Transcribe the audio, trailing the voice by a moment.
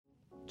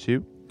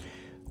2.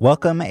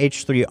 Welcome,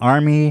 H3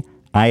 Army.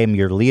 I am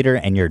your leader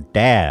and your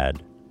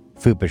dad,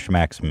 Fupish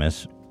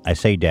Maximus. I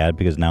say dad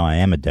because now I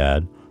am a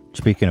dad.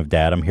 Speaking of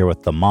dad, I'm here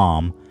with the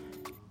mom.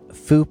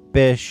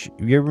 Fupish,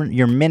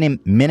 you're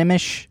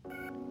Minimish?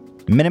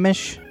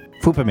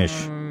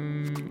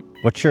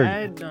 Fupimish. What's your...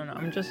 I don't know.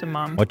 I'm just a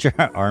mom. What's your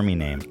army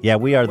name? Yeah,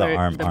 we are the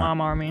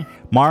mom army.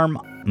 Marm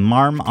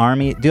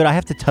Army. Dude, I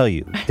have to tell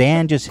you,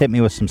 Dan just hit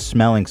me with some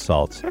smelling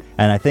salts,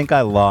 and I think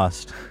I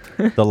lost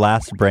the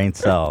last brain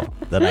cell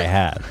that I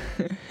had.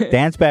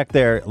 Dan's back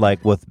there,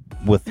 like, with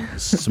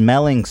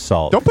smelling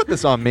salt. Don't put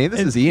this on me.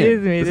 This is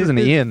Ian. This is an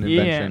Ian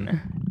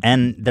invention.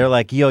 And they're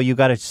like, yo, you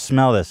got to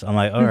smell this. I'm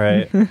like, all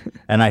right.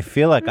 And I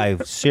feel like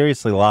I've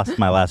seriously lost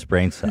my last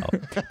brain cell.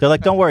 They're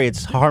like, don't worry,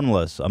 it's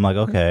harmless. I'm like,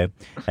 okay.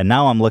 And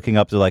now I'm looking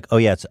up, they're like, oh,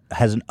 yeah, it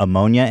has an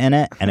ammonia in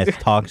it, and it's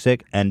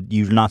toxic, and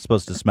you're not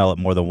supposed to smell it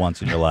more than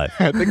once in your life,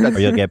 or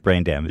you'll get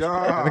brain damage.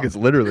 I think it's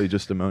literally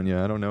just ammonia.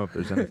 I don't know if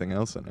there's anything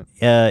else in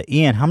it.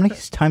 Ian, how many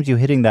times you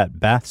hitting that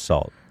bath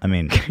salt? I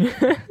mean,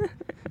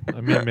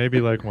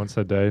 maybe like once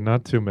a day,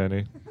 not too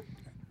many.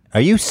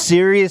 Are you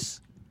serious?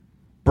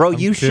 Bro, I'm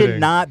you kidding. should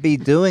not be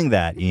doing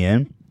that,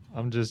 Ian.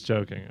 I'm just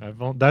joking.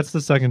 That's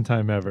the second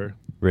time ever.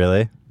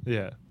 Really?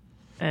 Yeah.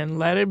 And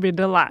let it be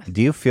the last.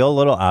 Do you feel a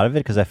little out of it?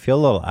 Because I feel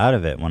a little out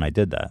of it when I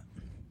did that.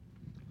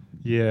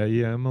 Yeah,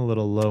 I'm a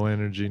little low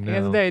energy now.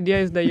 I guess the idea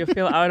is that you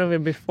feel out of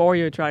it before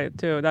you try it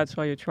too. That's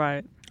why you try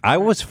it. I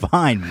was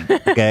fine,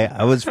 okay?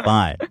 I was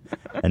fine.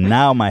 And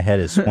now my head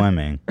is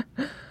swimming. All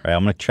right,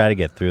 I'm going to try to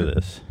get through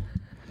this.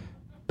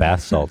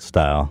 Bath salt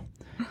style.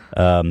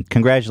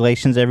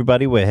 Congratulations,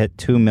 everybody. We hit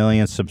 2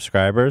 million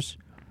subscribers.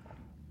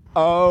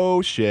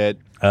 Oh, shit.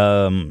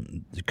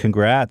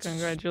 Congrats.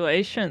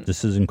 Congratulations.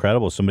 This is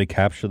incredible. Somebody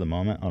captured the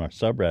moment on our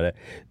subreddit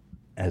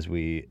as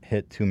we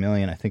hit 2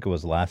 million. I think it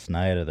was last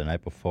night or the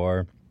night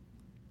before.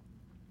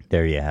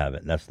 There you have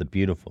it. That's the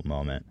beautiful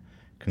moment.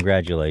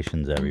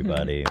 Congratulations,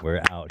 everybody.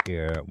 We're out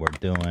here. We're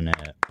doing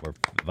it. We're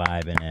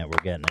vibing it.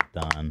 We're getting it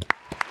done.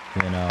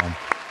 You know,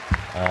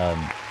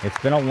 it's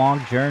been a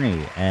long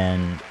journey,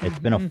 and it's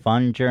been a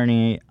fun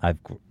journey.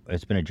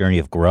 It's been a journey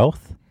of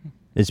growth.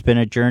 It's been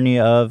a journey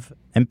of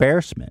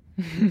embarrassment.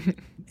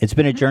 It's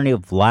been a journey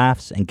of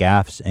laughs and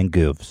gaffes and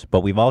goofs,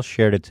 but we've all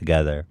shared it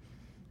together.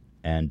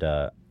 And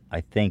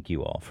I thank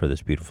you all for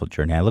this beautiful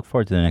journey. I look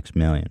forward to the next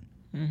million.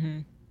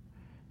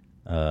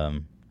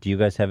 Do you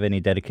guys have any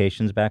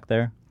dedications back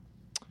there?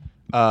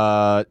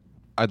 I'd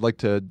like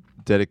to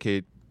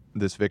dedicate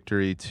this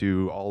victory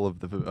to all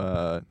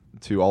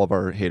of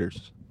our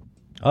haters.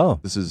 Oh,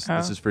 this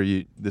is for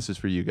you. This is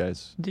for you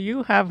guys. Do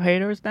you have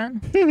haters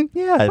then?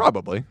 Yeah,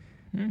 probably.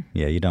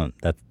 Yeah, you don't.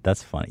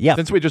 That's funny. Yeah,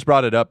 since we just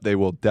brought it up, they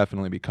will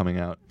definitely be coming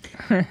out.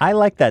 I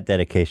like that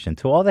dedication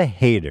to all the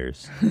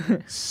haters.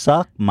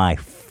 Suck my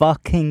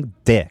fucking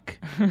dick.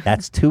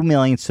 That's 2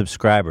 million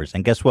subscribers,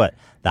 and guess what?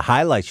 The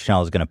highlights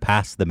channel is going to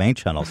pass the main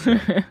channel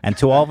soon. And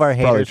to all of our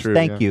haters, true,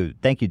 thank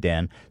you,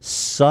 Dan.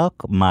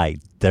 Suck my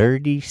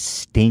dirty,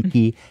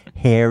 stinky,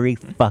 hairy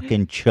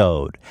fucking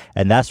chode.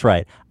 And that's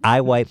right. I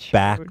wipe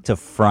back to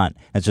front,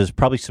 and so there's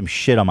probably some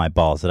shit on my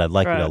balls that I'd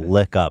like you to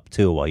lick up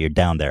too while you're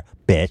down there,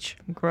 bitch.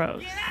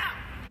 Gross.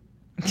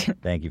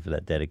 Thank you for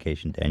that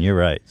dedication, Dan. You're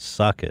right.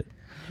 Suck it.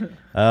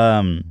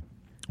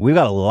 We've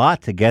got a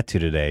lot to get to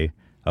today.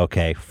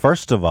 Okay,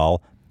 first of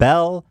all,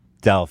 Belle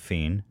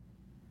Delphine,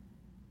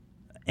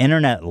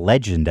 internet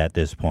legend at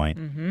this point,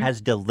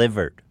 has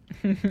delivered.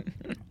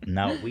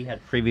 Now, we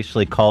had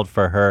previously called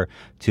for her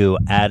to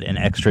add an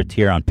extra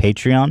tier on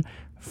Patreon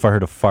for her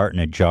to fart in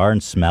a jar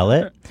and smell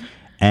it.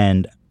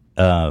 And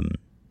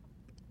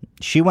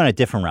she went a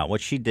different route.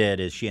 What she did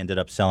is she ended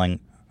up selling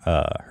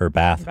her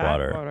bath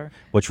water,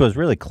 which was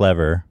really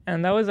clever.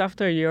 And that was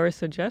after your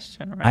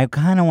suggestion, right? I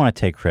kind of want to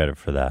take credit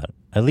for that,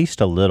 at least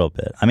a little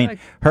bit. I mean, like,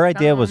 her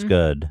idea was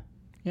good.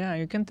 Yeah,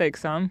 you can take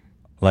some.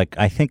 Like,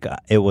 I think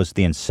it was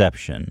the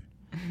inception.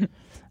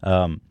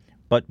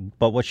 But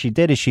what she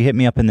did is she hit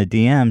me up in the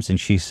DMs and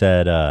she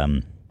said,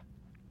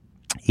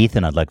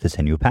 Ethan, I'd like to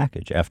send you a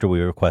package after we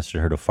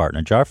requested her to fart in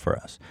a jar for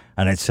us.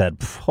 And I said,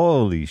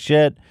 holy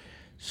shit.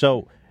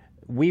 So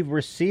we've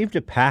received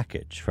a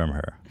package from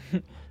her.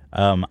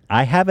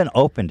 I haven't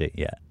opened it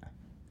yet.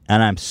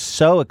 And I'm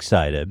so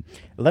excited.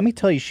 Let me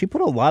tell you, she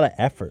put a lot of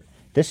effort.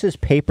 This is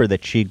paper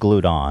that she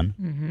glued on.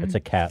 It's a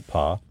cat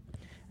paw.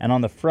 And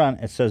on the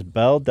front, it says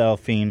Belle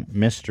Delphine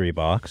Mystery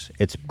Box.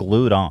 It's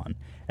glued on.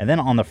 And then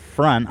on the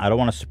front, I don't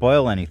want to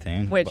spoil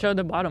anything. Wait, show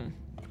the bottom.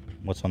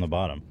 What's on the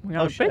bottom? We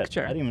got a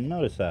picture. I didn't even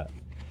notice that.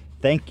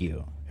 Thank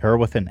you. Her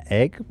with an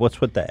egg?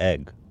 What's with the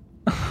egg?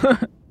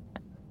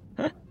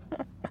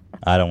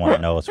 I don't want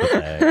to know what's with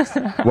the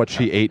egg. What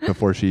she ate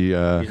before she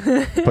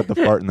put the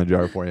fart in the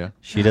jar for you.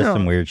 She does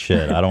some weird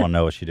shit. I don't want to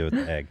know what she did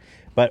with the egg.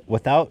 But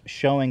without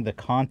showing the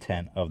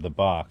content of the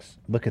box,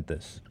 look at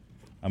this.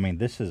 I mean,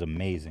 this is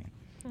amazing.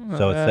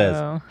 So it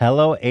says,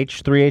 hello,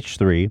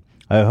 H3H3.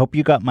 I hope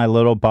you got my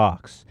little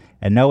box.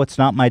 And no, it's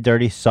not my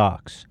dirty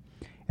socks.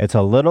 It's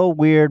a little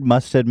weird,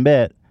 must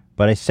admit,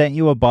 but I sent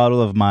you a bottle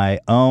of my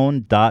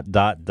own ...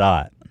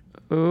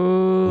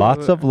 Ooh.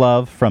 Lots of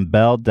love from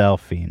Belle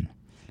Delphine.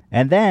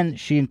 And then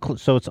she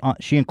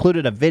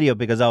included a video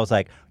because I was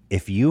like,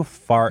 if you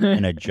fart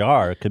in a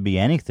jar, it could be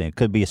anything. It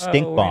could be a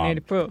stink bomb. We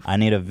need proof. I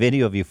need a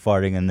video of you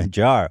farting in the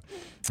jar.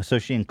 So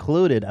she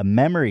included a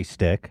memory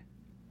stick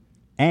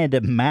and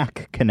a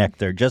Mac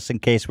connector just in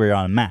case we're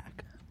on a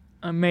Mac.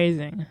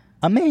 Amazing.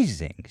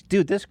 Amazing.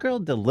 Dude, this girl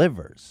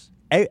delivers.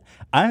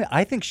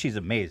 I think she's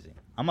amazing.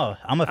 I'm a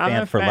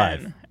fan for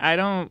life. I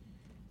don't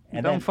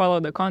follow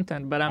the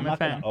content, but I'm a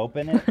fan. I'm not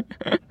going to open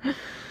it.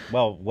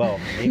 Well,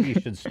 maybe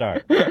you should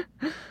start.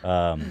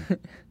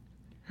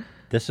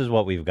 This is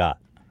what we've got.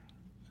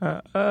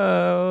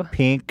 Uh-oh.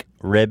 Pink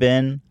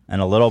ribbon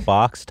and a little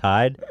box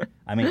tied.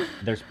 I mean,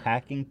 there's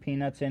packing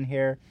peanuts in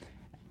here.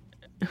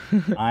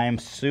 I'm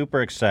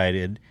super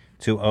excited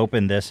to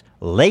open this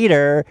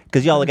later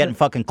because y'all are getting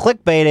fucking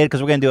clickbaited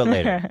because we're going to do it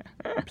later.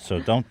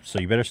 So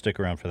you better stick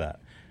around for that.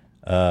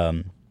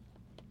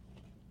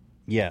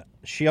 Yeah,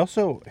 she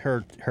also,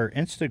 her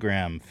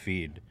Instagram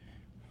feed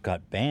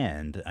got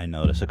banned, I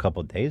noticed, a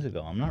couple days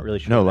ago. I'm not really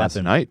sure. No, what last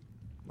happened. night.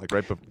 Like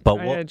right before.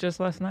 But Yeah, just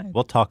last night.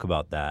 we'll talk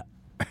about that.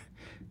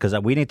 Because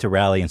we need to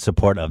rally in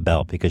support of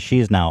Belle because she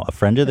is now a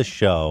friend of the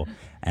show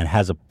and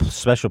has a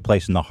special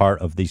place in the heart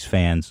of these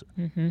fans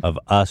of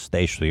us, the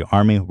H3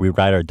 Army. We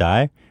ride or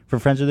die for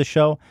friends of the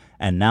show.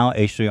 And now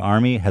H3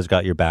 Army has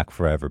got your back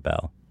forever,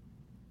 Belle.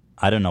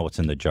 I don't know what's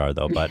in the jar,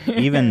 though, but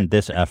even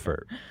this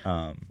effort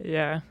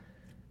Yeah.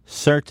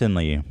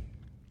 certainly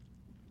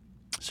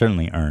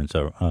earns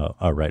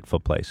a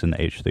rightful place in the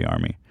H3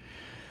 Army.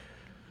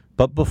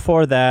 But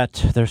before that,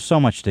 there's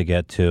so much to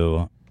get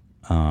to.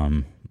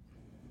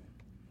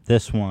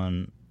 This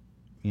one,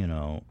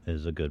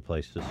 is a good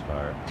place to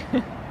start.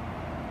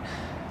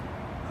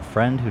 A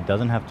friend who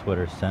doesn't have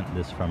Twitter sent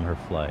this from her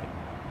flight.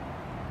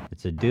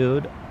 It's a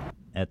dude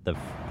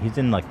he's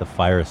in like the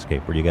fire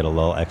escape where you get a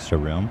little extra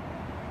room.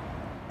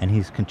 And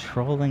he's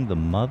controlling the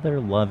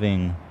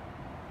mother-loving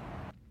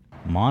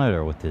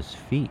monitor with his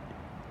feet.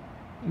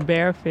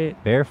 Barefoot.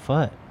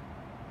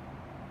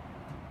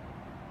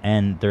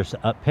 And there's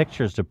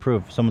pictures to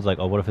prove. Someone's like,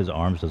 oh, what if his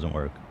arms doesn't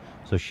work?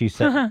 So she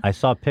said, I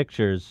saw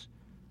pictures.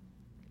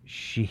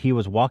 He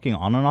was walking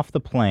on and off the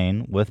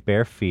plane with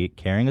bare feet,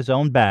 carrying his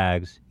own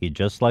bags. He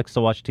just likes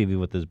to watch TV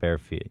with his bare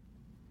feet.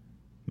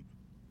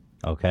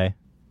 Okay?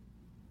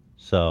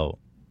 So,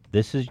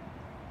 this is...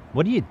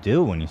 What do you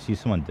do when you see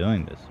someone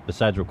doing this?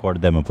 Besides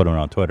record them and put them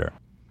on Twitter.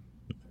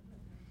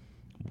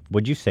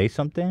 Would you say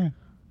something?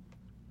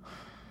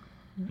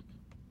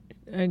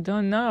 I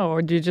don't know.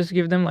 Or do you just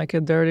give them like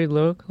a dirty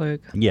look?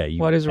 Like, Yeah,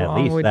 what is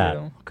wrong with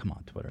you? Come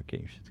on, Twitter,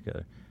 get your shit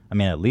together. I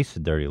mean, at least a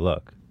dirty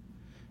look.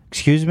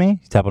 Excuse me?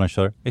 He's tapping on his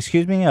shoulder.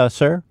 Excuse me,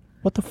 sir?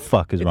 What the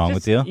fuck is wrong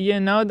with you? You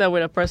know that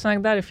with a person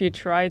like that, if you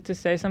try to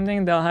say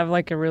something, they'll have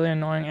like a really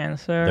annoying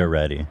answer. They're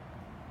ready.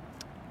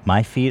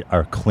 My feet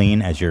are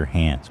clean as your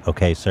hands.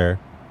 Okay, sir?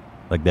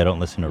 Like, they don't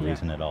listen to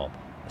reason at all.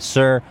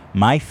 Sir,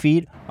 my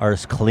feet are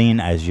as clean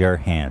as your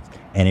hands.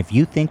 And if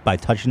you think by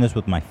touching this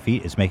with my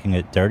feet is making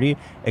it dirty,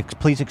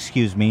 please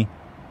excuse me.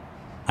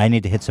 I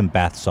need to hit some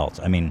bath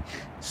salts. I mean,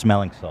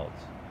 smelling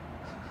salts.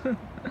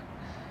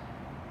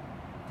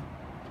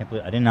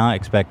 I did not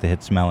expect to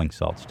hit smelling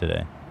salts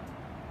today.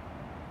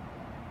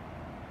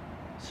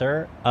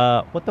 Sir,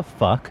 what the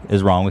fuck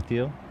is wrong with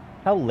you?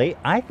 How late?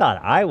 I thought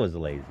I was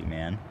lazy,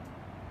 man.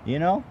 You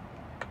know?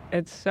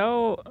 It's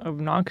so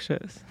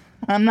obnoxious.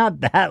 I'm not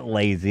that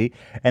lazy.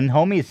 And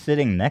homie is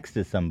sitting next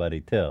to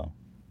somebody, too.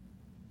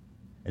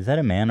 Is that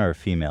a man or a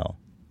female?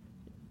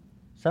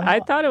 Somehow, I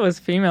thought it was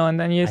female, and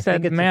then you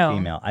said think it's male. a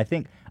female. I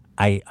think,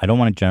 I don't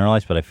want to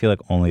generalize, but I feel like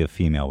only a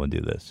female would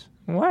do this.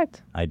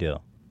 What? I do.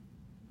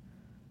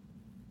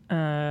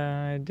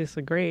 I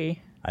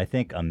disagree. I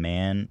think a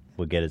man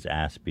would get his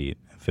ass beat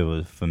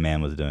if a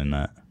man was doing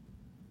that.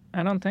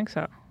 I don't think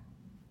so.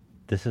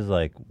 This is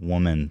like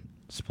woman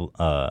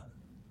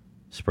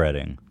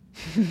spreading.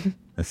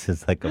 This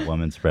is like a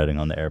woman spreading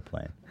on the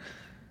airplane.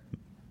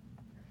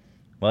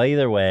 Well,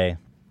 either way,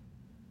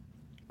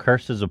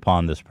 curses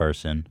upon this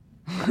person.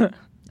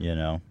 You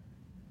know?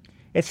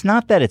 It's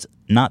not that it's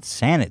not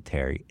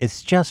sanitary.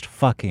 It's just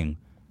fucking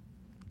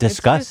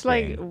disgusting. It's just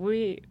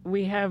like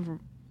we have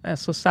a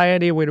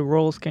society with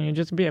rules. Can you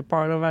just be a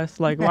part of us?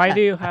 Like, why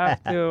do you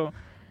have to?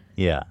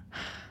 Yeah.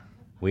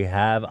 We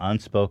have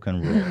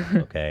unspoken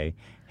rules, okay?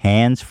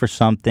 Hands for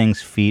some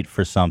things, feet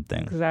for some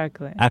things.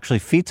 Exactly. Actually,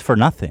 feet's for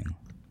nothing.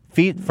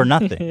 Feet for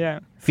nothing. Yeah.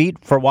 Feet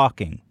for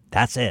walking.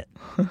 That's it.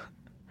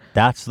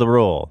 That's the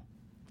rule.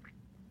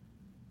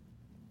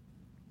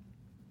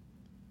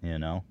 You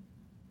know?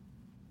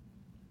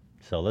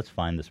 So let's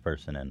find this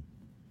person and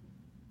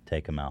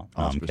take him out.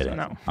 No, I'm kidding.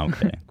 No. I'm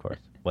kidding, of course.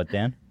 What,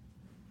 Dan?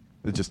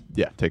 It's just,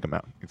 take them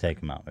out. Take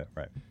him out.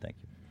 Right. Thank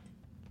you.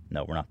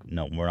 No, we're not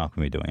going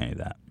to be doing any of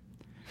that.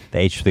 The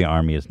H3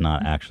 Army is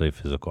not actually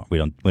physical. We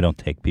don't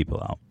take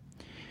people out.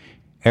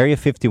 Area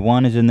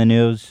 51 is in the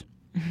news.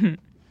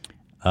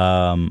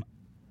 I'm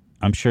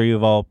sure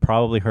you've all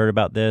probably heard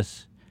about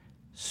this.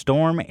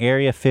 Storm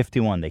Area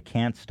 51. They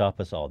can't stop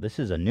us all. This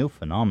is a new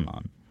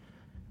phenomenon.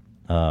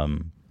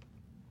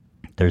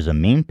 there's a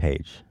meme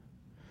page,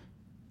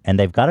 and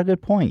they've got a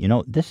good point. You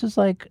know, this is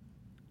like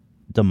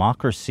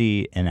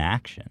democracy in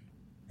action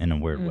in a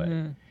weird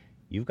way.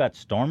 You've got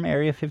Storm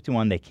Area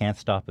 51. They can't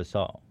stop us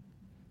all.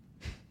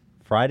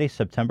 Friday,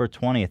 September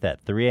 20th at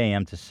 3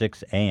 a.m. to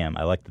 6 a.m.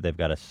 I like that they've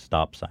got a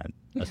stop sign,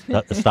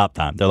 a stop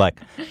time. They're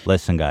like,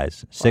 listen,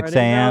 guys, 6 Party's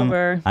a.m.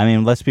 over. I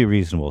mean, let's be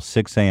reasonable.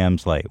 6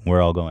 a.m.'s late.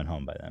 We're all going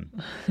home by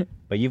then.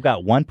 But you've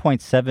got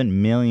 1.7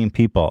 million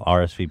people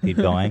RSVP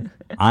going.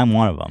 I'm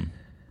one of them.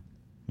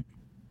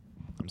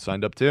 I'm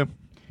signed up too.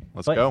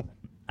 Let's But go.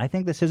 I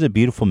think this is a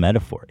beautiful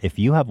metaphor. If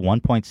you have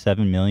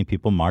 1.7 million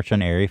people march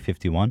on Area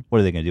 51, what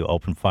are they going to do?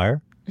 Open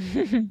fire?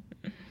 You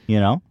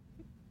know?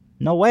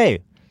 No way.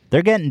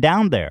 They're getting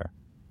down there.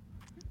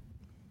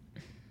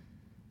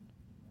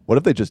 What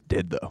if they just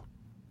did though?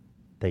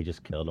 They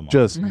just killed them all.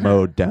 Just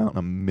mowed down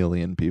a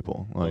million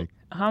people. Like,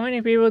 How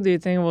many people do you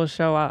think will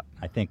show up?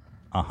 I think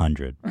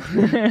 100.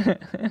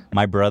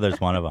 My brother's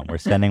one of them. We're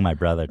sending my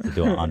brother to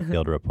do an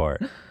on-field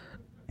report.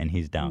 And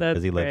he's down because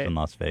That's he lives great. in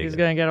Las Vegas. He's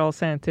gonna get all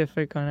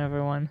scientific on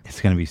everyone. It's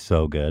going to be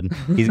so good.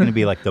 He's going to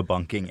be like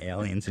debunking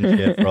aliens and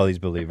shit for all these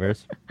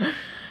believers.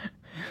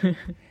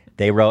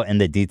 They wrote in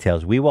the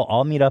details, we will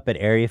all meet up at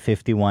Area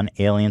 51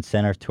 Alien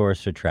Center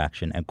tourist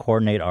attraction and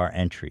coordinate our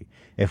entry.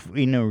 If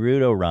we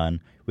Naruto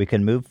run, we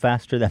can move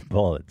faster than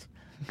bullets.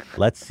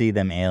 Let's see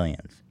them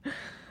aliens.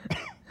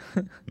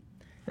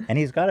 And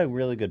he's got a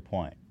really good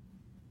point.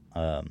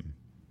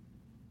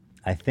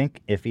 I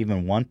think if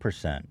even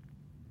 1%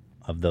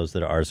 of those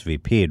that are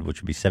RSVP'd,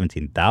 which would be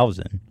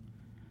 17,000,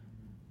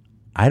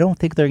 I don't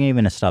think they're even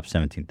going to stop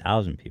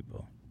 17,000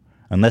 people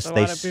unless That's a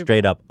they lot of people.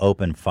 straight up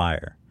open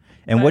fire.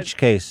 In But- which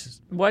case,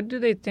 What do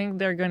they think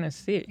they're gonna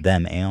see?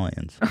 them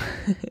aliens.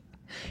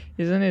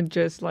 Isn't it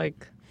just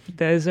like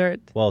desert?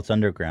 Well, it's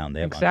underground. They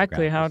have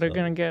Exactly underground how they're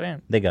facilities. gonna get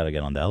in. They got to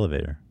get on the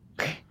elevator.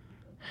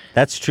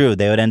 That's true.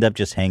 They would end up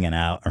just hanging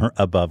out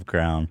above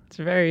ground. It's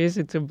very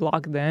easy to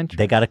block the entrance.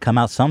 They got to come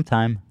out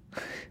sometime.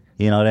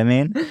 You know what I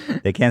mean?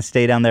 They can't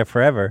stay down there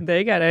forever.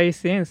 They got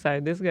AC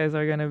inside. These guys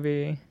are gonna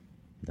be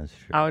That's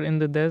true. out in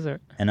the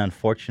desert. And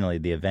unfortunately,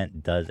 the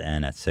event does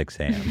end at 6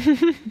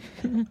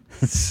 a.m.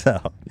 So,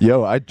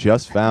 yo, I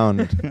just found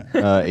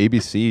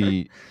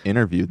ABC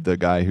interviewed the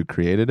guy who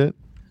created it.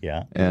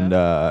 yeah. And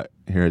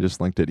here, I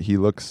just linked it. He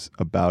looks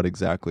about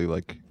exactly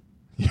like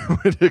you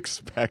would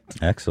expect.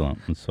 Excellent.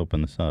 Let's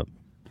open this up.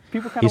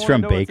 People kinda He's wanna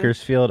from know what's in-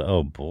 Bakersfield.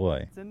 Oh,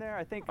 boy. It's in there.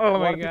 I think Oh a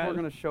my lot of people God. are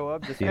going to show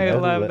up just Do you I know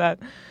who love li- that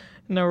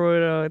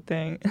Naruto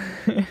thing.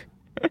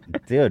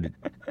 Dude,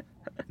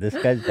 this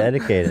guy's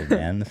dedicated,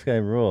 man. This guy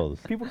rules.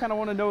 people kind of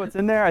want to know what's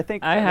in there. I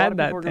think I a lot had of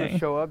that people are going to thing.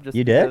 show up just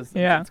You did? because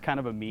Yeah. it's kind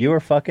of a meme. You were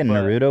fucking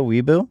But- Naruto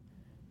weeboo?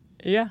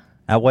 Yeah,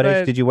 At what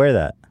age But- did you wear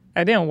that?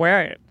 I didn't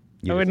wear it.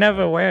 You I would just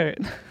never wear it.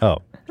 Oh,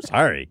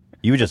 sorry.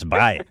 You would just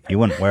buy it. You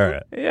wouldn't wear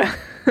it. Yeah,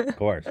 Of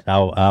course.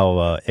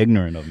 How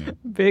ignorant of me.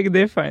 big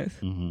difference.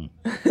 Hmm.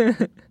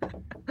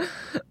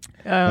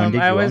 I did you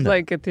was own that?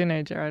 like a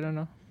teenager. I don't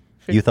know.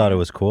 You thought it 15.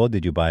 was cool?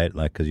 Did you buy it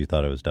like because you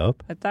thought it was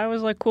dope? I thought it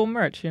was like cool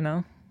merch. You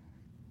know?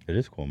 It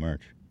is cool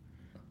merch.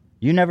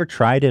 You never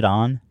tried it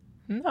on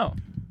No,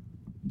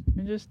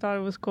 I just thought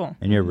it was cool.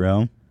 in your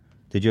room?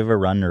 Did you ever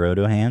run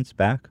Naruto hands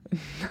back?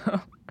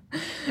 No.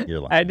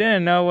 You're I lying.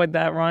 didn't know what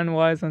that run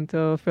was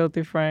until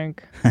Filthy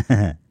Frank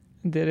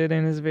did it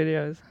in his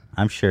videos.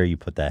 I'm sure you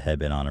put that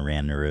headband on and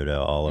ran Naruto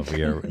all over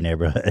your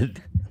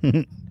neighborhood.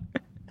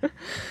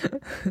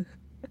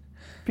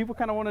 People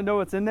kind of want to know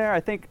what's in there. I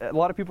think a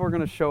lot of people are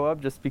going to show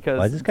up just because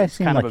Why does this guy it's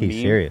seem kind like of a he's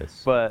meme.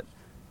 serious? But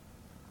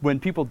when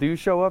people do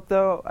show up,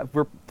 though,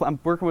 I'm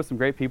working with some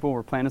great people.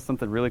 We're planning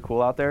something really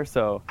cool out there.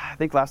 So I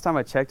think last time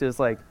I checked, it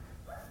was like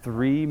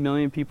 3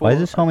 million people. Why does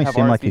this homie have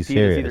seem like he's RSVP'd,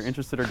 that's serious? either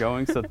interested or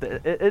going. So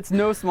it's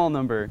no small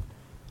number.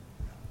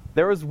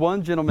 There was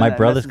one gentleman. My that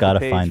brother's messaged the gotta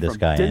page find this from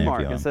guy and Denmark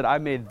interview him. and said I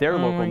made their Oh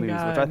local my news, which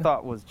I God.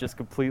 thought was just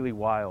completely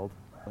wild.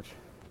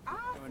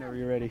 Whenever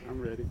you're ready.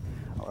 I'm ready.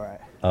 All right.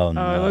 Oh, Oh,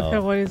 no. look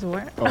at what he's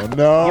wearing. Oh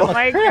no! Oh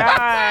my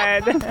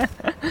God!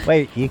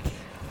 Wait, you,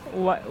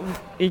 What?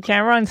 You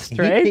can't run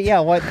straight? yeah,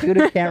 what dude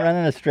who can't run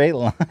in a straight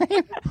line? I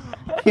think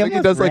he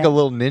almost does like a ran-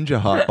 little ninja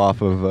hop off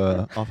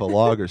a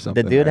log or The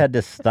something. dude right? had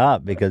to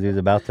stop because he was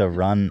about to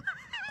run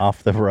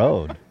off the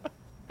road.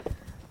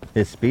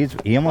 His speeds,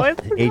 he almost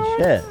What's ate going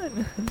shit.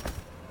 on?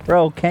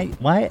 Bro,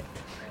 what?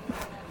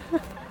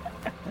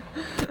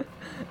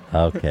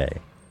 Okay,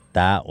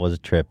 that was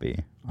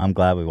trippy. I'm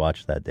glad we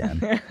watched that,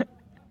 Dan.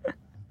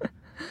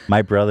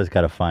 My brother's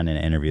got to find and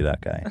interview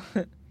that guy.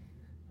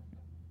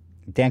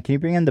 Dan, can you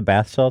bring in the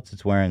bath salts?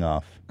 It's wearing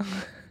off.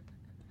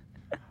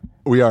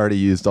 We already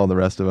used all the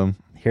rest of them.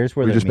 Here's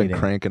where We've they're just been meeting.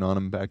 cranking on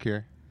them back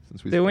here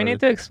since we Do we started. need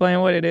to explain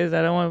what it is?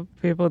 I don't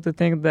want people to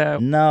think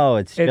that No,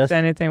 it's it's just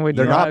anything with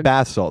They're not drugs.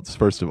 bath salts,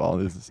 first of all.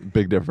 This is a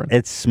big difference.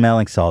 it's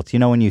smelling salts. You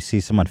know when you see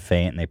someone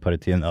faint and they put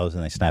it to your nose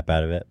and they snap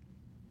out of it?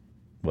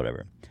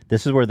 Whatever.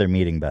 This is where they're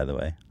meeting, by the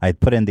way. I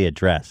put in the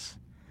address.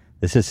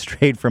 This is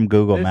straight from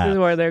Google This Maps. is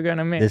where they're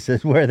gonna meet. This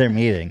is where they're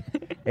meeting.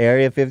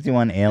 Area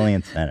 51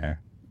 Alien Center.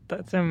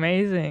 That's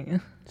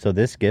amazing. So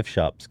this gift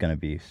shop's going to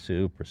be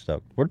super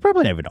stoked. We're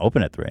probably not even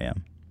open at 3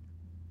 a.m.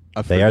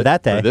 They are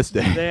that day. For this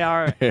day. They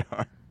are. They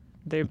are.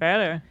 They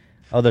better.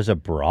 Oh, there's a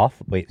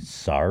broth. Wait,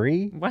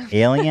 sorry? What?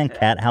 Alien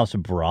cat house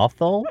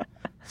brothel?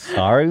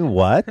 Sorry,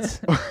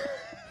 what?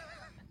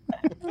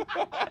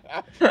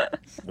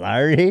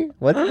 Sorry?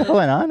 What's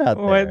going on out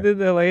there? What did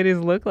the ladies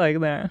look like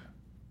there?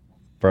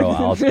 Bro,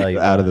 I'll tell you.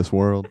 Out of what. this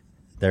world.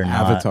 They're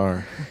not.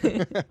 Avatar.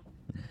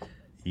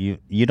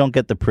 You don't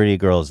get the pretty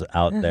girls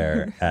out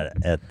there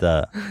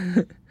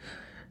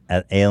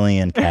at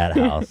Alien Cat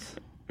House.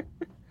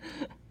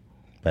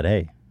 But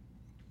hey,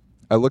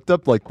 I looked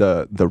up like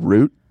the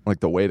route, like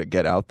the way to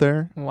get out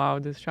there, Wow,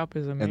 this shop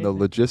is amazing. and the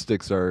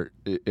logistics are.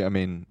 I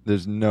mean,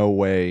 there's no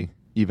way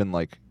even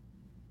like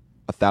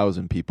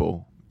 1,000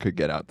 people could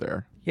get out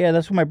there. yeah,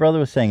 that's what my brother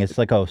was saying. It's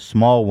like a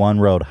small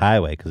one-road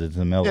highway because it's in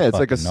the middle. Yeah, of it's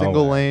like a fucking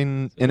single nowhere.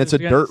 lane, So and it's a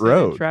you're gonna dirt sit in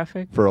road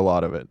Traffic. for a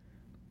lot of it.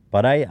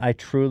 But I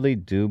truly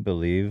do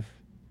believe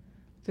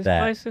This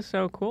that- place is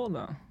so cool,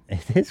 though.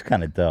 it is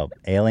kind of dope.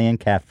 Alien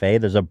Cafe.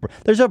 There's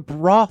a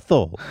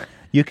brothel.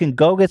 You can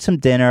go get some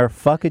dinner,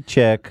 fuck a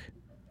chick,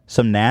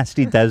 some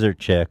nasty desert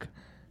chick.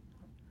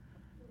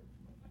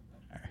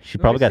 She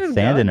probably got should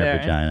sand go in her there.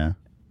 vagina.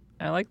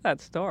 I like that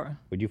store.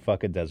 Would you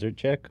fuck a desert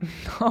chick?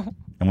 No.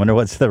 I wonder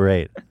what's the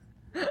rate.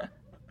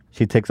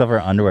 She takes off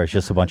her underwear. It's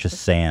just a bunch of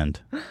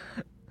sand.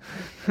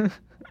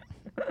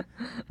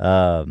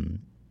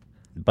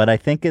 But I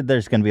think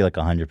there's going to be like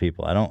 100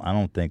 people. I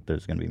don't think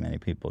there's going to be many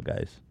people,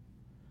 guys.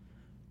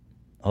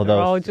 They're Although,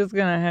 all just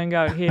gonna hang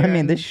out here. I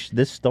mean, and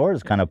this store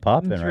is kind of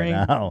popping right drink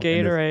now. And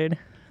this- Gatorade.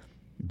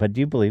 But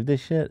do you believe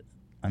this shit?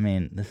 I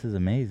mean, this is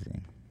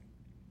amazing.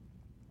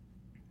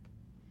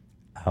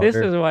 This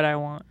Outer- is what I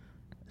want.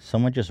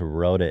 Someone just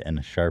wrote it in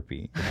a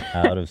Sharpie.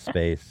 Outer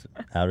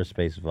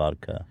space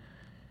vodka.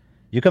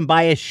 You can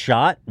buy a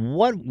shot?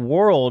 What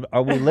world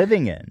are we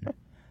living in?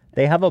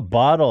 They have a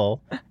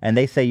bottle and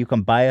they say you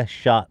can buy a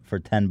shot for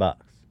 $10.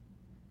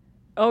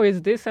 Oh,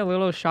 is this a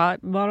little shot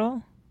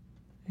bottle?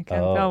 I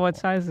can't Oh. tell what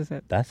size is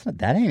it.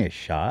 That ain't a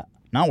shot.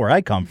 Not where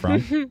I come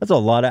from. That's a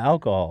lot of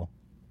alcohol.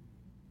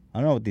 I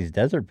don't know what these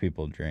desert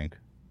people drink.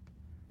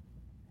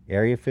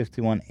 Area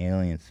 51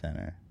 Alien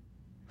Center.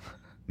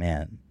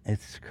 Man,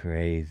 it's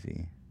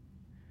crazy.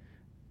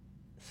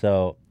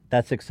 So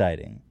that's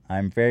exciting.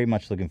 I'm very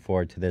much looking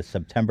forward to this.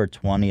 September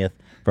 20th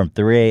from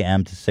 3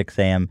 a.m. to 6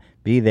 a.m.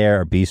 Be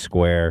there or be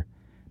square.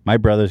 My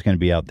brother's going to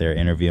be out there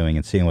interviewing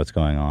and seeing what's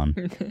going on.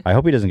 I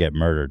hope he doesn't get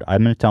murdered.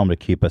 I'm going to tell him to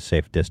keep a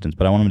safe distance,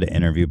 but I want him to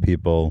interview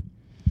people.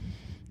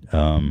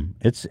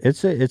 It's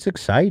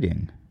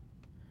exciting.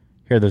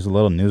 Here, there's a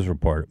little news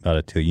report about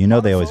it too. You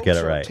know they always get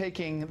it right.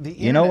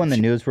 You know when the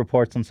news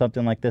reports on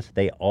something like this,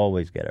 they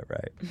always get it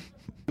right.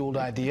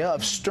 Idea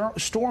of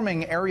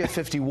storming Area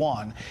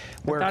 51,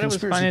 where I thought it was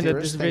conspiracy funny that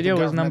theorists this think the video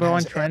was government #1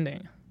 has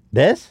trending.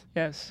 This?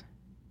 Yes.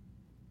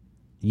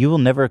 You will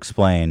never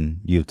explain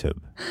YouTube.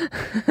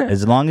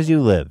 As long as you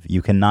live,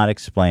 you cannot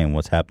explain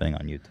what's happening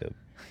on YouTube.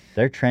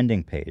 Their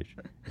trending page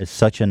is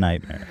such a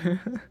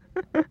nightmare.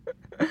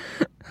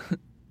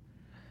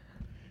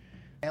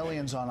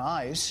 aliens on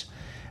ice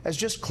as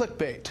just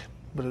clickbait.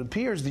 But it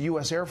appears the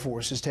U.S. Air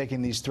Force is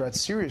taking these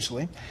threats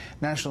seriously.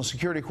 National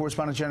Security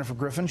Correspondent Jennifer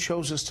Griffin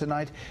shows us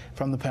tonight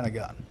from the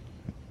Pentagon.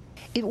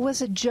 It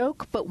was a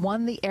joke, but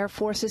one the Air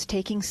Force is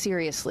taking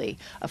seriously.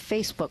 A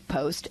Facebook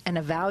post, an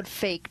avowed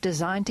fake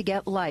designed to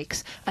get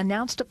likes,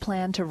 announced a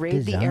plan to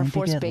raid the Air Designed to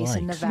Force get base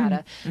in likes.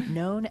 Nevada,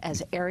 known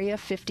as Area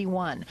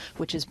 51,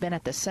 which has been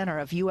at the center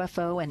of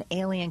UFO and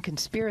alien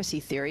conspiracy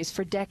theories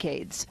for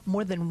decades.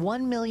 More than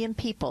 1 million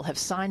people have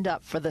signed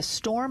up for the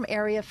Storm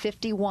Area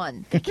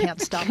 51. They can't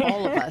stop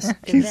all of us.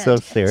 She's so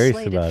event serious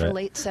slated about for it.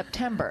 late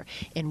September,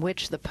 in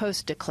which the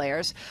post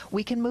declares,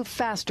 "We can move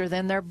faster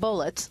than their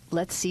bullets.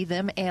 Let's see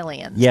them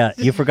aliens." Yeah,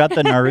 you forgot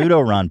the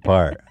Naruto run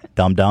part.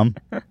 Dum dum.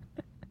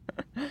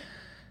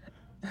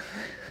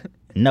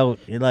 No,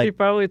 She like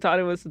probably thought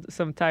it was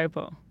some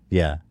typo.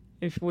 yeah.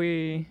 If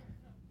we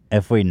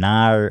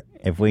Narata,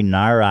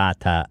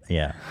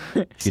 yeah.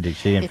 She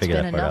didn't It's figure been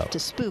that part enough out. to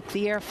spook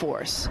the Air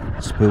Force,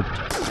 Spooked.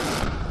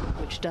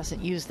 which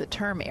doesn't use the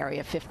term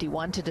Area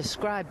 51 to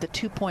describe the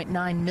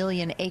 2.9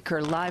 million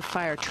acre live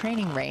fire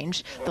training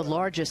range, the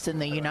largest in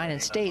the United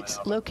States,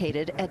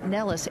 located at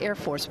Nellis Air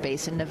Force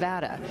Base in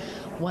Nevada.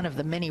 One of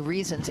the many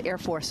reasons Air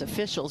Force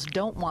officials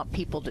don't want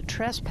people to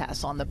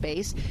trespass on the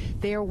base,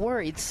 they are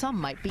worried some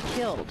might be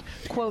killed.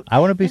 Quote, I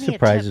wouldn't be "Any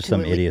surprised attempt if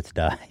some to idiots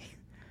die.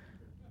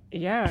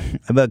 Yeah.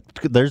 But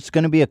there's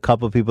going to be a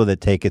couple people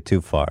that take it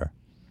too far,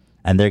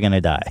 and they're going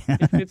to die.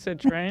 If it's a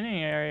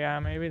training area,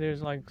 maybe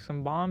there's like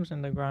some bombs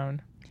in the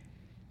ground.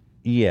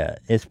 Yeah,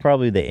 it's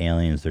probably the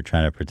aliens. They're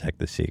trying to protect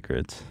the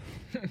secrets.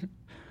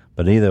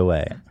 But either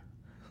way,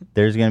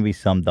 there's going to be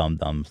some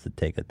dum-dums that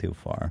take it too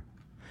far.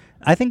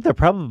 I think they're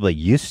probably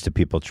used to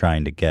people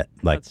trying to get,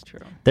 like, That's true.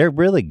 they're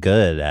really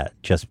good at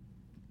just,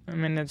 I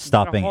mean, it's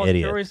Stopping a whole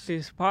idiots.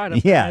 touristy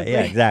spot. yeah,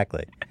 apparently.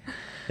 exactly.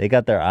 They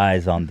got their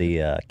eyes on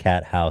the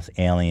cat house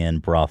alien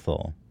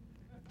brothel.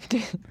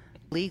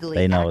 legally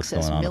They know what's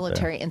access going on up there.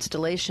 military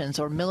installations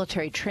or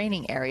military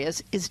training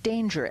areas is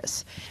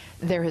dangerous.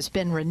 There has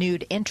been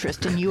renewed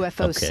interest in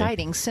UFO Okay.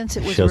 sightings since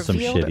it was Show some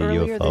revealed shitty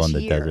earlier UFO this in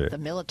the year. desert. The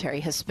military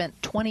has spent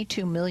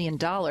 $22 million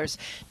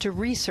to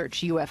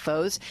research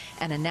UFOs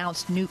and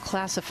announced new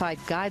classified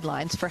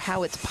guidelines for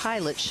how its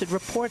pilots should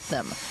report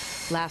them.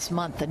 Last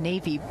month, the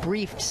Navy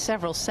briefed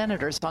several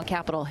senators on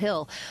Capitol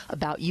Hill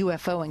about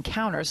UFO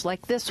encounters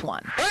like this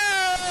one.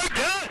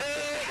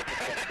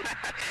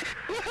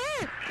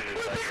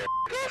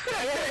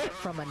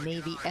 From a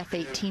Navy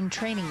F-18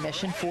 training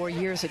mission 4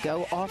 years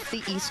ago off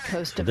the east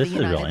coast of the This is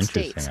real United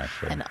interesting, States,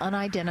 actually. an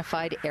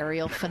unidentified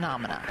aerial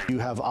phenomena. You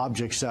have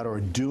objects that are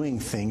doing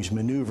things,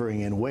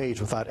 maneuvering in ways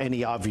without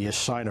any obvious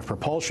sign of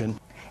propulsion.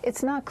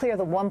 It's not clear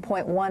the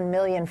 1.1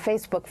 million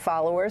Facebook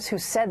followers who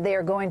said they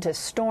are going to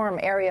storm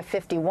Area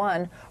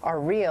 51 are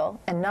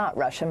real and not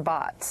Russian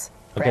bots.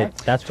 Okay, Brad?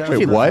 that's what Wait,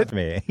 she what? left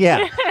me.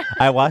 Yeah,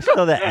 I watched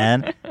till the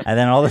end, and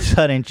then all of a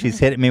sudden she's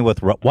hitting me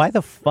with, why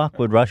the fuck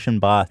would Russian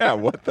bots Yeah,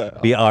 what the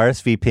hell? be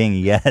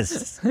RSVPing?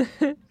 Yes.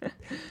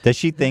 Does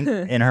she think,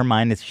 in her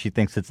mind, she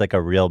thinks it's like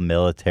a real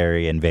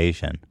military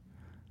invasion?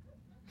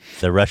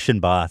 The Russian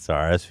bots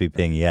are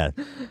RSVPing, yes.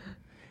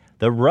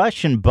 The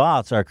Russian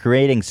bots are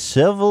creating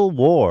civil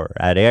war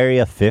at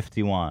Area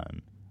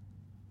 51.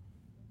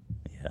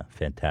 Yeah,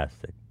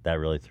 fantastic. That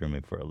really threw me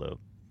for a loop.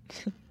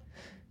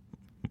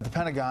 The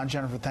Pentagon,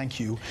 Jennifer, thank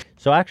you.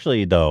 So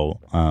actually,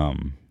 though,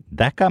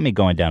 that got me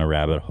going down a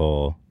rabbit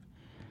hole.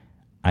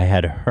 I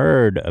had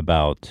heard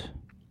about.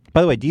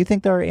 By the way, do you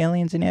think there are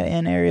aliens in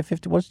Area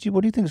 50? What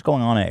do you think is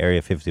going on at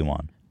Area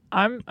 51?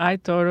 I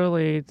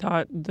totally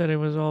thought that it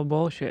was all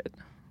bullshit.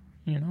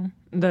 You know,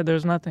 that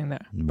there's nothing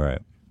there.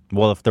 Right.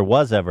 Well, if there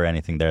was ever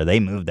anything there, they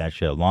moved that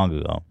shit long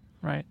ago.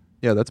 Right.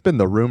 Yeah, that's been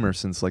the rumor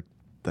since like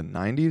the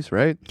 90s,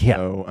 right? Yeah,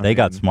 So, I they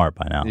got mean, smart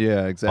by now.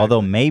 Yeah, exactly.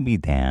 Although maybe,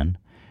 Dan,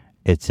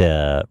 it's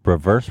a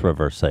reverse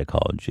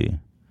psychology.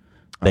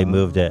 They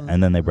moved it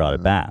and then they brought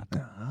it back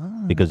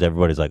because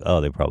everybody's like, oh,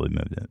 they probably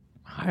moved it.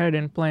 Hide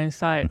in plain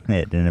sight.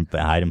 It didn't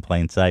hide in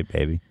plain sight,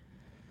 baby.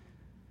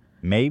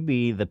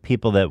 Maybe the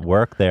people that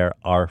work there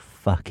are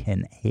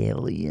fucking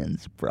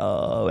aliens,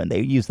 bro, and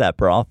they use that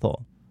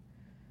brothel.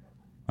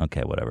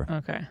 Okay, whatever.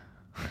 Okay.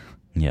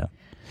 Yeah.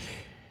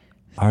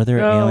 Are there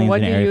So, aliens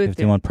what in do Area you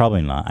 51?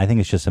 Probably not. I think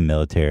it's just a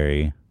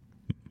military.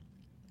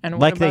 And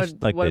Like what they-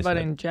 about like what they about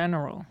said. in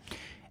general?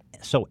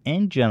 So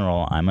in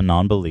general, I'm a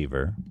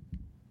non-believer.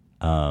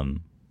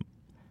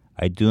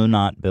 I do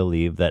not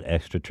believe that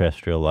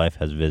extraterrestrial life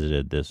has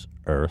visited this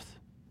Earth.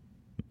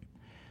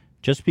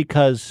 Just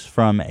because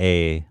from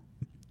a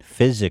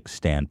physics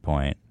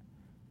standpoint,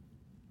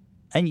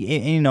 and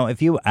you know,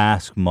 if you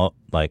ask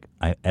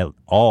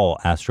all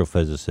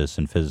astrophysicists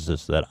and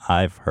physicists that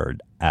I've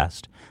heard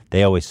asked,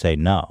 they always say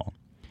no,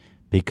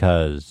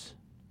 because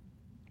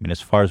I mean,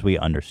 as far as we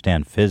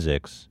understand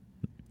physics,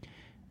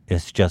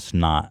 it's just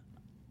not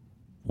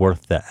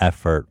worth the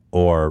effort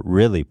or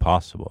really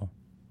possible.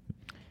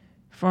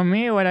 For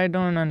me, what I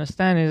don't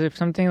understand is if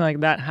something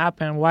like that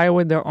happened, why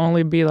would there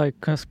only be like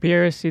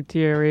conspiracy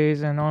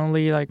theories and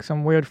only like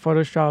some weird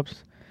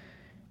photoshops?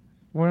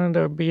 Wouldn't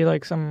there be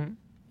like some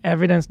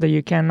evidence that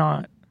you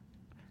cannot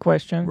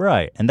question?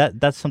 Right. And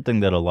that's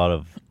something that a lot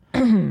of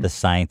the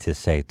scientists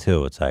say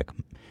too. It's like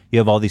you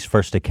have all these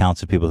first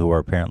accounts of people who were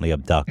apparently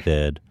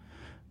abducted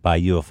by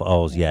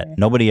UFOs, yet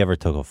nobody ever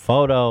took a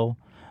photo,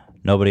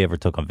 nobody ever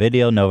took a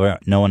video, no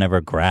one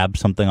ever grabbed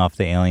something off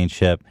the alien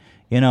ship.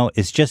 You know,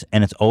 it's just,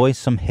 and it's always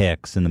some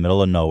hicks in the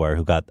middle of nowhere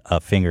who got a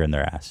finger in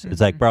their ass.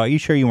 It's like, bro, are you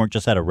sure you weren't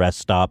just at a rest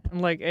stop?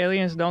 Like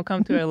aliens don't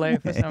come to LA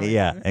for some reason.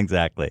 Yeah,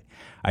 exactly.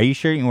 Are you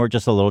sure you were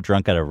just a little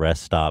drunk at a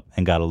rest stop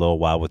and got a little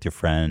wild with your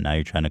friend and now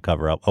you're trying to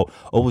cover up? Oh,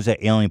 was that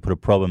alien put a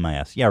probe in my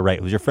ass? Yeah, right.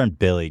 It was your friend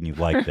Billy and you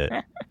liked it.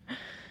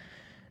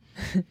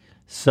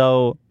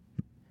 So,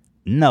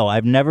 no,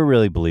 I've never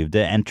really believed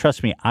it. And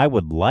trust me, I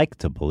would like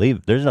to believe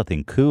it. There's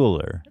nothing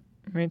cooler.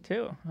 Me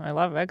too. I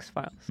love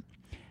X-Files.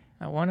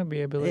 I want to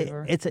be a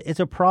believer. It's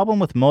a problem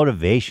with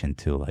motivation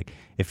too. Like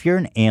if you're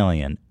an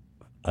alien,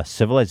 a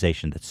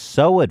civilization that's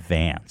so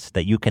advanced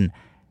that you can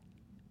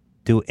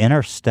do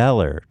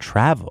interstellar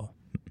travel,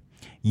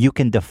 you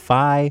can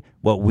defy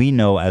what we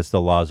know as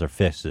the laws of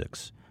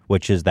physics,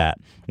 which is that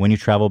when you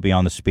travel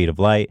beyond the speed of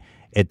light,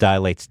 it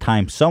dilates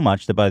time so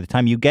much that by the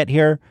time you get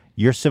here,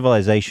 your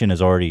civilization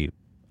has already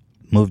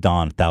moved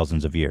on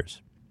thousands of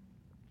years.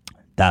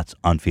 That's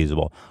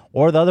unfeasible.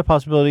 Or the other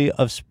possibility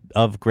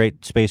of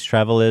great space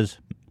travel is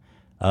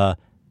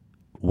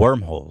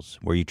wormholes,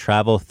 where you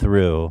travel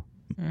through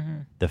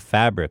the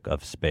fabric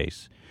of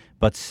space.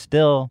 But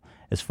still,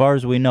 as far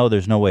as we know,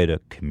 there's no way to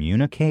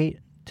communicate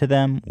to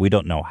them. We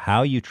don't know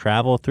how you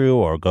travel through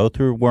or go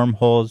through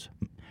wormholes.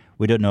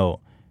 We don't know.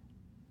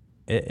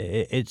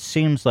 It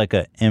seems like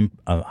a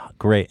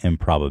great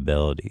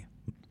improbability.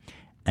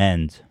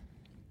 And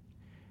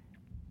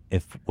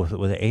if with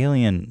an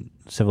alien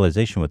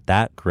civilization with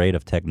that great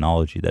of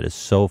technology that is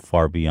so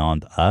far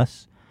beyond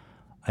us,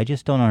 I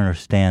just don't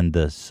understand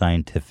the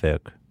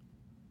scientific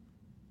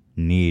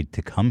need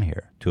to come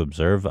here to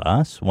observe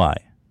us. Why?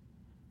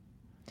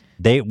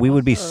 We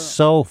would be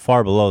so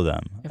far below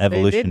them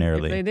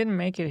evolutionarily. If they didn't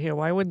make it here,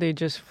 why would they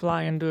just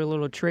fly and do a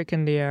little trick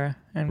in the air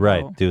and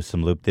Right, go? do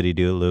some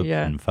loop-diddy-do loop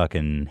Yeah. and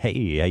fucking,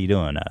 hey, how you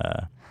doing?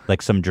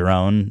 Like some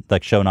drone,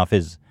 like showing off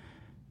his,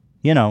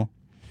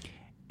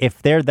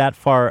 if they're that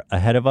far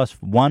ahead of us,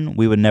 one,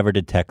 we would never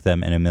detect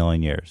them in a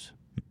million years.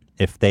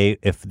 If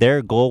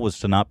their goal was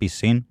to not be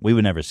seen, we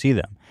would never see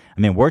them.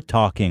 I mean, we're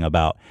talking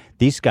about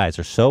these guys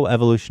are so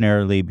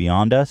evolutionarily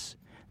beyond us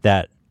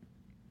that,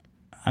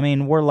 I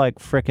mean, we're like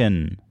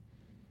frickin',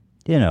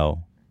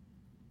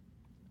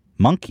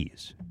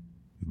 monkeys.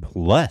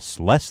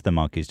 Less than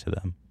monkeys to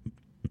them.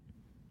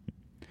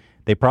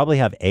 They probably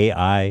have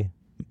AI,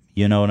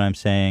 you know what I'm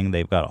saying?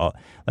 They've got all,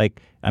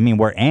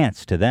 we're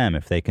ants to them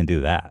if they can do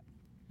that.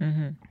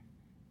 Mm-hmm.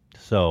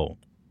 So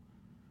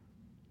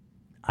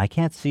I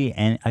can't see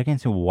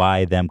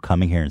why them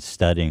coming here and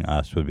studying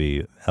us would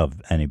be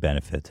of any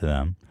benefit to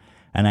them.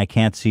 And I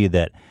can't see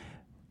that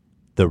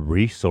the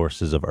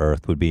resources of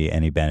Earth would be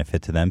any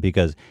benefit to them,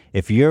 because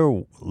if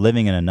you're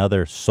living in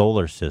another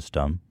solar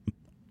system,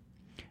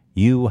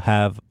 you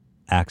have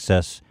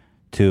access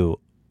to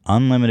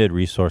unlimited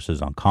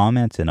resources on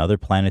comets and other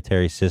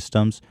planetary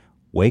systems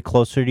way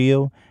closer to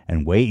you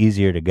and way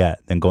easier to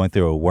get than going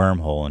through a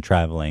wormhole and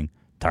traveling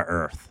to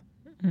Earth.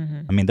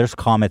 Mm-hmm. I mean, there's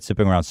comets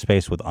zipping around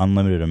space with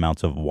unlimited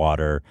amounts of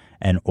water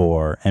and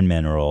ore and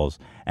minerals.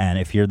 And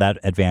if you're that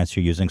advanced,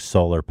 you're using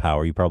solar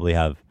power. You probably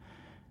have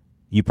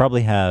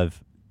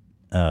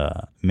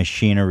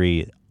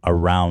machinery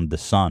around the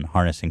sun,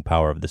 harnessing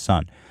power of the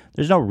sun.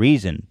 There's no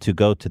reason to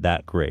go to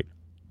that great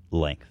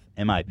length,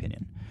 in my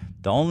opinion.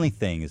 The only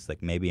thing is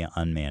like maybe an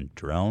unmanned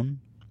drone,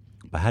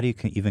 but how do you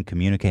even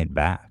communicate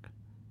back?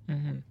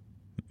 Mm-hmm.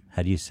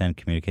 How do you send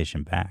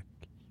communication back?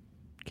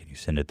 Can you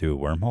send it through a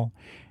wormhole?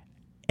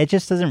 It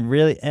just doesn't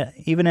really,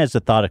 even as a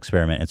thought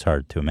experiment, it's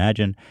hard to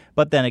imagine.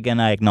 But then again,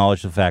 I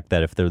acknowledge the fact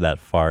that if they're that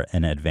far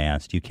in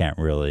advanced, you can't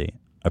really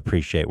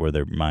appreciate where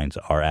their minds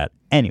are at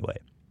anyway.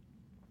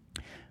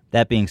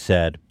 That being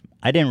said,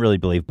 I didn't really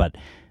believe, but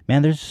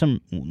man, there's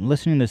some,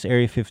 listening to this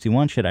Area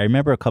 51 shit, I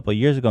remember a couple of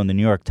years ago in the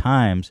New York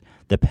Times,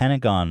 the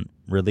Pentagon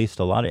released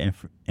a lot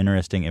of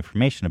interesting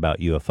information about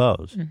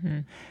UFOs. Mm-hmm.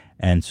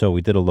 And so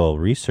we did a little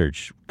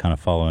research kind of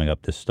following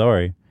up this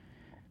story.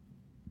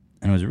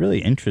 And it was really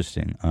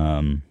interesting.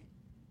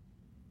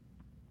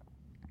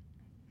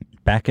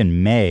 Back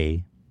in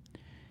May,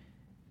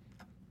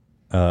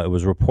 it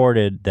was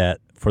reported that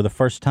for the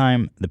first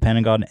time, the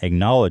Pentagon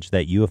acknowledged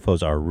that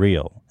UFOs are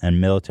real and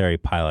military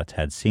pilots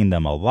had seen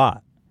them a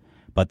lot.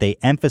 But they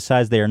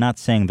emphasized they are not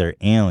saying they're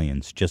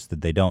aliens, just that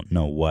they don't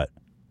know what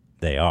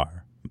they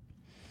are.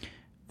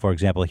 For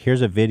example,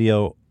 here's a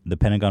video the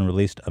Pentagon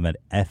released of an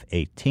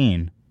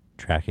F-18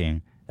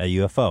 tracking a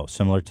UFO,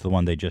 similar to the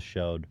one they just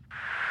showed.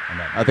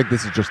 I think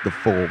this is just the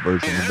full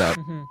version of that.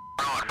 Mm-hmm.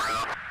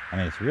 I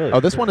mean, it's really... Oh,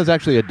 this one is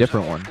actually a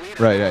different one.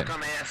 Right.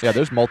 Yeah,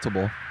 there's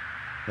multiple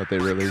that they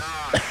released.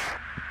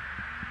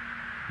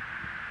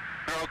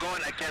 We're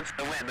going against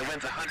the wind. The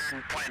wind's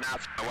 120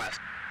 knots from the west.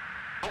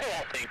 The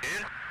whole thing,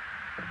 dude.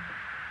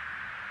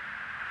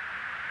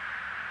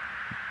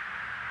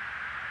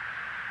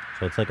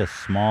 So it's like a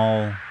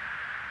small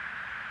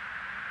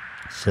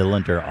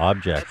cylinder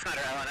object That's not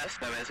our LNS,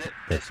 though, is it?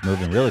 that's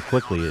moving really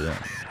quickly. Well,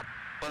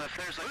 if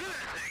there's a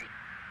thing.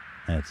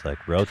 And it's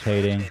like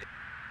rotating.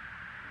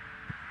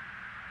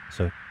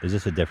 So is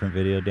this a different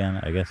video, Dan?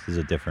 I guess this is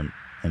a different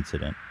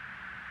incident.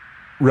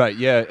 Right,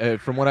 yeah.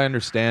 From what I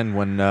understand,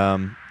 when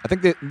I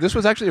think that this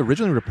was actually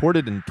originally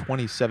reported in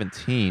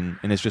 2017,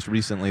 and it's just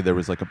recently there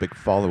was like a big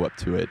follow-up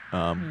to it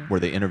where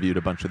they interviewed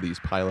a bunch of these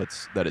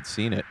pilots that had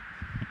seen it.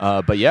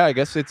 But yeah, I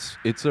guess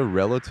it's a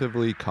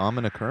relatively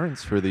common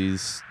occurrence for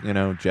these,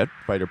 jet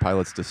fighter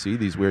pilots to see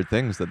these weird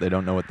things that they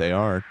don't know what they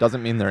are.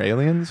 Doesn't mean they're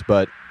aliens,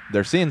 but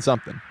they're seeing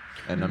something.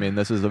 And I mean,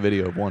 this is a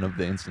video of one of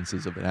the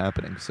instances of it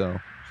happening. So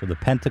the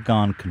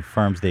Pentagon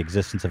confirms the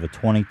existence of a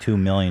 $22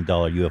 million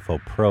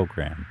UFO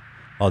program.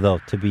 Although,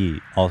 to be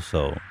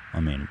also, I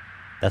mean,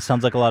 that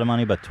sounds like a lot of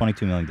money, but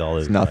 $22 million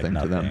is nothing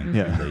like to them. in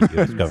Yeah. the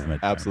U.S.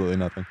 government. Absolutely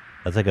nothing.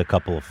 That's like a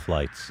couple of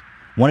flights.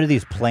 One of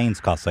these planes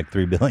costs like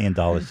 $3 billion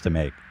to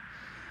make.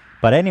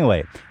 But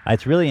anyway,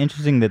 it's really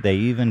interesting that they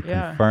even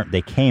confirmed,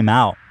 they came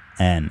out,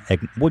 and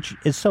which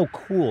is so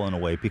cool in a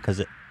way, because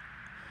it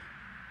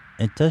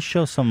does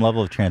show some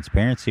level of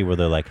transparency where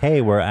they're like,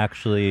 hey, we're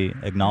actually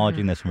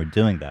acknowledging this and we're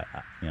doing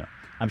that.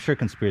 I'm sure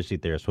conspiracy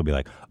theorists will be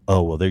like,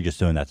 oh, well, they're just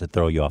doing that to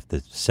throw you off the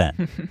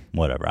scent.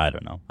 Whatever. I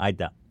don't know. I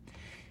doubt.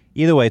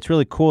 Either way, it's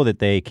really cool that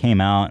they came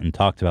out and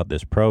talked about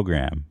this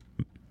program.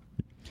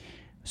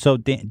 So,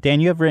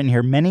 Dan, you have written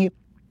here, many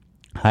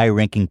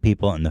high-ranking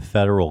people in the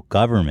federal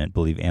government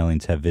believe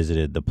aliens have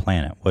visited the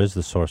planet. What is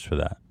the source for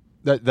that?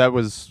 That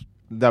was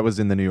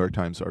in the New York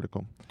Times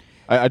article.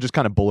 I just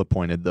kind of bullet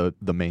pointed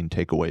the main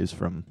takeaways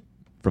from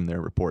their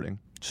reporting.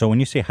 So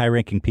when you say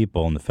high-ranking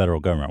people in the federal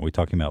government, are we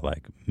talking about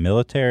like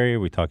military? Are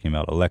we talking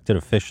about elected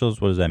officials?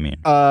 What does that mean?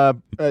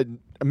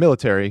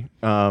 Military.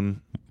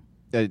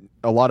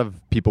 a lot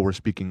of people were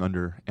speaking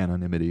under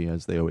anonymity,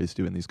 as they always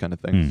do in these kind of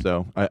things.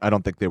 So I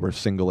don't think they were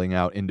singling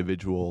out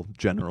individual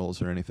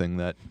generals or anything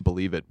that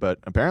believe it. But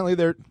apparently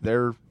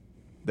there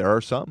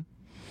are some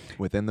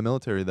within the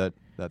military that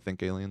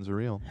think aliens are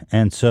real.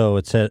 And so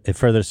it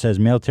further says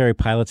military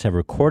pilots have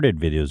recorded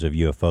videos of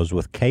UFOs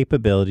with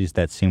capabilities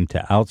that seem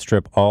to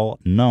outstrip all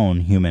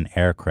known human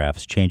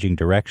aircrafts, changing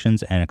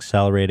directions and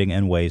accelerating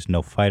in ways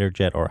no fighter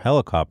jet or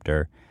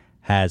helicopter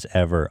has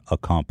ever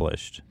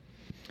accomplished.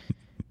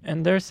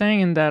 And they're saying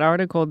in that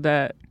article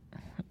that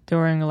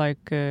during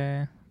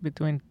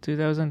between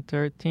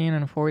 2013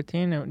 and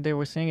 14, they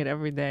were seeing it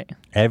every day.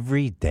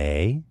 Every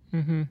day?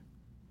 Mm-hmm.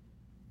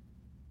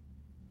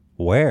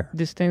 Where?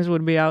 These things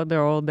would be out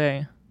there all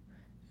day,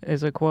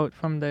 is a quote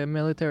from the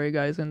military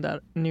guys in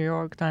that New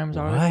York Times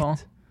article.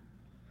 What?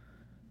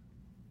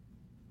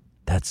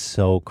 That's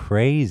so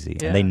crazy.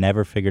 Yeah. And they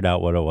never figured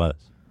out what it was.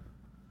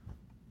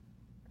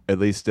 At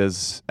least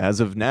as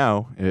of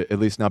now, at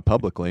least not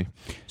publicly.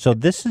 So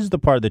this is the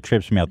part that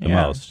trips me out the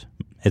Yeah. most.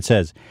 It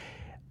says,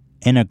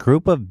 in a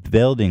group of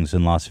buildings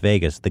in Las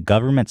Vegas, the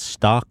government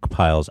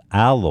stockpiles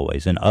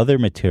alloys and other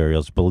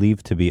materials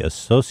believed to be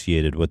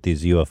associated with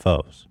these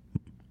UFOs.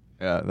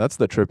 Yeah, that's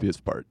the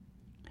trippiest part.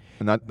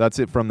 And that's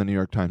it from the New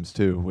York Times,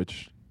 too,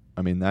 which,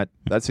 I mean, that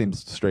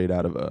seems straight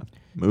out of a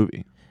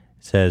movie.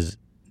 It says,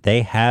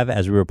 they have,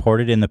 as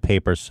reported in the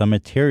paper, some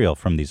material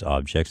from these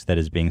objects that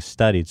is being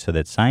studied so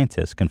that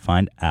scientists can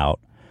find out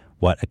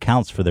what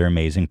accounts for their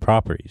amazing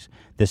properties.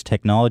 This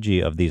technology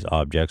of these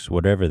objects,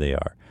 whatever they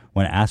are.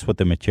 When asked what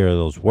the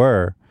materials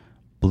were,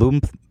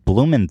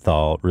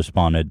 Blumenthal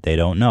responded, they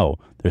don't know.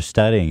 They're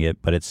studying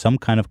it, but it's some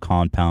kind of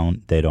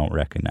compound they don't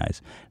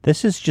recognize.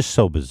 This is just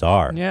so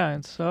bizarre. Yeah,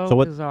 it's so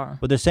bizarre.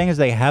 What they're saying is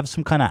they have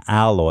some kind of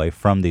alloy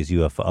from these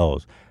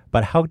UFOs,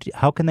 but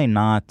how can they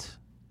not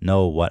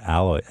know what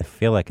alloy? I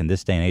feel like in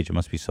this day and age, it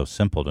must be so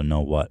simple to know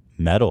what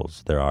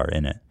metals there are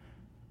in it.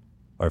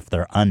 Or if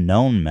they're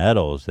unknown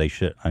metals, they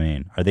should, I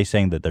mean, are they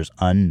saying that there's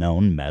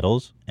unknown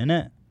metals in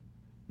it?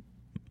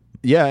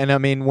 Yeah, and I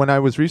mean, when I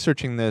was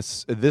researching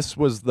this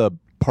was the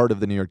part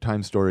of the New York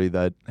Times story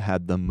that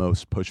had the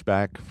most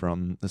pushback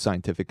from the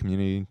scientific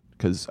community,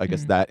 because I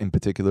guess that in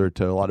particular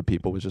to a lot of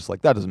people was just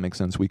like, that doesn't make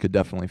sense. We could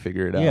definitely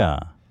figure it out. Yeah,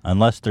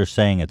 unless they're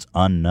saying it's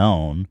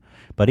unknown.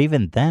 But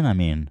even then, I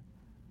mean,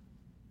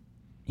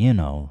 you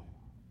know,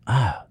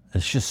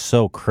 it's just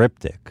so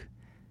cryptic,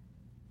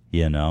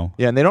 you know?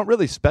 Yeah, and they don't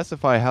really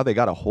specify how they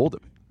got a hold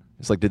of it.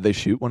 It's like, did they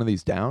shoot one of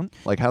these down?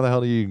 Like, how the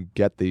hell do you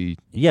get these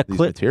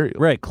materials?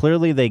 Right,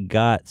 clearly they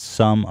got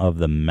some of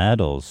the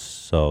metals,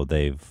 so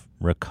they've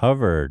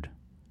recovered,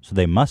 so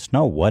they must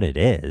know what it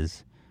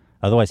is.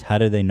 Otherwise, how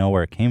do they know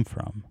where it came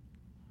from?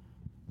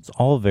 It's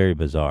all very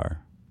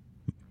bizarre.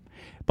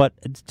 But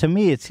to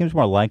me, it seems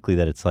more likely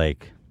that it's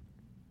like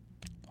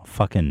a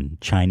fucking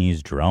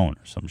Chinese drone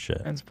or some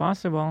shit. It's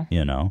possible.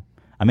 You know?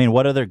 I mean,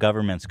 what other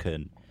governments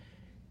could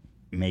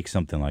make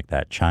something like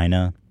that?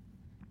 China?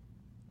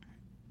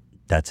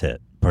 That's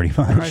it, pretty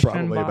much.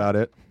 Probably about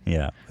it.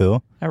 Yeah.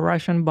 Who? A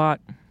Russian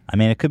bot. I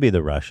mean, it could be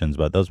the Russians,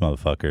 but those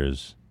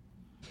motherfuckers...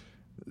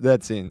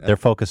 They're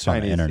focused on the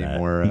Chinese internet.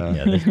 More,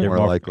 they're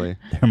more likely.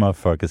 They're more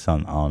focused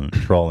on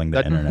trolling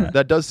the internet.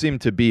 That does seem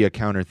to be a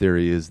counter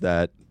theory, is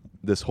that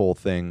this whole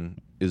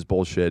thing is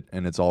bullshit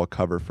and it's all a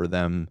cover for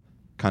them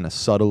kind of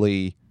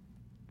subtly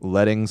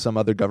letting some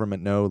other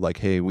government know, like,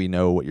 hey, we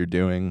know what you're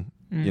doing.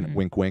 You know,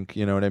 wink, wink.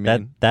 You know what I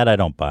mean? That I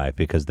don't buy,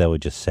 because they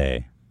would just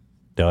say,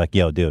 they're like,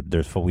 yo, dude,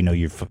 we know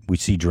we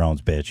see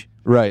drones, bitch.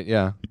 Right,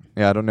 yeah.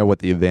 Yeah, I don't know what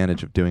the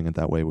advantage of doing it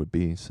that way would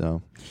be.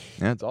 So,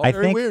 yeah, it's all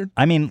very weird.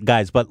 I mean,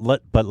 guys, but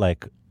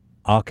like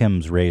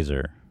Occam's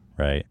razor,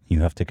 right? You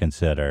have to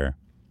consider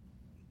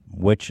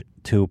which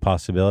two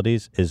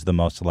possibilities is the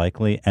most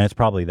likely, and it's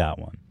probably that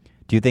one.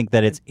 Do you think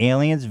that it's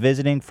aliens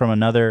visiting from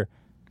another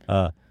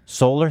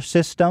solar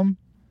system?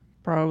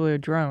 Probably a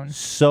drone.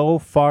 So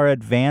far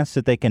advanced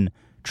that they can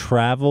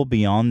travel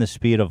beyond the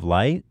speed of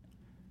light,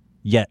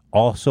 yet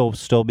also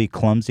still be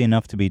clumsy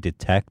enough to be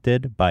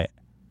detected by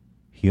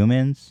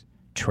humans,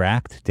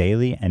 tracked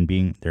daily, and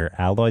their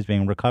alloys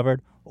being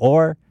recovered?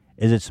 Or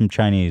is it some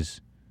Chinese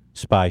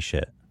spy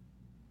shit?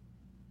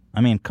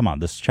 I mean, come on,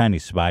 this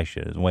Chinese spy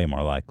shit is way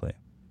more likely.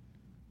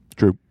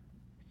 True.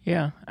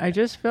 Yeah, I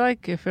just feel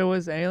like if it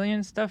was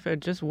alien stuff, it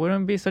just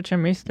wouldn't be such a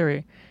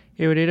mystery.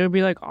 It would either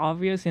be like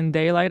obvious in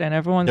daylight and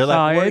everyone They're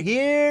saw like, we're it.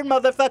 here,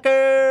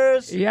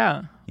 motherfuckers!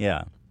 Yeah.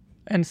 Yeah.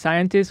 And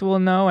scientists will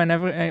know, and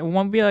it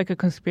won't be like a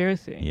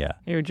conspiracy. Yeah.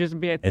 It would just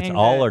be a thing. It's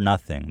all or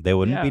nothing. They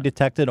wouldn't be Yeah.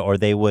 detected, or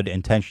they would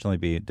intentionally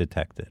be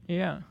detected.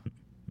 Yeah.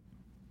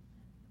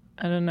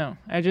 I don't know.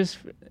 I just,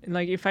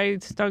 like, if I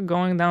start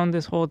going down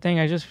this whole thing,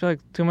 I just feel like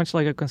too much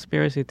like a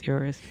conspiracy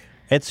theorist.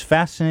 It's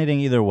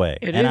fascinating either way.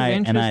 It and is as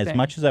interesting.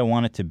 much as I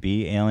want it to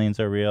be aliens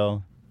are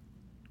real,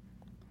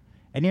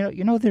 and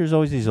you know, there's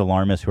always these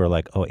alarmists who are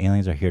like, oh,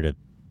 aliens are here to,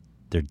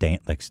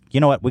 like, you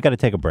know what? We got to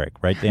take a break,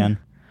 right, Dan?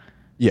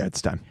 Yeah,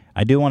 it's time.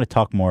 I do want to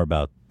talk more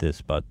about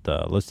this, but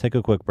let's take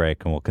a quick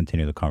break and we'll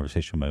continue the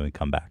conversation when we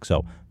come back.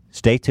 So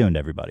stay tuned,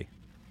 everybody.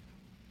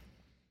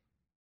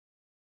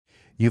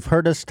 You've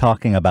heard us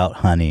talking about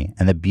honey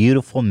and the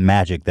beautiful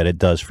magic that it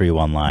does for you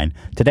online.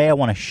 Today, I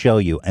want to show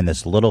you in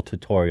this little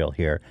tutorial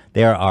here.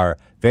 They are our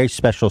very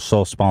special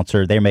sole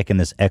sponsor. They're making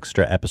this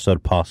extra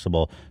episode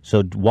possible.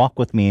 So walk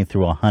with me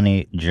through a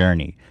honey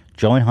journey.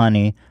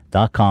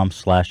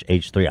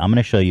 Joinhoney.com/H3. I'm going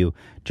to show you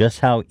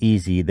just how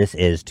easy this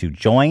is to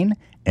join,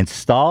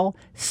 install,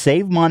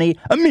 save money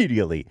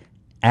immediately.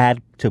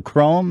 Add to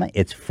Chrome.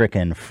 It's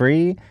frickin'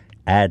 free.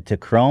 Add to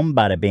Chrome.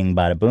 Bada bing,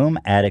 bada boom.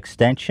 Add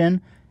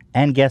extension.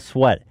 And guess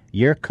what?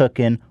 You're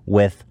cooking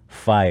with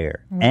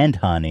fire and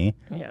honey.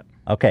 Yep.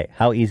 Okay,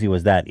 how easy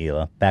was that,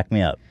 Hila? Back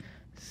me up.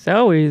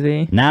 So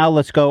easy. Now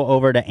let's go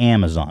over to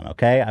Amazon,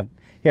 okay?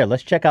 Here,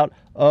 let's check out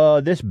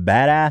this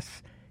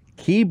badass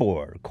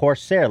keyboard,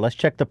 Corsair. Let's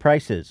check the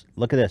prices.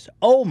 Look at this.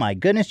 Oh my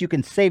goodness, you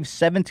can save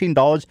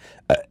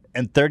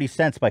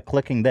 $17.30 by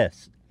clicking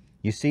this.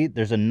 You see,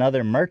 there's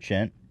another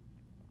merchant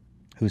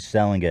who's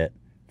selling it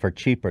for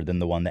cheaper than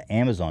the one that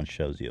Amazon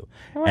shows you.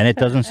 And it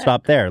doesn't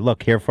stop there.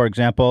 Look, here, for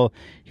example,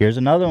 here's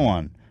another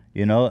one.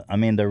 You know, I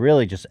mean, they're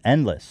really just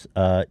endless.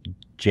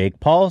 Jake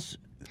Paul's,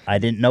 I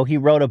didn't know he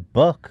wrote a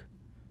book.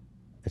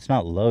 It's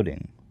not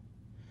loading.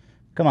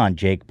 Come on,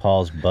 Jake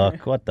Paul's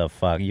book. What the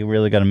fuck? You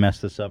really going to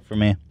mess this up for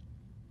me?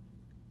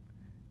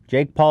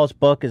 Jake Paul's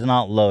book is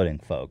not loading,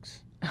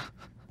 folks.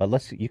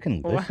 But you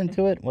can listen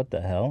to it? What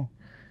the hell?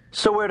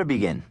 So where to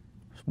begin?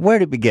 Where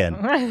to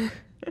begin?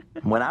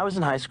 When I was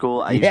in high school,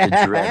 I used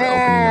to dread opening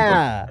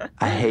a book.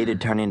 I hated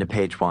turning to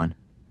page 1.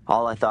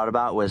 All I thought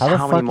about was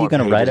how many more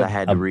pages I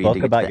had to read to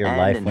get to the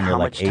end and how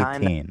much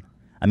time.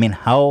 I mean,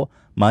 how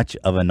much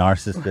of a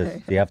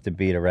narcissist do you have to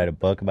be to write a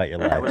book about your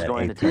life at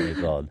 18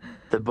 years old?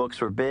 The books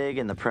were big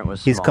and the print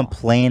was small. He's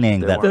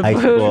complaining that high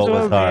school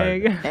was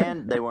hard.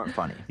 And they weren't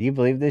funny. Do you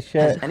believe this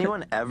shit? Has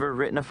anyone ever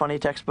written a funny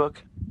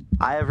textbook?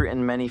 I have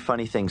written many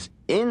funny things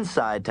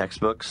inside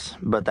textbooks,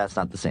 but that's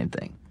not the same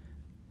thing.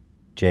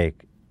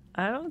 Jake.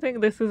 I don't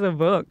think this is a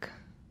book.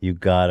 You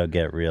gotta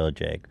get real,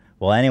 Jake.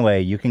 Well,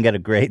 anyway, you can get a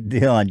great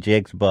deal on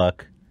Jake's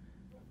book.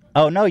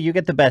 Oh, no, you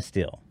get the best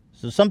deal.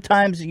 So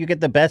sometimes you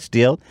get the best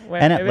deal. Wait,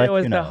 and maybe it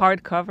was the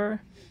hardcover?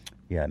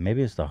 Yeah,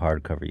 maybe it's the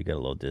hardcover. You get a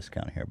little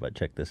discount here, but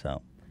check this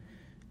out.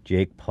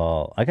 Jake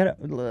Paul.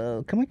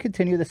 Can we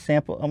continue the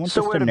sample? I want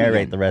us to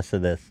narrate the rest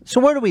of this.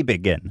 So where do we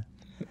begin?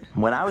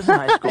 When I was in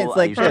high school,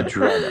 I used to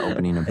dread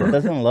opening a book. It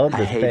doesn't load this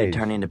I hated page.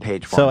 turning to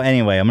page 1. So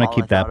anyway, I'm going to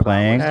keep that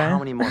playing. How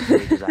many more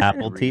pages I had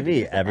Apple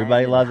TV.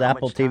 Everybody loves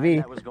Apple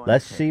TV.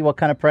 Let's see what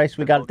kind of price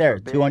we got there.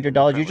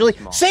 $200 usually.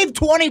 Save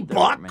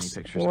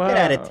 $20. Get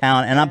out of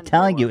town. And I'm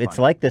telling you, it's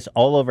like this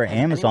all over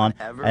Amazon.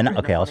 And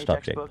okay, I'll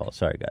stop Jake Paul.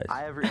 Sorry, guys.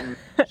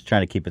 Just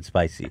trying to keep it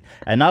spicy.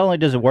 And not only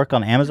does it work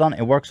on Amazon,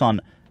 it works on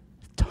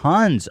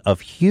tons of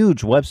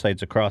huge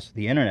websites across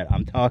the internet.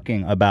 I'm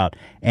talking about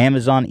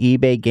Amazon,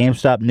 eBay,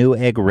 GameStop,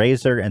 Newegg,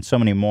 Razer, and so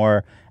many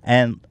more.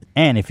 And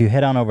if you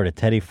head on over to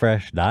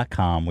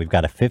teddyfresh.com, we've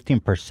got a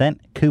 15%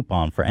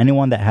 coupon for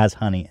anyone that has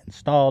honey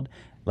installed.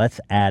 Let's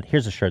add,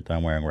 here's a shirt that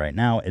I'm wearing right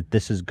now.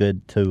 This is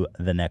good to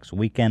the next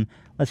weekend.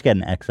 Let's get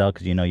an XL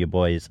because you know your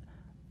boy is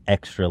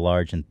extra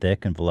large and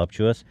thick and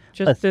voluptuous.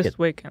 Just this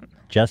weekend.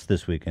 Just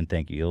this weekend,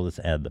 thank you. Let's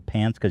add the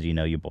pants because you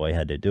know your boy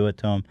had to do it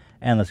to him.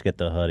 And let's get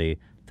the hoodie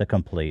to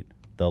complete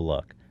the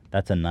look.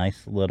 That's a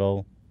nice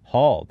little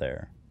haul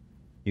there.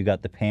 You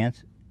got the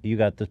pants, you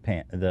got the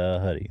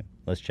hoodie.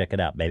 Let's check it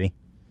out, baby.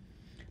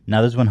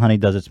 Now this is when honey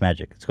does its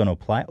magic. It's going to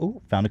apply.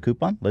 Oh, found a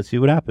coupon. Let's see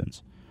what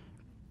happens.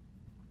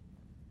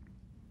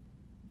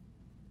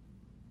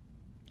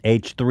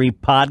 H3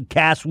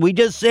 Podcast. We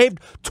just saved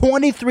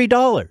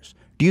 $23.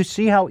 Do you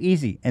see how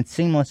easy and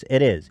seamless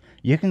it is?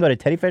 You can go to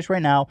Teddy Fish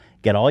right now,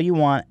 get all you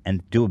want,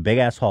 and do a big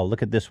ass haul.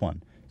 Look at this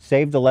one.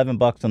 Saved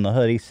 $11 on the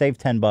hoodie, saved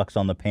 $10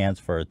 on the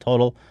pants for a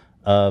total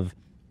of,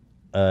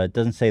 it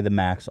doesn't say the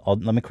max.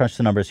 Let me crunch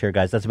the numbers here,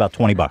 guys. That's about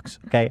 $20,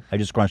 okay? I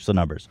just crunched the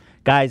numbers.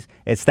 Guys,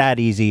 it's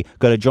that easy.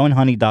 Go to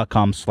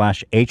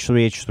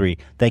joinhoney.com/H3H3.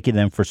 Thank you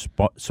them for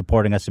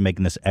supporting us and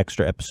making this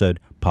extra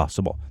episode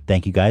possible.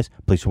 Thank you, guys.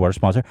 Please support our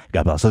sponsor.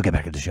 God bless. Let's get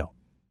back to the show.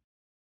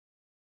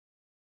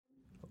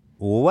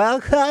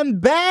 Welcome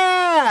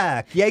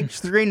back,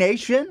 H3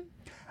 Nation.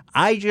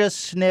 I just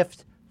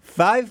sniffed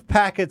 5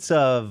 packets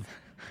of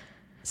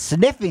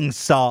sniffing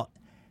salt.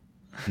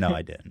 No,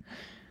 I didn't.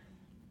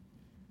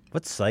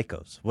 What's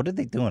psychos? What are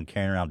they doing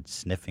carrying around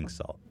sniffing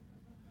salt?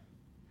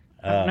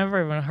 I've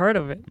never even heard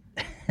of it.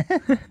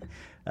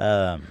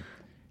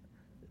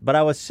 But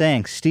I was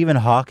saying, Stephen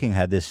Hawking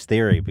had this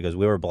theory because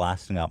we were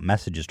blasting out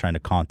messages trying to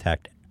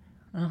contact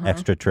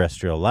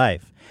extraterrestrial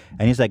life.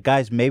 And he's like,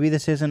 guys, maybe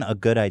this isn't a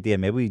good idea.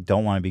 Maybe we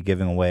don't want to be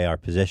giving away our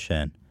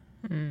position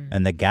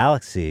in the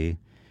galaxy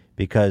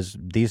because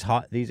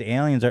these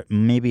aliens are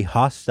maybe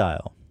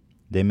hostile.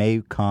 They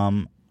may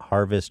come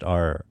harvest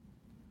our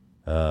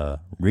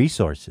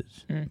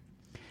resources.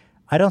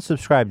 I don't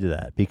subscribe to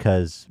that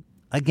because,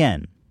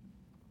 again,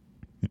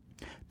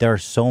 there are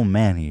so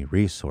many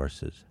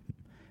resources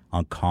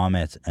on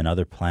comets and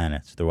other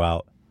planets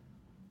throughout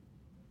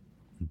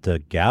the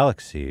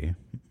galaxy.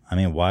 I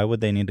mean, why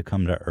would they need to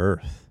come to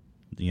Earth?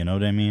 You know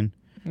what I mean?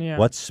 Yeah.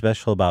 What's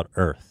special about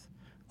Earth?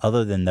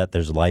 other than that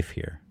there's life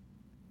here.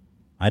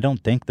 I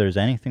don't think there's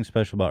anything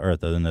special about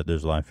Earth other than that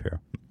there's life here.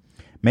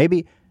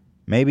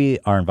 Maybe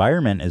our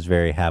environment is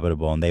very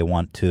habitable and they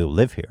want to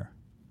live here.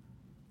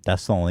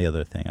 That's the only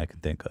other thing I can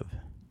think of.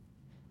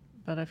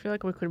 But I feel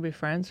like we could be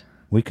friends.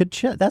 We could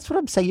chill. That's what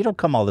I'm saying. You don't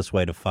come all this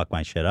way to fuck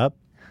my shit up.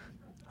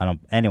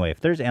 Anyway,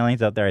 if there's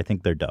aliens out there, I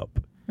think they're dope.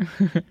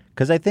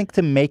 Because I think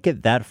to make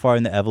it that far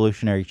in the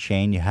evolutionary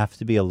chain, you have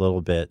to be a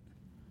little bit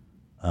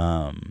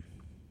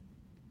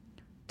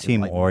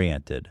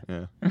team-oriented.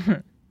 Yeah.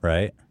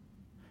 Right?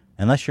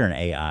 Unless you're an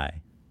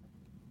AI.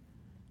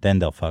 Then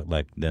they'll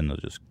then they'll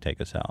just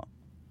take us out.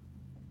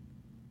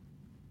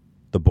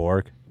 The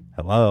Borg.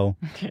 Hello.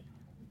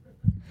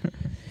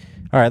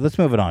 All right, let's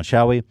move it on,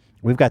 shall we?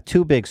 We've got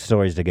two big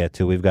stories to get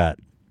to. We've got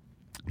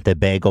the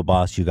Bagel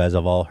Boss. You guys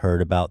have all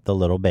heard about the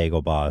little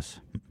Bagel Boss.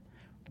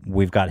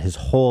 We've got his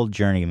whole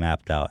journey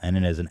mapped out, and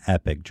it is an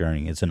epic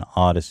journey. It's an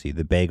odyssey,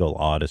 the Bagel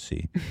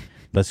Odyssey.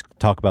 Let's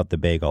talk about the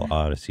Bagel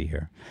Odyssey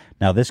here.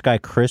 Now, this guy,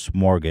 Chris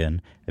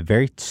Morgan, a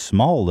very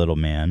small little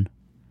man.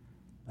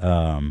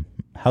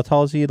 How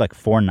tall is he? Like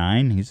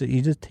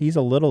 4'9"? He's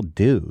a little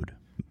dude,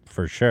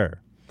 for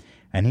sure.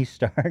 And he's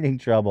starting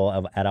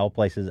trouble at all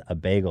places, a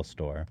bagel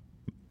store.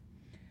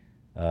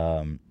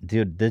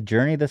 Dude, the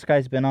journey this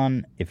guy's been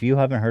on, if you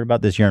haven't heard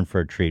about this, you're in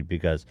for a treat,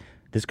 because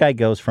this guy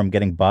goes from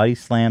getting body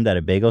slammed at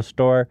a bagel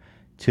store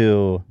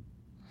to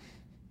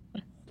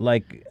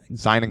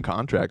signing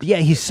contracts. Yeah,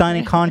 he's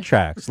signing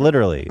contracts,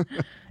 literally,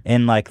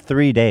 in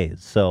 3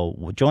 days.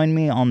 So join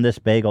me on this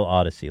Bagel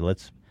Odyssey.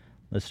 Let's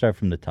start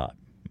from the top.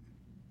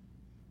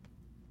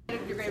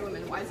 You're great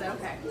women. Why is that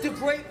okay?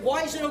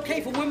 Why is it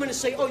okay for women to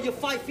say, "Oh, you're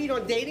 5 feet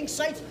on dating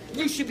sites.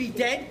 You should be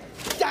dead"?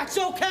 That's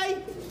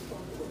okay.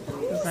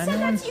 Does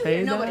anyone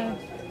say that?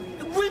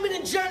 Women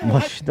in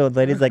general. The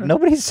lady's like,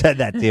 nobody said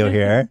that to you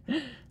here.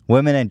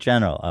 Women in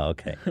general. Oh,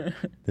 okay.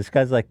 This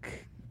guy's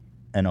like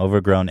an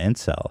overgrown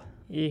incel.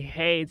 He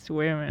hates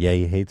women. Yeah,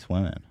 he hates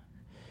women.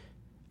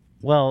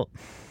 Well,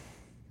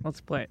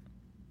 let's play it.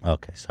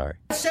 Okay, sorry.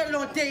 I said it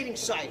on dating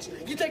sites.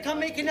 You think I'm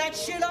making that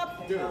shit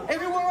up?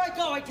 Everywhere I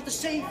go, I get the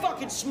same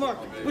fucking smirk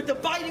with the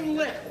biting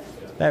lip.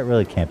 That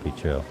really can't be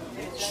true.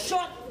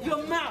 Shut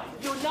your mouth.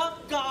 You're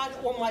not God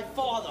or my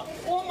father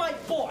or my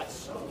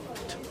boss.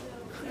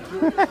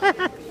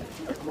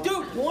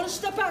 Dude, you want to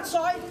step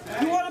outside?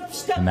 You want to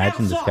step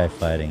Imagine outside? this guy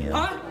fighting you.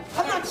 Huh?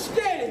 I'm not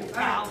scared of you,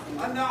 pal.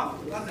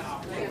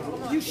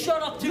 No. You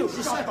shut up, too.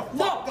 Just no.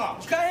 Go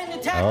ahead and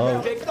attack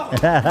me, Vic.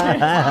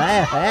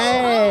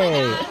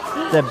 Hey,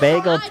 the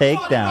bagel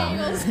takedown.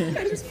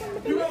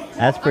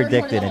 As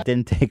predicted, it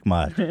didn't take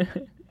much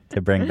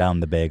to bring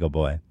down the bagel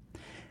boy.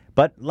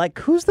 But,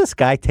 who's this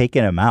guy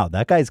taking him out?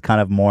 That guy's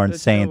kind of more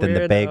insane than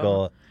the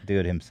bagel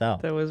dude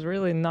himself. That was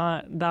really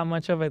not that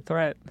much of a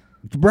threat.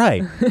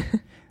 Right.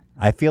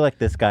 I feel like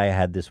this guy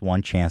had this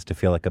one chance to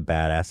feel like a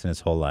badass in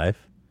his whole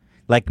life.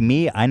 Like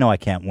me, I know I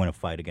can't win a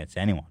fight against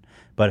anyone.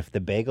 But if the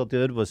bagel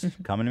dude was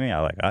coming to me,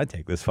 I'd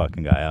take this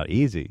fucking guy out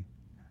easy.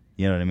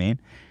 You know what I mean?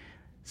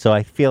 So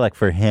I feel like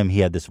for him,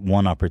 he had this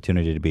one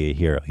opportunity to be a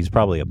hero. He's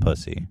probably a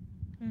pussy.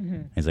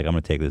 Mm-hmm. He's like, I'm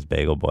going to take this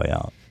bagel boy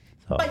out.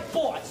 So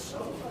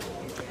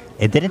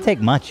it didn't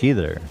take much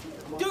either.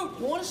 Dude,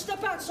 you want to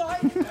step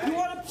outside? You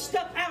want to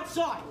step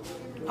outside?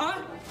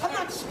 Huh? I'm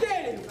not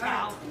scared of you,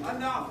 pal.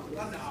 No.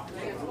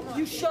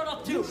 You shut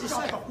up, too. Just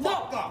no. Go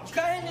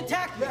ahead and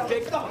attack me,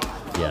 Vic.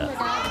 Yeah.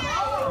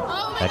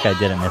 That guy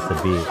didn't miss a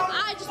beat.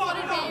 I just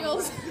wanted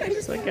bagels.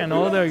 He's like an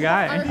older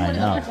guy. I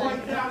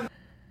know.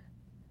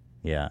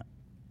 Yeah.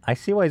 I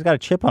see why he's got a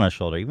chip on his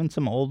shoulder. Even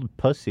some old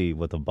pussy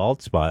with a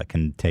bald spot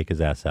can take his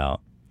ass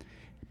out.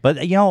 But,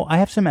 I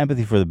have some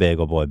empathy for the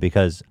bagel boy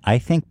because I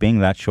think being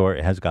that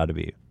short has got to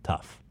be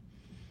tough.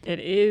 It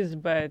is,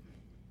 but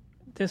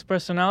his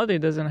personality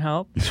doesn't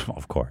help.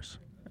 Of course.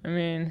 I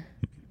mean,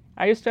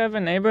 I used to have a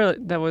neighbor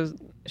that was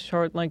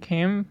short like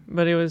him,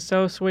 but he was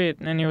so sweet,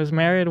 and he was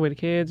married with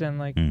kids,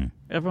 and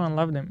everyone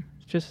loved him.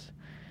 It's just...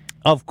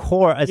 Of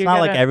course. It's not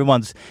like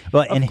everyone's...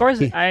 Well, of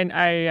course,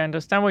 I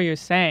understand what you're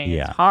saying.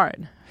 Yeah. It's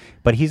hard.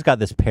 But he's got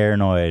this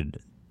paranoid,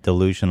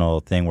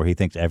 delusional thing where he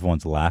thinks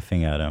everyone's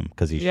laughing at him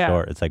because he's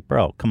short. It's like,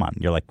 bro, come on.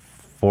 You're like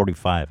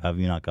 45. How have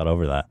you not got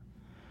over that?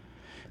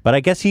 But I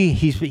guess he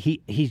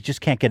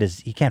just can't get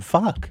he can't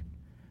fuck.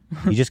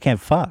 You just can't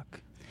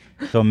fuck.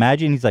 So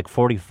imagine he's like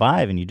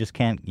 45 and you just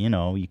can't, you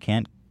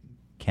can't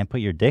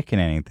put your dick in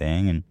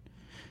anything, and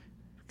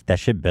that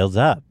shit builds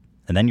up.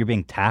 And then you're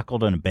being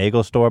tackled in a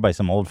bagel store by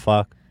some old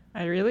fuck.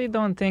 I really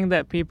don't think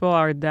that people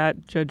are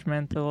that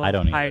judgmental. I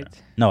don't either.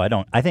 No, I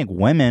don't. I think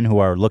women who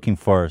are looking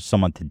for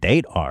someone to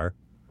date are.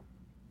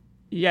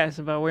 Yes,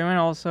 but women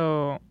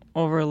also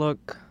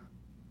overlook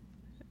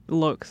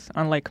looks,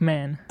 unlike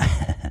men.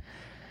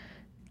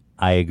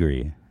 I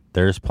agree.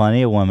 There's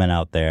plenty of women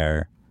out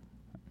there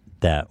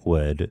that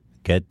would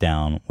get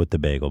down with the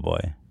bagel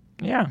boy.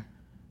 Yeah.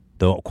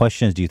 The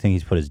question is, do you think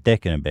he's put his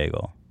dick in a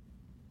bagel?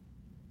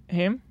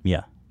 Him?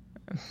 Yeah.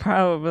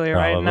 Probably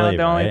right now.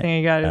 The only thing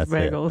he got is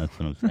bagels. That's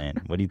what I'm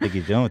saying. What do you think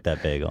he's doing with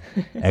that bagel?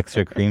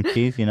 Extra cream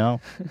cheese,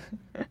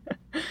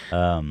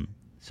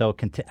 So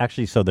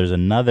actually, so there's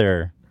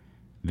another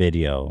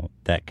video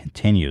that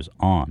continues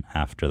on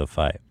after the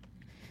fight.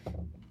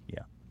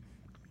 Yeah,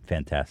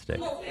 fantastic.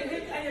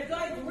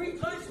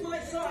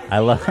 I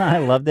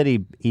love that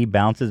he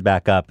bounces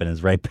back up and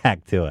is right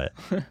back to it.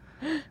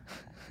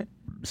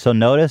 So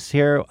notice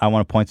here, I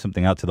want to point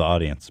something out to the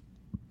audience.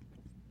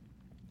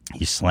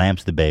 He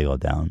slams the bagel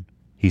down.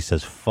 He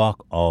says,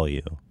 "Fuck all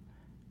you."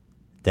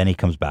 Then he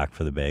comes back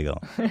for the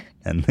bagel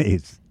and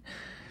leaves.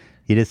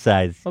 He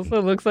decides.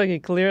 Also, looks like he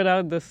cleared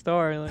out the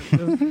store. Like,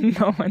 there's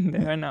no one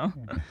there now.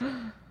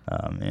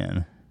 Oh,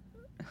 man.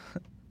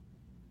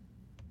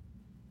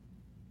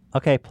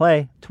 Okay,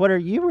 play. Twitter,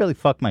 you really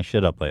fucked my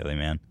shit up lately,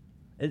 man.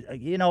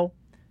 You know.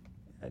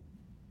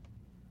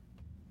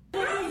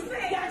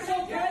 That's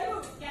okay.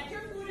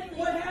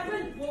 What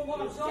happened?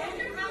 Well, I'm sorry.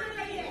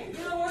 You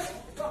know what?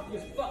 Fuck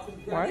this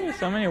fucking guy. Why are there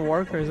so many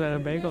workers at a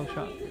bagel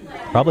shop?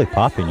 Probably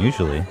popping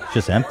usually. It's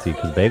just empty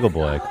because Bagel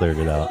Boy cleared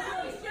it out.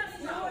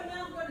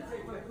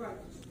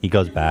 He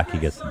goes back, he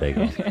gets the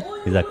bagel.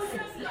 He's like...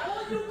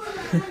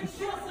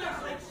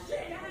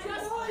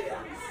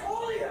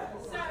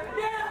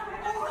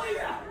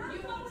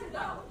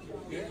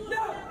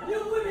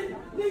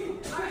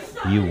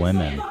 You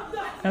women.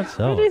 That's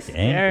so pretty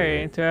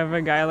scary to have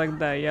a guy like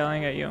that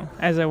yelling at you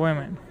as a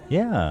woman.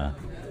 Yeah.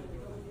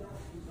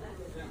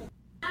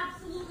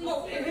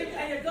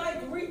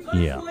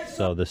 Yeah.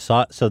 So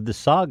the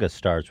saga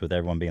starts with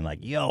everyone being like,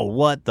 "Yo,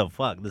 what the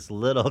fuck? This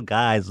little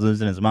guy's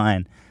losing his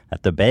mind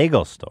at the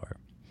bagel store,"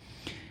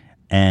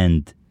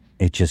 and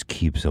it just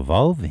keeps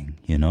evolving.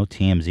 You know,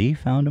 TMZ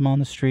found him on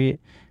the street,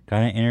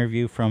 got an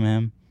interview from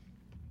him.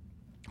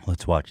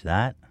 Let's watch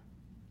that.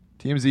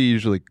 TMZ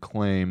usually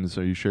claims.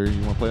 Are you sure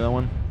you want to play that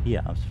one?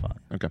 Yeah, it's fine.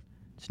 Okay.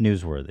 It's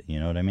newsworthy. You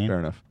know what I mean? Fair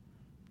enough.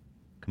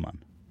 Come on.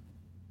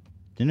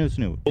 The news.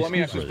 Well, let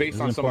me ask you, based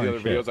on some of the other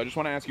videos, videos, I just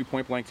want to ask you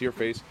point blank to your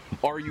face,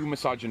 are you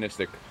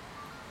misogynistic?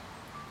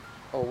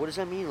 Oh, what does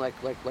that mean? Like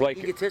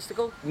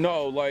egotistical?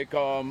 No, like,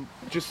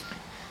 just,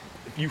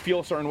 you feel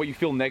a certain way, you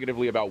feel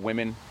negatively about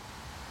women.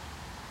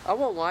 I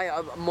won't lie,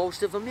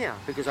 most of them, yeah,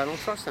 because I don't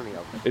trust any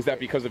of them. Is that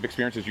because of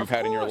experiences you've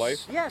had in your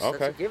life? Yes, okay.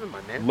 That's a given,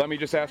 my man. Let me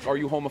just ask, are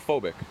you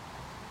homophobic?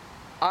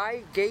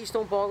 Gays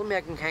don't bother me.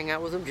 I can hang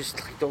out with them, just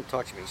like don't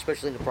touch me,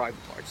 especially in the private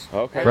parts.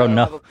 Okay. Bro,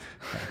 no.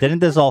 Didn't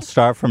this all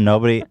start from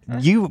nobody?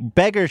 You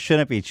beggars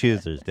shouldn't be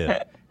choosers,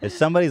 dude. If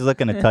somebody's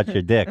looking to touch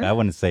your dick, I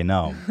wouldn't say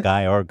no,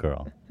 guy or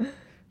girl.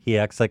 He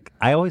acts like,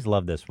 I always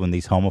love this when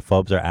these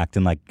homophobes are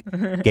acting like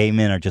gay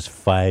men are just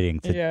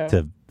fighting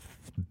to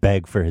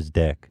beg for his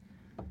dick.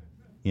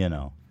 You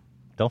know,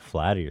 don't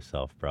flatter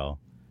yourself, bro.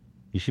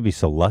 You should be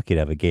so lucky to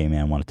have a gay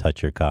man want to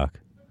touch your cock.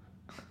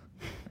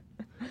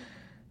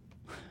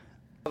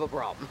 Have a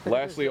problem.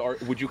 Lastly,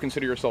 would you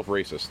consider yourself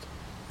racist?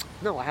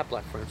 No, I have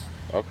black friends.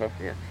 Okay.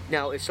 Yeah.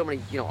 Now, if somebody,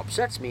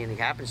 upsets me and he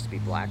happens to be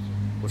black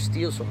or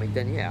steals from me,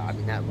 then yeah, I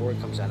mean, that word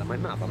comes out of my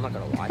mouth. I'm not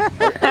going to lie.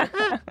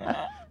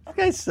 This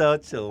guy's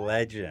such a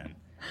legend.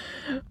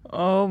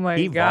 Oh, my God.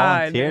 He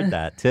volunteered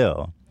that,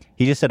 too.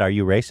 He just said, "Are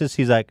you racist?"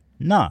 He's like,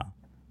 "Nah.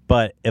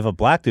 But if a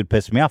black dude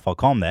pisses me off, I'll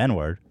call him the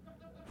N-word."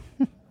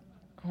 Oh,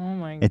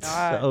 my God. It's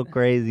so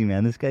crazy,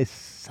 man. This guy's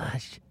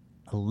such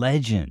a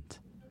legend.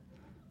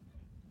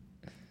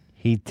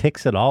 He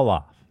ticks it all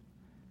off.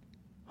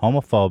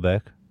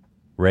 Homophobic,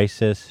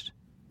 racist.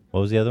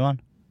 What was the other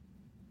one?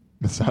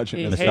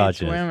 Misogynist.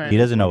 He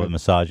doesn't know what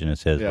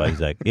misogynist is, but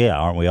he's like, "Yeah,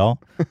 aren't we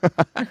all?"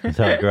 That's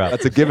how I grew up.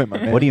 That's a given, my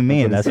man. What do you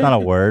mean? That's not a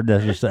word.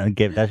 That's just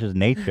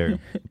nature.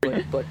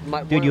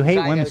 Dude, you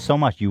hate women so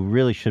much. You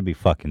really should be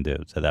fucking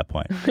dudes at that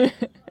point.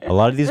 A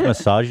lot of these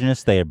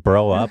misogynists, they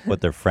bro up with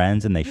their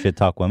friends and they shit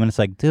talk women. It's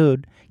like,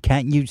 dude,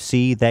 can't you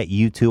see that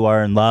you two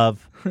are in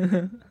love?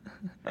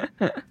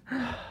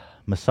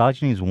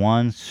 Misogyny is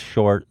one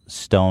short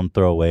stone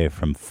throw away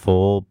from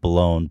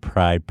full-blown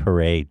pride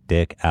parade,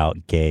 dick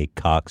out gay,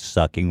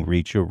 cock-sucking,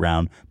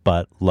 reach-around,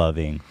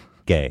 butt-loving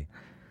gay.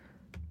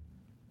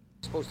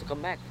 Supposed to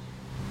come back.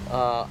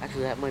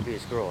 Actually, that might be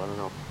his girl. I don't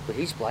know. But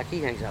he's black. He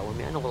hangs out with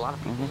me. I know a lot of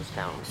people in this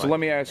town. So let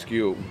me ask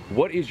you,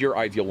 what is your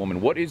ideal woman?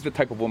 What is the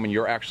type of woman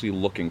you're actually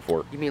looking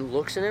for? You mean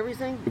looks and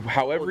everything?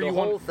 However you want.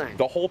 The whole thing.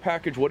 The whole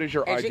package. What is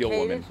your ideal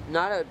woman?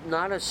 Not a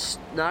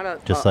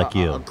Just like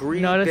you. A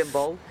greedy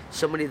bimbo.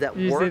 Somebody that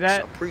You see works,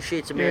 that?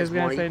 appreciates a He was man's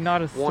gonna money, say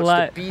not a wants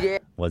slut. to beat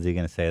it. Was he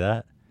going to say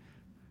that?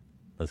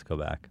 Let's go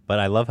back. But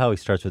I love how he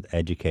starts with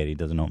educate. He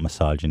doesn't know what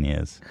misogyny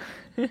is.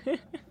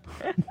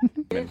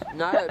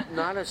 Not a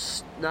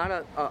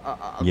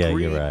Yeah,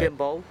 greedy you're right.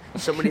 bimbo.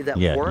 Somebody that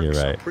Yeah, works, you're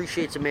right.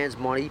 appreciates a man's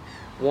money,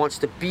 wants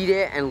to be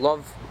there and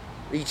love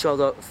each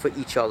other for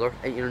each other,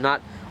 and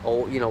not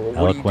what are you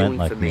Eloquent doing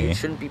like for me? me. It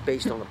shouldn't be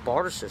based on a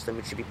barter system.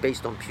 It should be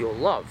based on pure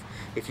love.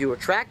 If you're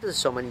attracted to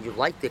someone and you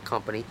like their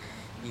company,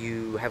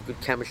 you have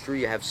good chemistry,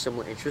 you have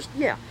similar interests,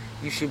 yeah,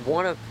 you should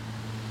want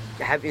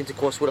to have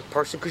intercourse with a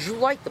person because you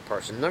like the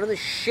person. None of this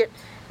shit.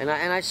 And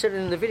I said it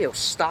in the video.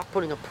 Stop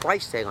putting a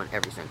price tag on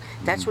everything.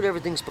 That's what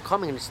everything's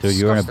becoming, and it's Dude,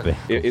 you're in a disgusting.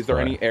 big Is there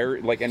any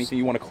anything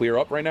you want to clear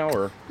up right now,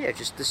 or? Yeah,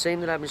 just the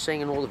same that I've been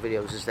saying in all the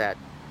videos is that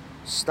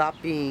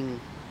stop being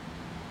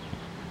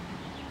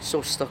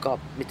so stuck up,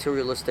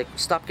 materialistic.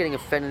 Stop getting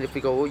offended if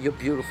we go, oh, you're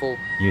beautiful.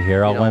 You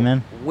hear all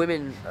women?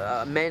 Women,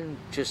 men,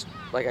 just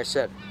like I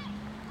said,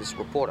 this is a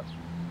reporter.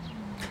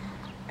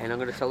 And I'm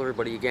going to tell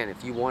everybody again,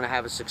 if you want to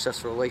have a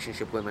successful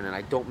relationship with women, and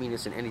I don't mean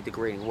this in any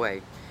degrading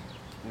way,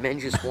 men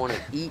just want to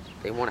eat,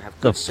 they want to have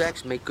good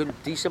sex, make good,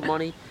 decent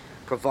money,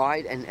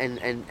 provide,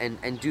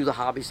 and do the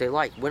hobbies they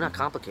like. We're not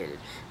complicated.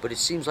 But it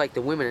seems like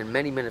the women, and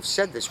many men have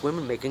said this,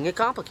 women making it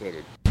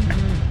complicated.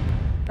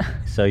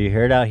 So you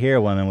hear it out here,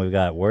 women. We've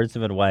got words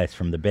of advice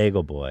from the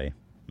Bagel Boy.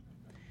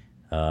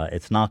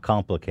 It's not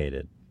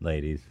complicated,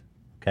 ladies.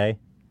 Okay?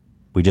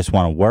 We just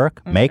want to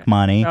work, make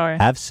money,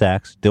 have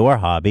sex, do our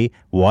hobby.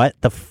 What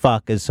the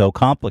fuck is so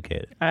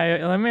complicated?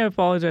 Let me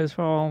apologize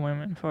for all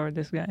women for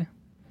this guy.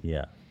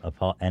 Yeah.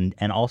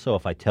 And also,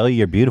 if I tell you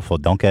you're beautiful,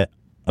 don't get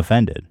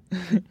offended.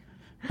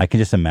 I can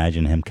just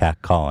imagine him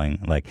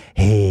catcalling, like,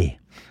 hey,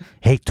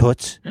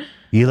 Toots,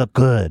 you look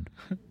good.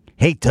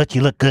 Hey, Toots,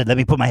 you look good. Let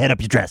me put my head up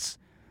your dress.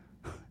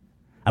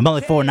 I'm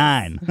only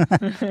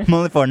 4'9". I'm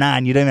only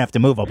 4'9". You don't even have to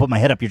move. I'll put my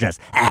head up your dress.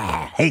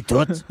 Ah, hey,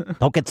 Toots,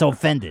 don't get so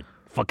offended,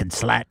 fucking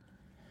slut.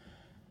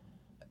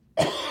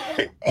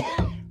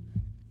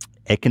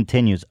 It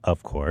continues,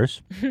 of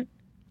course.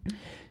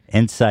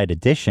 Inside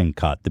Edition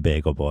caught the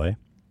Bagel Boy.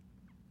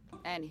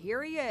 And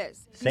here he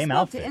is. Same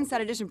outfit. To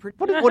Inside Edition.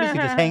 What is he,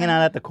 just hanging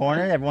out at the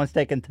corner? Everyone's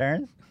taking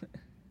turns?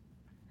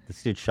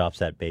 This dude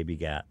shops at Baby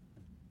Gap.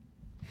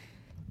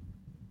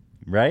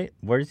 Right?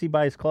 Where does he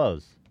buy his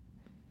clothes?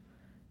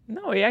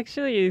 No, he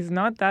actually is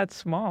not that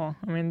small.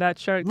 I mean, that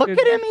shirt... Look at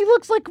him. He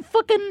looks like a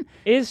fucking...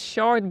 Is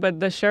short, but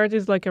the shirt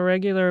is like a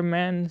regular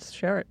man's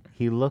shirt.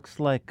 He looks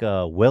like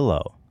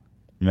Willow.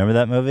 Remember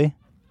that movie?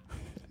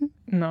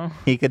 No.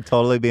 He could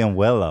totally be in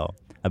Willow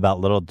about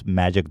little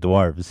magic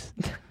dwarves.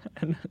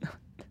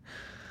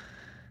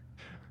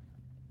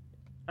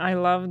 I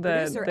love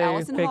that Producer they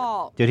Allison picked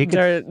Hall. Dude, he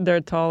could,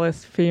 their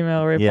tallest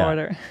female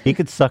reporter. Yeah. He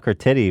could suck her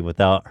titty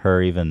without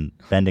her even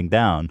bending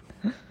down.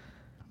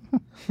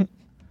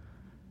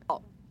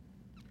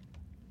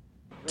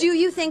 Do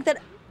you think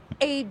that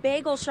a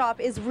bagel shop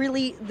is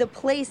really the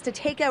place to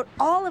take out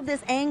all of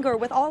this anger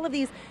with all of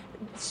these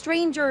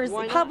strangers,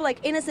 public,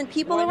 innocent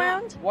people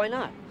around? Why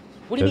not?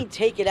 What do you mean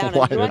take it out?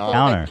 Why You're not?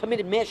 not like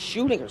committed mass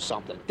shooting or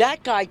something.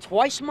 That guy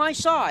twice my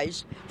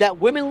size that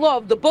women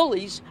love, the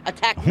bullies,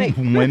 attacked me.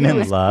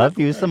 Women love?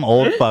 He was some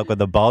old fuck with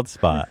a bald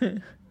spot.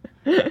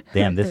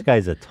 Damn, this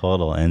guy's a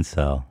total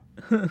incel.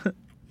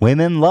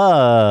 Women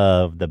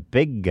love the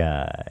big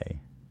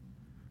guy.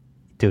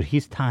 Dude,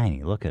 he's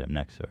tiny. Look at him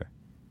next to her.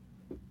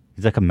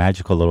 He's like a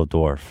magical little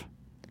dwarf.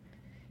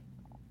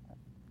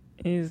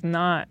 He's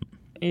not.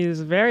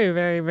 He's very,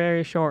 very,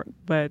 very short,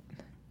 but...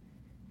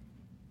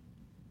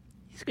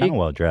 He's kind of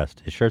well dressed.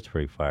 His shirt's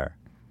pretty fire.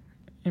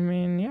 I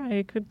mean, yeah,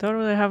 he could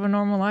totally have a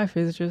normal life.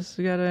 He's just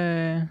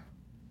gotta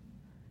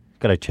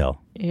chill.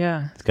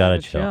 Yeah. He's gotta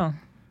chill.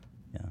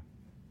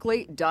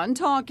 Clayton, done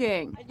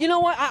talking. You know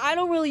what? I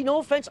don't really, no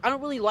offense, I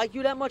don't really like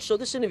you that much, so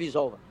this interview's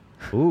over.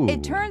 Ooh.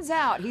 It turns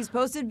out he's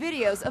posted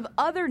videos of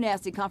other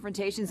nasty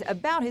confrontations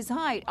about his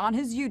height on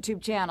his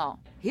YouTube channel.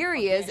 Here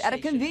he is at a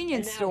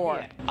convenience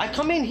store. I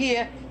come in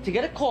here to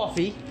get a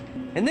coffee,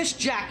 and this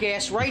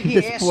jackass right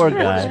here This asks poor me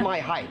what guy. is my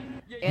height.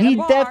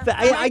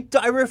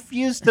 I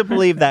refuse to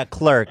believe that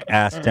clerk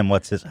asked him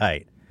what's his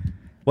height.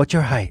 What's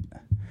your height?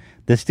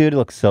 This dude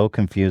looks so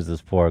confused,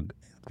 this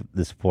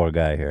poor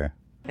guy here.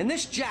 And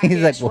this jackass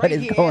He's like, what right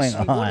is here going asks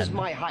me what is on?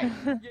 my height.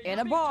 In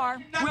a bar.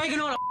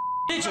 Bragging on a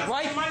midget,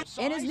 right?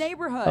 In his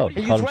neighborhood. Oh,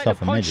 he called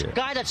himself a midget.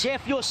 Guy that's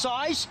half your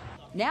size?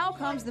 Now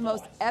comes the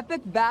most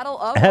epic battle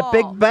of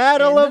Epic all.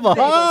 battle in the of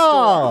bagel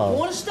all. store. You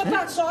want to step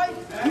outside?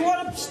 You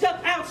want to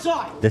step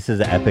outside? This is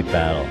an epic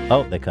battle.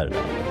 Oh, they cut it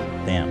off.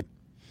 Damn.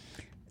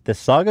 The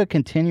saga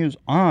continues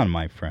on,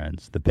 my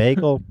friends. The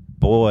Bagel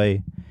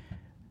Boy,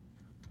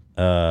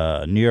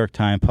 New York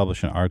Times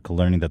published an article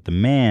learning that the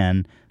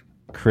man,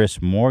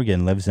 Chris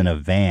Morgan, lives in a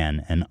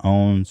van and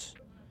owns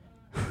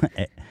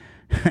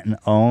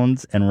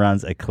and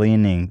runs a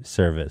cleaning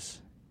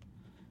service.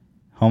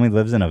 Homie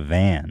lives in a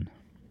van.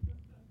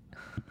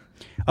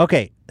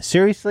 Okay,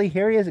 seriously,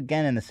 here he is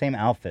again in the same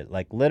outfit.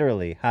 Like,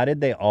 literally, how did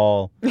they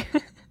all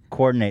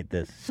coordinate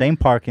this? Same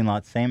parking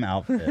lot, same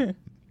outfit.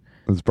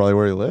 That's probably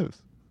where he lives.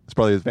 It's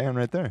probably his van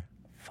right there.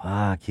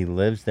 Fuck, he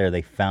lives there.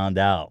 They found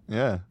out.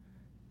 Yeah.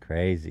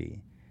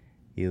 Crazy.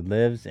 He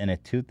lives in a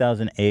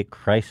 2008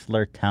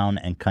 Chrysler Town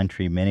and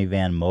Country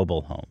minivan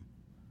mobile home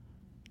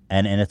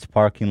and in its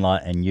parking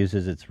lot and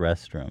uses its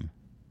restroom.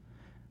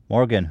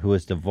 Morgan, who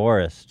is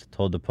divorced,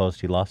 told the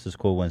Post he lost his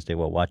cool Wednesday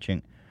while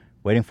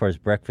waiting for his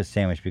breakfast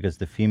sandwich because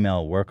the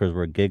female workers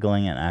were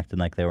giggling and acting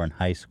like they were in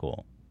high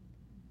school.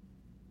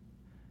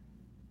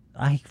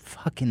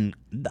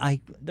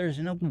 There's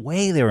no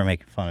way they were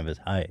making fun of his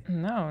height.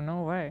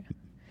 No way.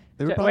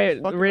 They were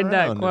Wait, fucking read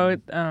that around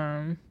quote.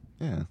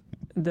 Yeah.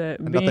 The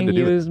Had nothing being to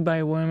do with- used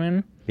by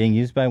women. Being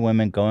used by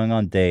women, going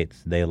on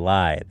dates, they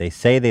lie. They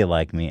say they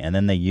like me, and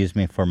then they use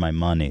me for my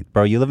money.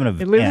 Bro, you live in a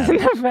He van. lives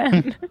in a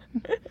van.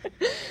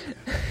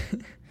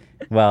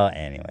 Well,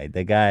 anyway,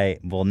 the guy,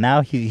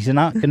 now he's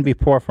not going to be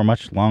poor for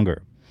much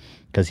longer.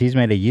 because he's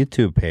made a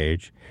YouTube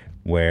page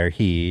where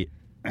he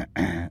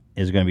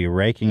is going to be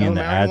raking in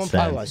the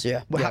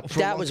AdSense.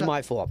 That was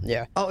my fault.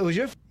 Yeah. Oh, it was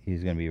your.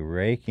 He's going to be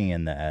raking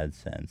in the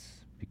AdSense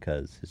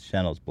because his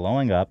channel's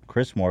blowing up.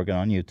 Chris Morgan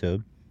on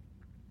YouTube,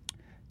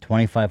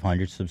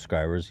 2,500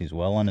 subscribers. He's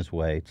well on his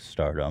way to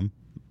stardom.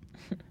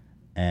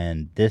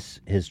 And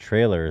his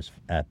trailer is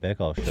epic.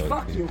 I'll show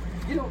Fuck you.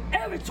 You don't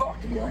ever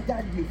talk to me like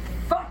that, you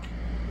fuck.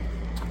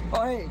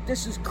 Oh, hey,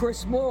 this is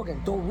Chris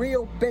Morgan, the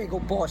real bagel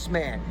boss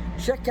man.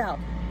 Check out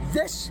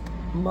this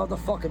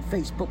motherfucking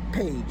Facebook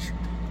page.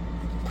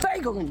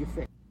 Bagel in your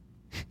face.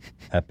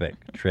 Epic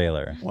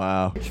trailer.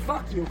 Wow.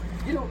 Fuck you.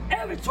 You don't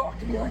ever talk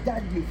to me like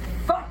that, you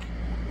fuck.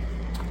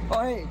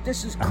 Oh, hey,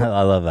 this is Chris.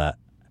 I love that.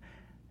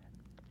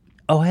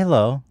 Oh,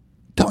 hello.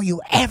 Don't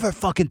you ever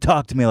fucking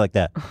talk to me like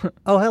that.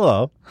 Oh,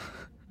 hello.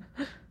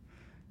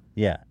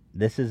 Yeah,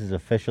 this is his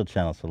official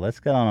channel, so let's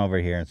get on over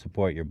here and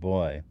support your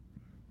boy.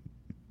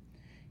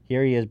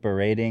 Here he is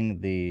berating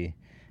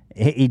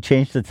he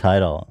changed the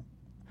title.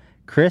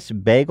 Chris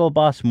Bagel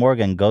Boss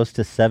Morgan goes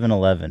to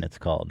 7-Eleven, it's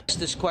called.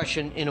 This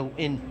question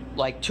in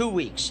like 2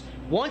 weeks.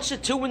 Once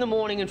at 2 in the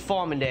morning in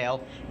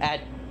Farmingdale at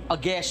a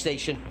gas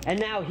station, and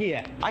now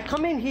here. I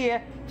come in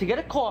here to get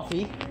a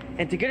coffee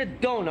and to get a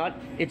donut.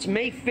 It's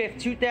May 5th,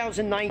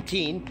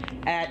 2019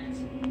 at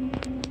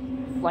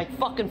like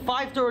fucking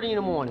 5:30 in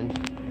the morning.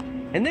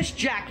 And this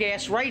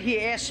jackass right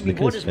here asks me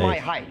what is my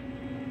height.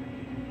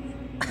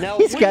 Now,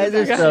 these guys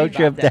are so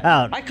tripped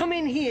out. I come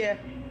in here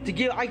to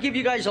give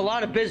you guys a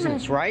lot of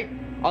business, right?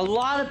 A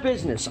lot of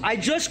business. I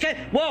just get.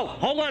 Whoa,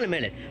 hold on a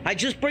minute. I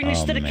just bring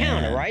this to the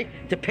counter, right?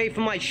 To pay for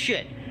my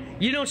shit.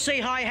 You don't say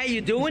hi, how you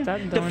doing?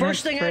 The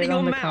first thing out of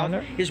your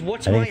mouth is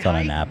what's my height? I think it's on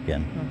a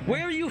napkin.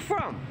 Where are you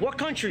from? What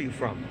country are you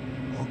from?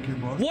 Okay,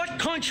 boss. What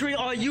country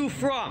are you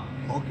from?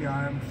 Okay,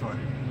 I am sorry.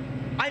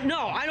 I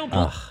don't.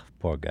 Ugh,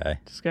 poor guy.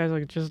 This guy's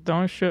like, just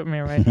don't shoot me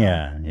right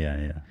now.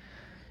 Yeah.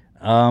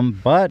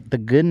 But the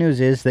good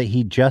news is that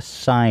he just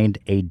signed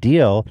a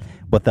deal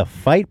with a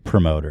fight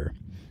promoter,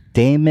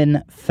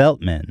 Damon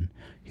Feltman.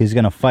 He's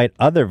going to fight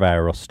other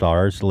viral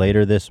stars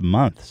later this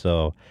month.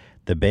 So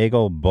the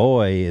Bagel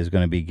Boy is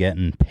going to be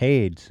getting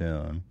paid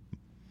soon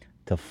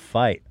to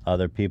fight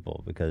other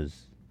people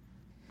because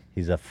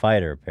he's a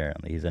fighter,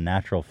 apparently. He's a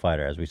natural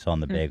fighter, as we saw in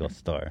the Bagel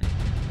store.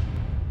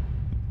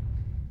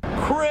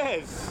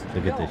 Chris!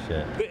 Look at this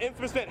shit. The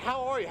infamous man.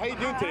 How are you? How you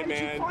doing today,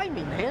 man? How'd you find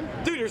me, man?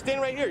 Dude, you're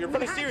standing right here. You're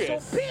pretty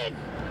serious. So big.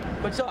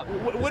 What's up?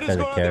 What is This guy's a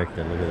going on?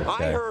 character. Look at this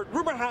guy. I heard,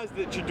 rumor has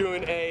that you're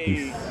doing a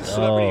He's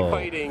celebrity so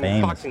fighting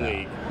famous boxing now.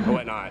 league or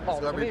whatnot.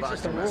 Oh, maybe it's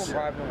just a room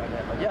private like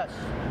that, but yes.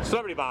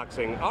 Celebrity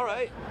boxing. All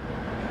right.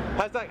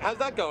 How's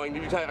that going?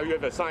 Are you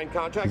have a signed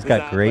contract? He's Is got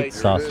that, great like,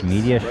 Sauce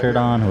Media shirt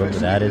on. Whoever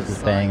that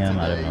is paying him.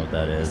 I don't know what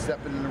that is.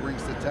 Stepping in the ring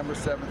September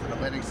 7th in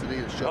Atlantic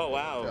City to show. Oh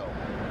wow.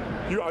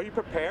 Are you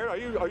prepared? Are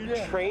you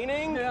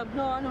training? Yeah,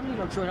 no, I don't need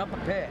no training. I'm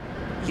prepared.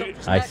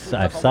 I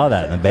saw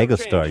that in the bagel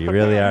store. You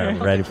really are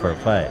ready for a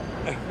fight.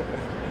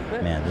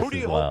 Man, Who this do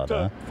is you wild, hope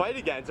huh? to fight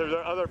against? Are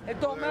there other? It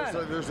don't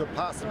matter. There's a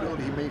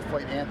possibility he may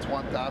fight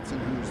Antoine Dotson,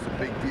 who's the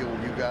big deal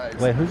with you guys.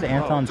 Wait, who's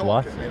Anton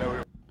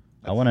Watson?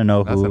 I want to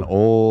know who. That's an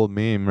old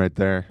meme right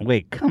there.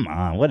 Wait, come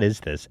on. What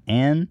is this?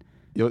 Isn't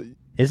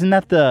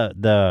that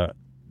the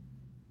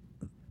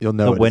You'll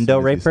know the window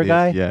raper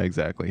guy? Yeah,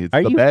 exactly. It's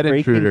Are the you bed freaking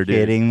intruder, dude.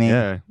 kidding me?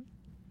 Yeah.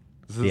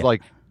 This is Yeah.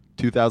 like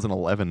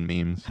 2011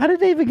 memes. How did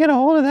they even get a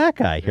hold of that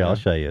guy? Here, I'll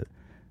show you.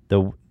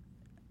 The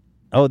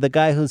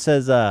guy who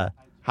says,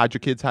 hide your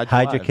kids, hide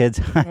your wives." kids,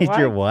 hide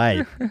your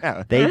wife.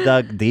 Yeah. They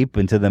dug deep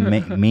into the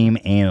meme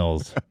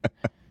annals.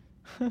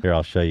 Here,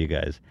 I'll show you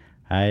guys.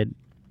 Hide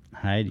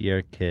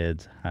your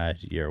kids, hide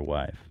your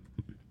wife.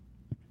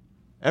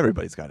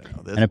 Everybody's got to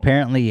know this. And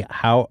apparently,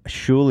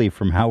 Shuley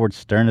from Howard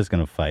Stern is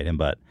going to fight him,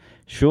 but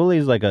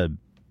Shuley's like a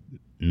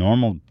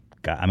normal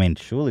guy. I mean,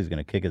 Shuley's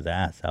going to kick his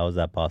ass. How is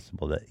that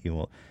possible that he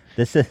will?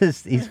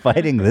 He's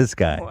fighting this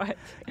guy. What?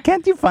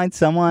 Can't you find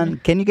someone?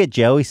 Can you get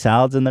Joey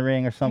Salads in the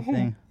ring or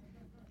something?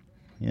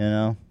 You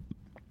know?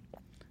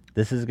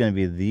 This is going to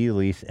be the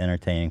least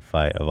entertaining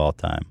fight of all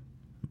time.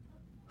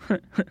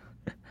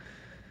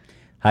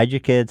 Hide your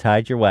kids,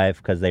 hide your wife,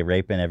 because they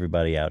raping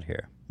everybody out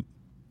here.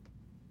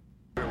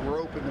 We're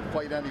open to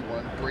fight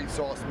anyone. Great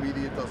Sauce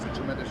Media does a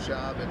tremendous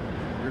job, and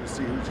we're going to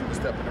see who's going to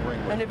step in the ring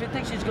with. And if he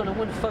thinks he's going to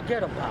win,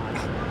 forget about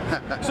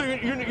it. So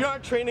you're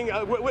not training.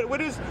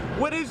 What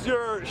is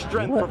your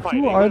strength for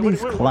fighting? Who are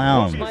these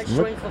clowns?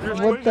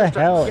 What the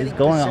hell is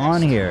going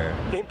on here?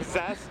 Getting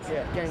possessed?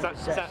 Yeah, getting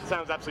possessed.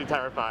 Sounds absolutely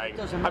terrifying.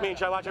 Doesn't I mean,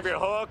 should I watch out for your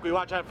hook? We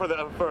watch out for the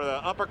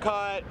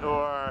uppercut,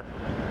 or?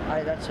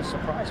 That's a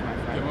surprise, my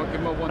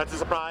friend. That's a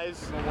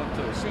surprise.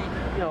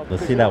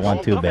 Let's see that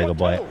 1-2, Bagel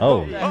Boy.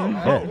 Oh,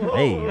 shit.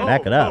 Hey,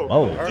 back it up.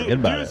 Oh, Do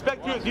goodbye. you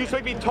expect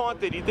to be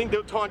taunted? Do you think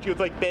they'll taunt you with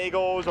like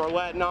bagels or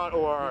Latinot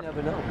or? You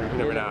never know, man. You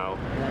never know.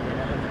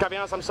 Gotta be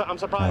honest, I'm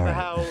surprised at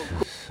how.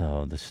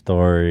 So the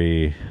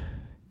story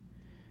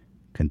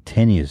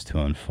continues to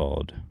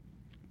unfold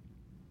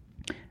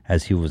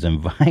as he was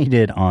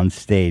invited on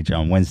stage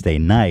on Wednesday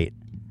night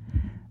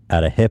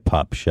at a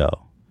hip-hop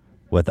show.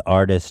 with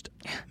artist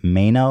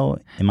Mano.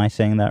 Am I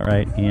saying that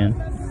right,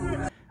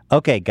 Ian?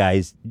 Okay,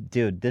 guys,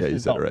 dude,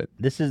 this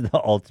is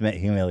the ultimate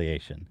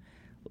humiliation.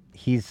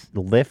 He's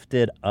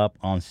lifted up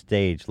on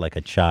stage like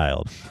a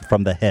child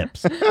from the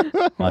hips.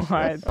 Watch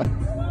this.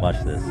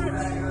 Watch this.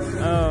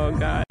 Oh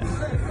God.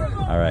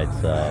 All right,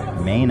 so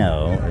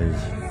Mano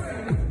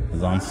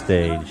is on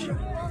stage,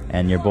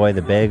 and your boy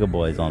the Bagel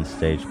Boy is on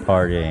stage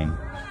partying.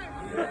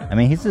 I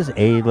mean, he's this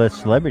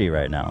A-list celebrity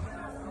right now.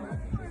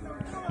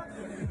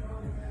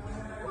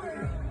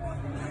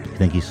 You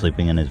think he's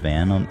sleeping in his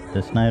van on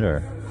this night,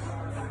 or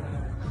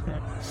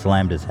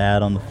slammed his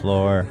hat on the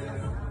floor?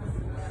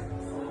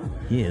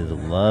 He is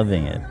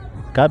loving it.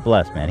 God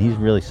bless, man. He's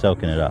really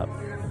soaking it up.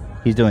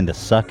 He's doing the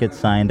suck it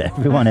sign to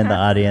everyone in the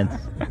audience.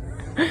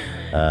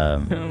 Oh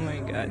my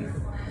God.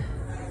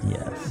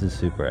 Yeah, this is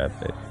super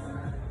epic.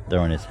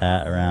 Throwing his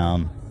hat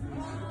around.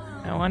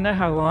 I wonder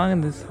how long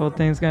this whole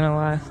thing's gonna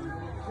last.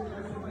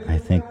 I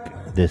think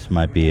this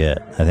might be it.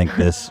 I think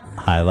this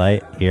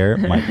highlight here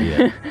might be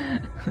it.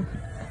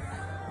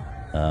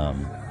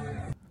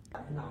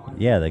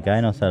 Yeah, the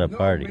guy knows how to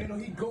party.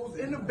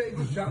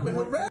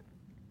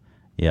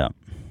 Yeah.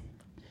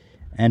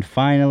 And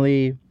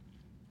finally,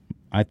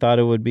 I thought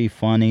it would be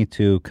funny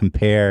to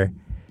compare.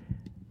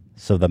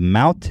 So the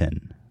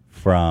Mountain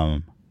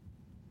from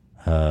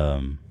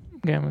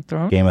Game of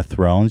Thrones. Game of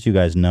Thrones, you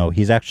guys know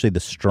he's actually the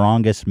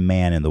strongest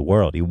man in the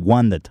world. He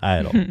won the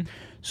title.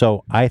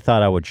 So I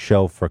thought I would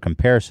show for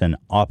comparison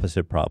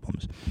opposite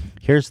problems.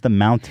 Here's the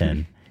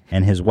Mountain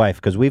and his wife,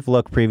 because we've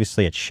looked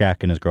previously at Shaq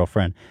and his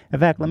girlfriend. In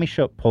fact, let me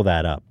pull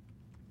that up.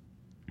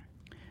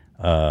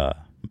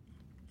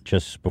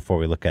 Just before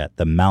we look at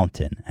the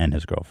Mountain and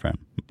his girlfriend.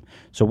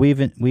 So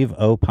we've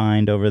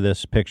opined over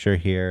this picture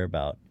here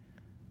about,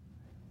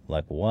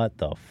 like, what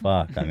the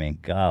fuck? I mean,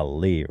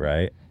 golly,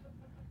 right?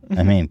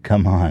 I mean,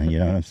 come on, you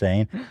know what I'm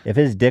saying? If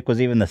his dick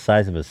was even the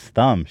size of his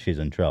thumb, she's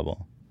in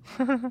trouble.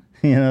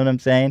 You know what I'm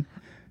saying?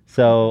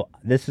 So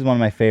this is one of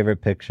my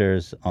favorite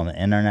pictures on the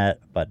internet,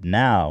 but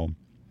now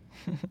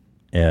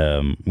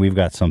we've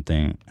got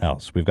something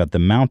else. We've got the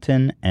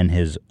Mountain and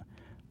his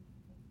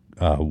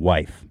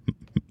wife.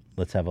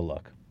 Let's have a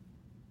look.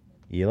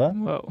 Hila?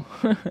 Whoa.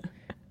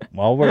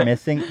 While we're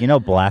missing, you know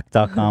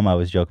black.com? I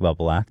always joke about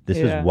black. This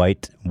is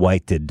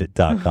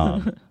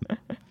whited.com.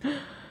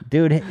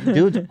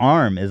 Dude's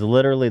arm is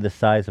literally the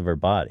size of her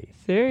body.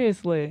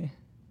 Seriously.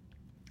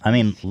 I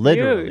mean,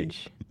 literally.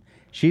 Huge.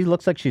 She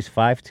looks like she's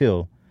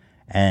 5'2",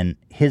 and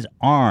his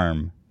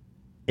arm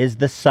is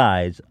the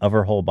size of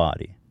her whole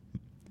body.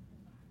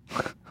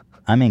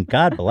 I mean,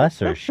 God bless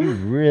her. She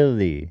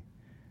really...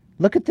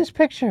 Look at this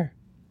picture.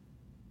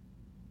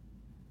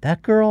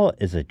 That girl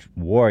is a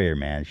warrior,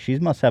 man. She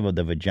must have a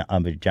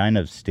vagina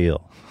of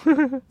steel.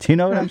 Do you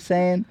know what I'm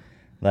saying?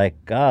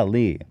 Like,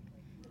 golly.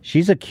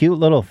 She's a cute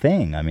little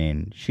thing. I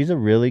mean, she's a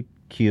really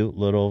cute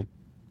little,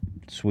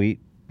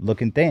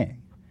 sweet-looking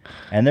thing.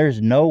 And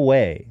there's no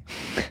way.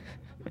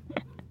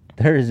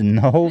 There is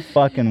no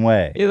fucking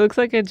way. He looks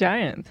like a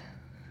giant,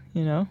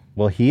 you know?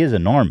 Well, he is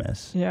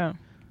enormous. Yeah.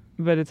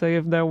 But it's like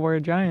if there were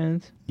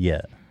giants.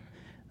 Yeah.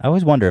 I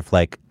always wonder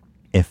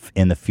if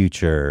in the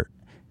future,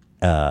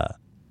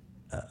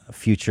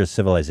 future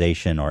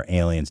civilization or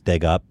aliens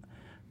dig up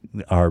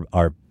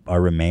our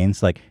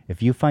remains, like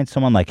if you find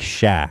someone like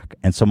Shaq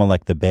and someone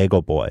like the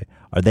Bagel Boy,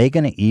 are they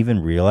going to even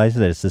realize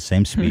that it's the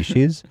same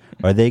species?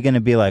 Or are they going to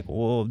be like,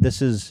 well,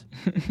 this is...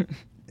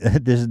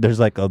 There's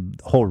like a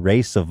whole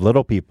race of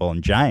little people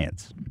and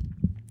giants.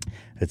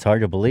 It's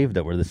hard to believe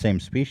that we're the same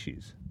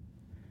species.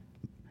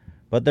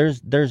 But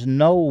there's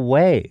no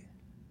way.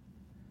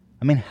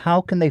 I mean,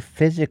 how can they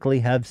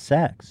physically have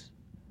sex?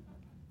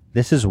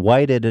 This is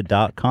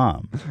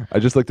whited.com. I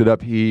just looked it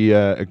up. He,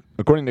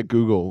 according to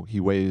Google,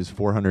 he weighs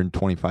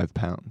 425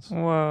 pounds.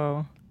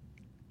 Whoa.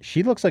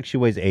 She looks like she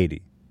weighs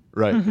 80.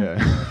 Right,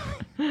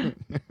 yeah.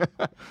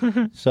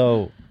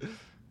 So...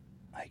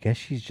 I guess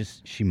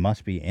she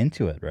must be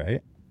into it,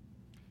 right?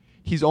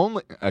 He's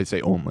only, I say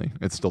only,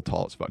 it's still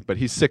tall as fuck, but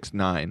he's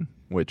 6'9",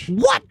 which...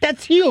 What?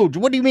 That's huge.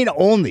 What do you mean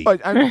only?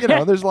 I mean, you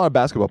know, there's a lot of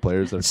basketball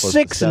players that are close to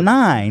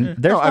 6'9"?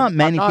 There's not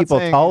many people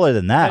taller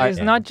than that. He's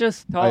not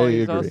just tall,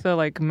 he's also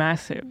like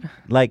massive.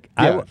 Like,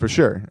 yeah, for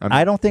sure.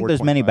 I don't think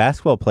there's many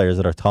basketball players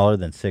that are taller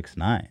than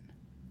 6'9".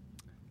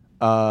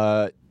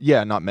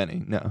 Yeah, not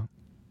many, no.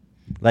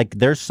 Like,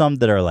 there's some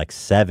that are like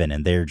 7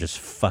 and they're just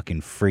fucking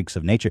freaks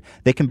of nature.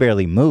 They can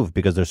barely move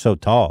because they're so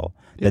tall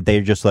that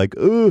they're just like,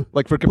 ugh,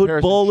 like for put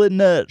comparison, ball in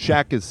net.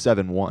 Shaq is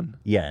 7'1".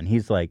 Yeah, and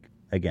he's like,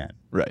 again,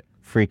 right,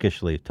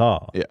 freakishly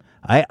tall. Yeah.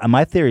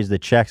 My theory is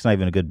that Shaq's not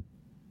even a good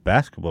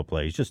basketball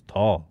player. He's just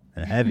tall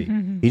and heavy.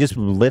 He just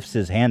lifts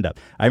his hand up.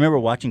 I remember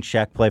watching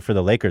Shaq play for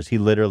the Lakers. He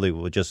literally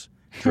would just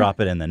drop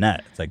it in the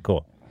net. It's like,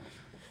 cool.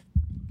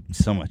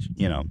 So much,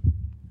 you know.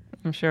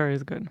 I'm sure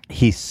he's good.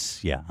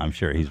 I'm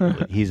sure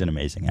he's an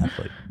amazing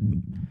athlete.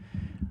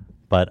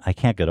 But I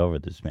can't get over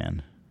this,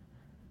 man.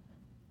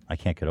 I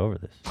can't get over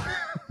this.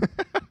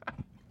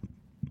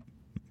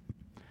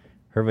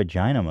 Her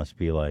vagina must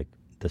be like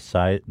the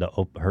size. The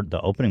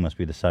opening must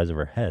be the size of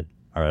her head.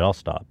 All right, I'll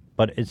stop.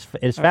 But it's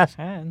fast.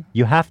 Man.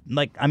 You have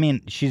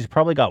she's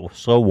probably got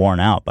so worn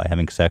out by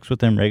having sex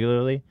with him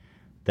regularly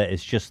that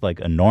it's just like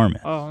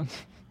enormous. Oh.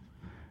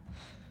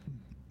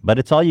 But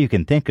it's all you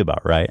can think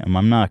about, right?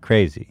 I'm not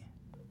crazy.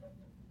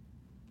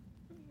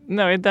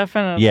 No, it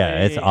definitely.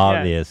 Yeah, it's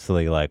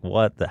obviously like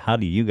how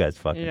do you guys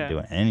fucking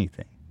do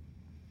anything?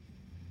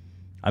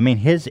 I mean,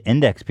 his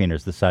index finger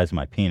is the size of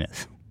my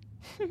penis.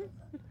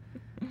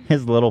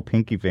 His little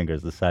pinky finger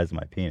is the size of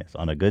my penis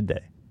on a good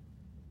day.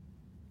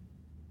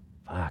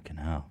 Fucking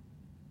hell.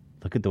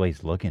 Look at the way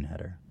he's looking at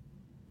her.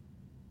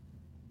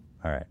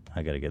 All right,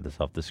 I got to get this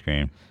off the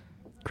screen.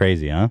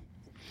 Crazy, huh?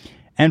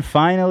 And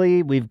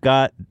finally,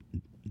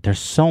 there's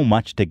so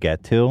much to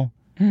get to.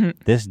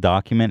 This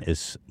document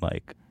is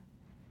like,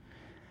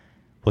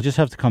 we'll just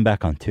have to come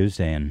back on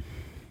Tuesday and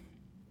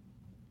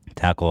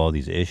tackle all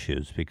these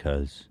issues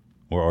because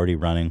we're already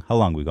running. How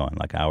long are we going?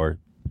 Like hour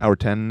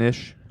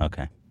 10-ish.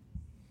 Okay.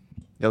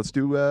 Yeah, let's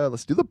do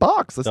the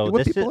box. Let's do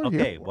what people are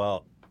here. Okay,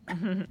 well,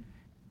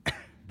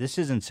 this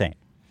is insane.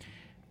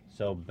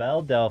 So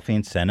Belle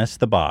Delphine sent us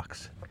the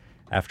box.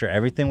 After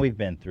everything we've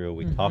been through,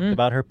 we talked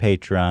about her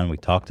Patreon, we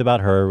talked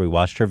about her, we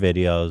watched her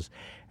videos,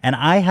 and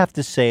I have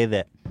to say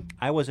that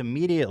I was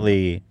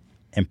immediately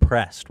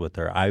impressed with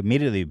her. I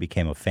immediately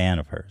became a fan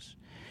of hers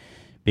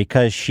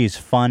because she's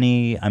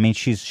funny. I mean,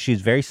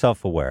 she's very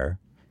self-aware.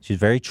 She's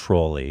very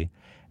trolly,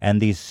 and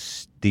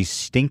these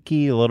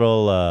stinky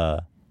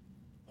little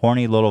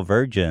horny little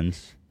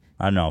virgins.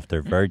 I don't know if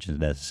they're virgins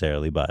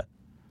necessarily, but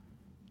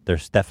they're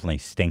definitely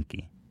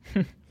stinky.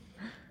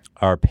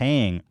 Are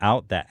paying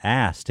out that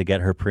ass to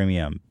get her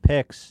premium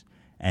picks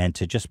and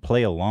to just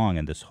play along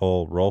in this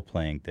whole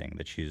role-playing thing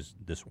that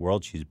this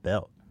world she's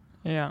built.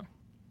 Yeah.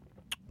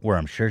 Where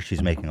I'm sure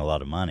she's making a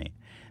lot of money.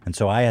 And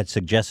so I had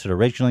suggested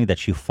originally that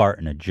she fart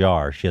in a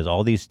jar. She has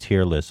all these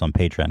tier lists on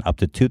Patreon, up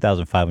to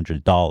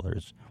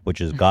 $2,500, which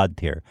is God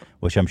tier,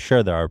 which I'm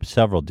sure there are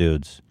several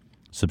dudes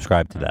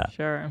subscribed to that.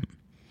 Sure.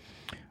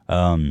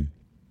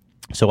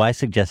 So I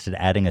suggested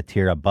adding a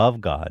tier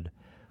above God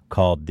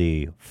called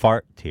the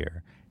fart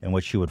tier, in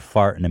which she would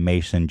fart in a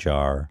mason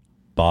jar,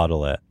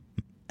 bottle it,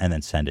 and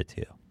then send it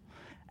to you.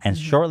 And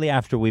shortly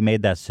after we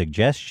made that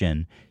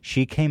suggestion,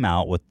 she came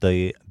out with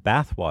the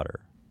bathwater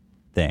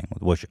thing,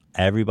 which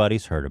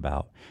everybody's heard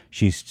about.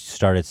 She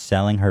started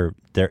selling her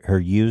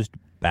used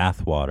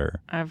bathwater.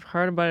 I've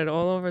heard about it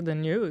all over the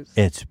news.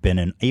 It's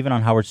been even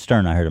on Howard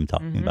Stern, I heard him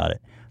talking about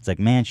it. It's like,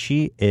 man,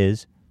 she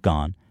is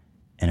gone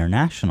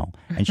international.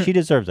 And she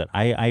deserves it.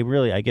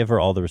 I give her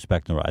all the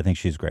respect in the world. I think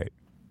she's great.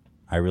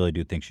 I really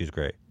do think she's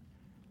great.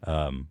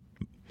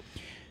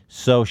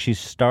 So she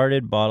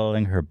started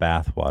bottling her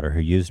bathwater, her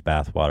used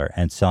bathwater,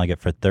 and selling it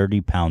for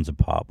 30 pounds a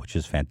pop, which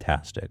is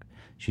fantastic.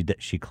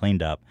 She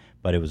cleaned up,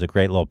 but it was a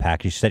great little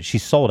package. She said she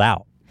sold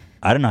out.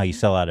 I don't know how you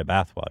sell out of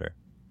bathwater.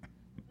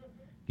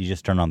 You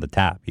just turn on the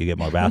tap. You get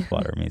more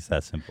bathwater. I mean, it's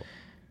that simple.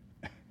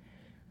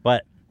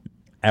 But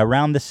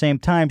around the same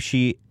time,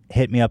 she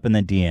hit me up in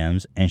the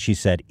DMs, and she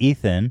said,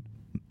 Ethan,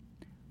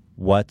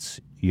 what's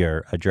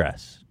your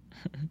address?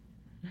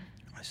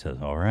 I said,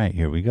 all right,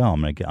 here we go.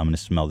 I'm gonna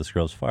smell this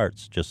girl's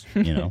farts. Just,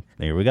 here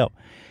we go.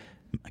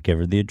 I give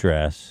her the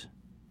address.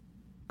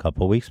 A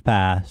couple weeks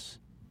pass.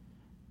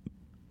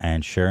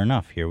 And sure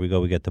enough, here we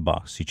go. We get the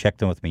box. She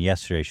checked in with me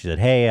yesterday. She said,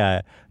 hey,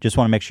 I just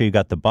want to make sure you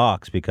got the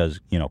box because,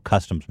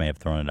 customs may have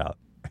thrown it out.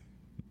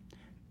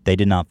 They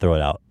did not throw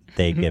it out.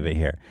 They give it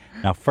here.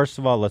 Now, first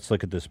of all, let's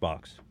look at this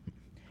box.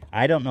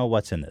 I don't know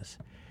what's in this.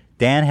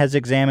 Dan has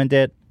examined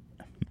it,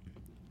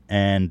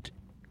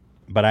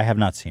 but I have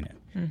not seen it.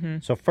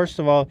 So first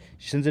of all,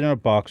 she sends it in a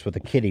box with a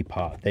kitty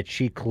paw that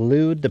she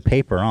glued the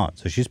paper on.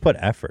 So she's put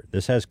effort.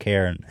 This has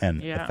care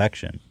and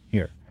affection.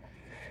 Here.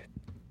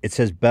 It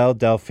says Belle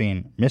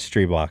Delphine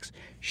Mystery Box.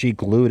 She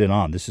glued it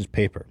on. This is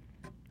paper.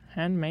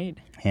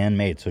 Handmade.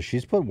 So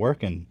she's put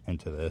work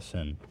into this,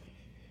 and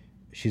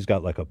she's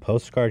got like a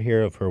postcard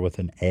here of her with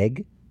an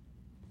egg.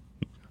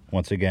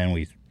 Once again,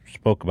 we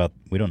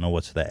don't know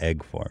what's the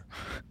egg for.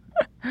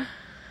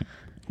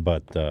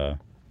 But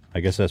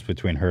I guess that's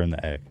between her and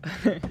the egg.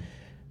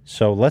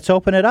 So let's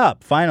open it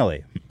up,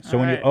 finally. So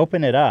when you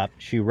open it up,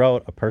 she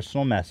wrote a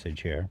personal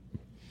message here.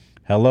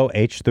 Hello,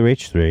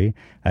 H3H3.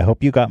 I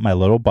hope you got my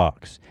little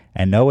box.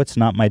 And no, it's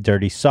not my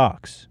dirty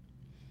socks.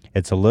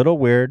 It's a little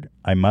weird,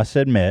 I must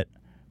admit,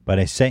 but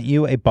I sent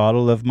you a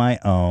bottle of my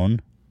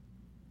own.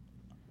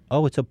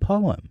 Oh, it's a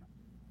poem.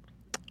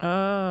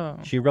 Oh.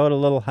 She wrote a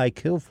little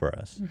haiku for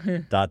us. ...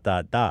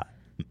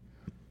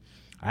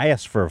 I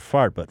asked for a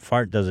fart, but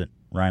fart doesn't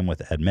rhyme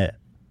with admit.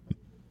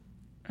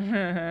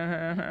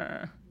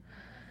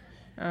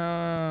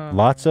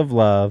 Lots of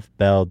love,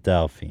 Belle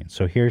Delphine.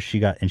 So here she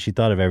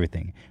thought of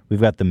everything.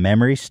 We've got the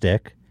memory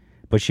stick,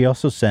 but she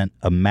also sent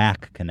a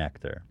Mac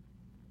connector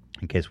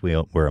in case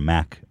we're a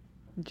Mac.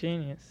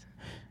 Genius.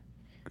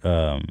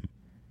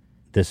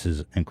 This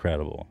is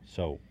incredible.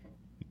 So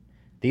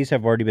these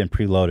have already been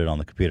preloaded on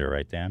the computer,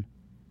 right, Dan?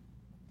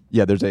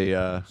 Yeah, there's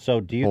a So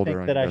do you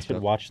think that I should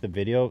stuff. watch the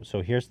video?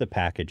 So here's the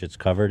package. It's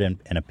covered in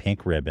a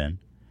pink ribbon,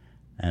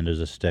 and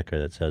there's a sticker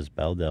that says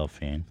Belle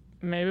Delphine.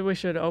 Maybe we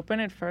should open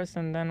it first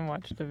and then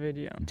watch the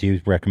video. Do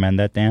you recommend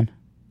that, Dan?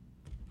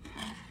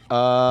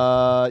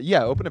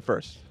 Yeah, open it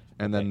first,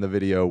 and then the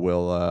video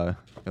will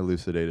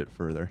elucidate it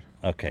further.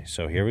 Okay,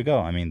 so here we go.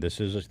 I mean, this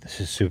is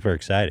super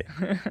exciting.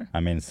 I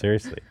mean,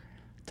 seriously.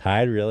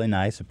 Tied really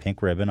nice, a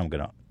pink ribbon. I'm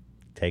going to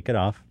take it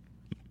off.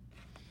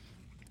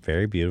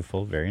 Very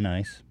beautiful, very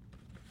nice.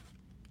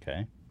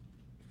 Okay.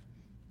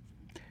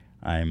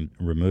 I'm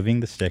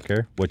removing the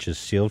sticker, which is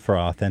sealed for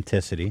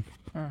authenticity.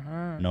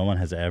 No one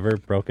has ever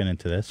broken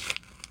into this.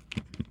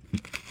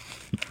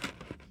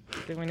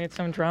 Do we need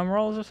some drum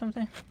rolls or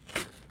something?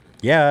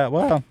 Yeah,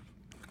 well,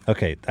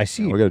 okay, I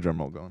see. We got a drum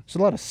roll going. There's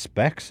a lot of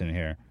specs in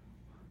here.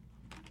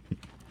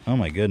 Oh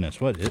my goodness,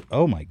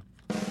 oh my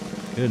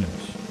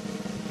goodness.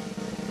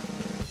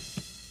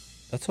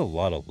 That's a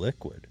lot of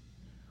liquid.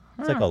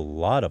 It's like a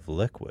lot of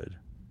liquid.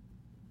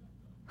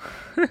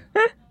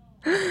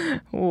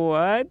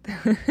 What?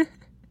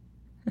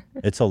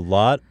 It's a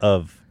lot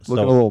of...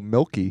 Looking a little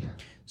milky.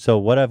 So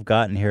what I've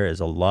gotten here is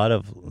a lot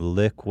of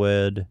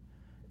liquid,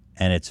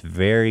 and it's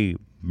very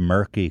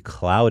murky,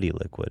 cloudy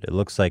liquid. It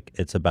looks like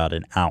it's about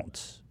an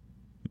ounce.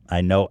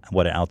 I know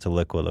what an ounce of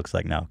liquid looks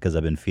like now because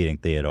I've been feeding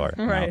Theodore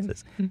Right.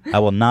 ounces. I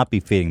will not be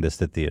feeding this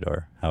to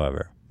Theodore,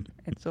 however.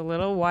 It's a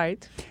little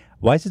white.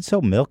 Why is it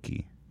so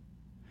milky?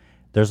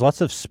 There's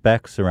lots of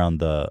specks around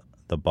the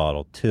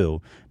bottle,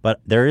 too. But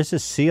there is a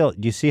seal.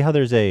 Do you see how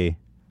there's a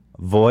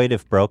void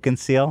if broken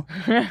seal?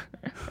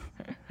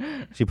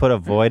 She put a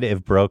void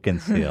if broken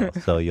seal,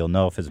 so you'll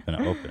know if it's been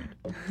opened.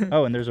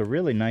 Oh, and there's a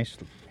really nice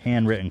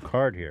handwritten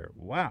card here.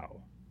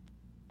 Wow.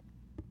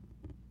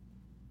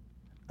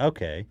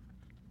 Okay.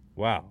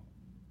 Wow.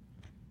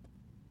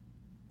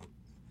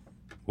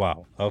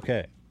 Wow.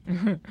 Okay.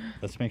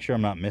 Let's make sure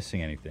I'm not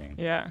missing anything.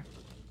 Yeah.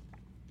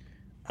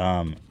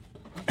 I'm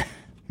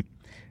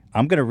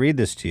going to read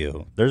this to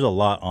you. There's a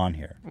lot on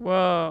here.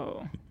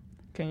 Whoa.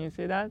 Can you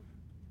see that?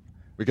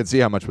 We can see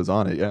how much was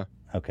on it, yeah.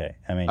 Okay.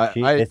 I mean,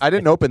 I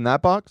didn't open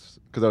that box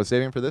because I was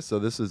saving for this, so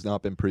this has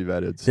not been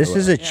pre-vetted. So, this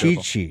is a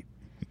cheat sheet.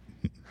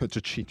 It's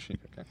a cheat sheet,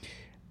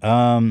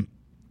 okay.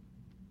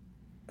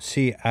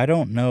 See, I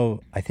don't know.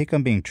 I think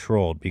I'm being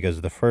trolled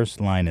because the first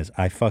line is,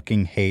 I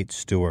fucking hate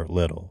Stuart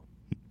Little.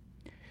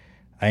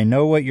 I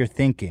know what you're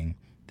thinking.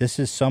 This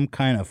is some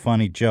kind of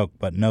funny joke,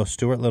 but no,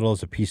 Stuart Little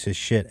is a piece of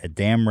shit, a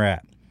damn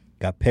rat.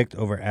 Got picked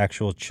over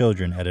actual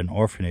children at an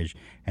orphanage,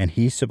 and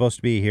he's supposed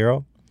to be a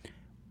hero?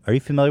 Are you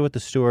familiar with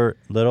the Stuart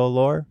Little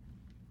lore?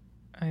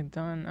 I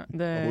don't know.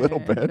 A little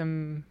bit.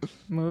 The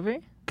movie?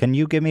 Can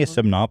you give me a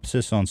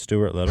synopsis on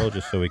Stuart Little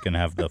just so we can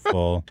have the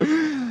full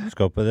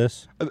scope of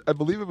this? I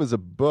believe it was a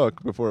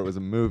book before it was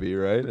a movie,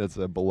 right? It's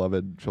a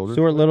beloved children's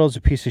Stuart book. Little's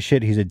a piece of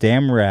shit. He's a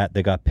damn rat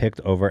that got picked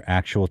over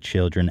actual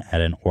children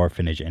at an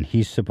orphanage, and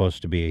he's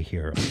supposed to be a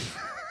hero.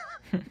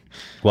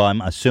 Well,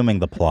 I'm assuming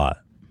the plot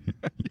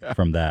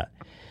from that.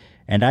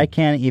 And I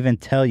can't even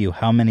tell you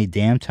how many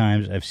damn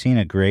times I've seen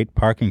a great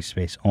parking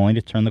space only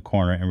to turn the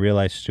corner and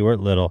realize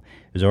Stuart Little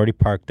is already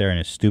parked there in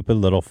his stupid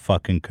little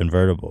fucking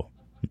convertible.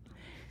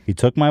 He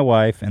took my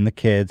wife and the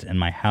kids and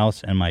my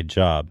house and my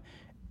job.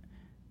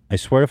 I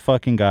swear to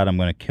fucking God, I'm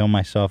going to kill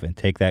myself and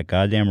take that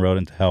goddamn road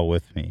into hell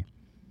with me.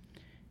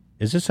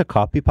 Is this a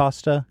copy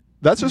pasta?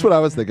 That's just what I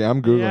was thinking.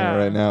 I'm Googling it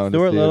right now. to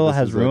Stuart see if Little this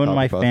has is a ruined copy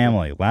my pasta.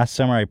 family. Last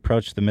summer, I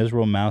approached the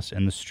miserable mouse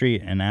in the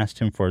street and asked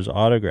him for his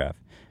autograph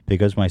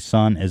because my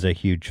son is a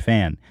huge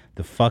fan.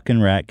 The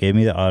fucking rat gave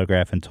me the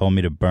autograph and told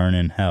me to burn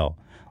in hell.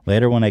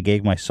 Later, when I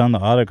gave my son the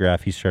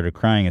autograph, he started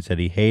crying and said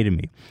he hated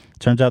me.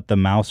 Turns out the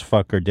mouse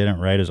fucker didn't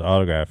write his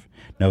autograph.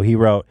 No, he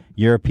wrote,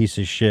 "You're a piece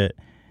of shit,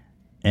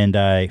 and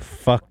I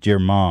fucked your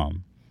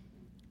mom."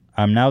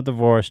 I'm now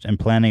divorced and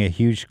planning a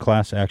huge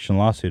class action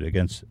lawsuit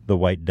against the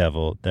white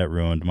devil that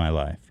ruined my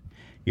life.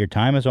 Your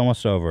time is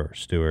almost over,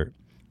 Stuart.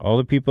 All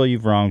the people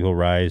you've wronged will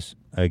rise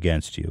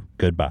against you.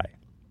 Goodbye.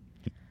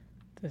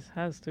 This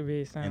has to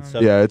be some...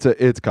 Yeah,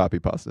 it's copy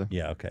pasta.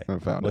 Yeah, okay. I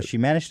found Well, it. she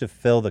managed to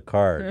fill the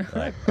card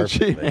like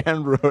She perfectly.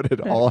 hand wrote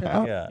it all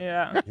out. Yeah.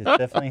 Yeah. It's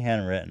definitely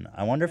handwritten.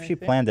 I wonder if she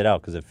planned it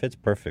out because it fits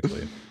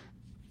perfectly.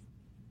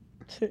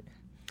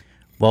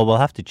 Well, we'll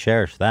have to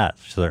cherish that,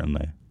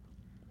 certainly.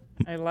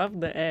 I love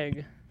the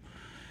egg.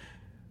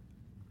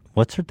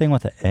 What's her thing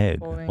with the egg?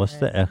 Holding What's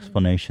the egg.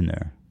 explanation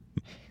there?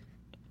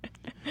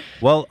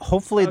 Well,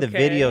 hopefully the Okay.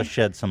 video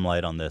shed some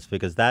light on this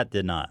because that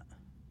did not.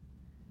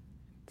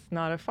 It's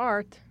not a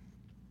fart.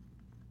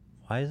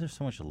 Why is there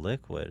so much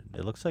liquid?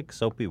 It looks like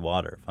soapy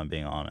water, if I'm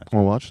being honest.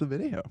 Well, watch the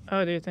video.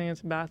 Oh, do you think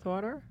it's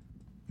bathwater?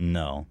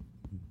 No.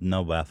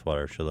 No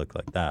bathwater should look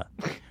like that.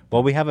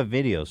 Well, we have a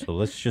video, so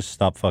let's just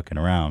stop fucking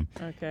around.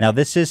 Okay. Now,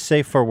 this is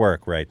safe for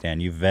work, right, Dan?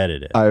 You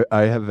vetted it.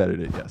 I have vetted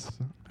it, yes.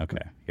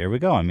 Okay, here we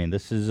go. I mean,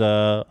 this is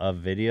a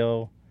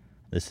video.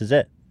 This is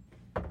it.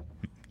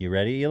 You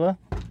ready, Hila?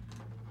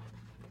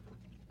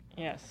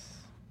 Yes.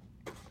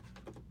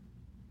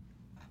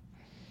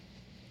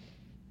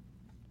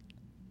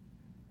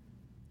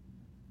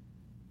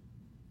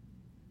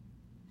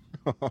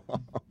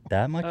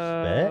 That much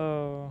spit?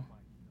 Oh.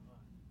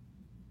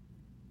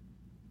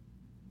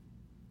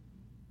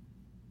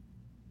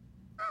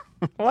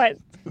 What?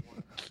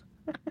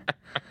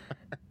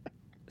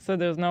 So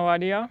there's no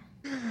audio?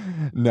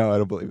 No, I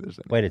don't believe there's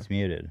any. Wait, it's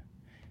muted.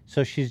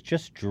 So she's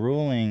just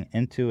drooling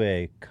into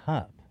a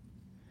cup.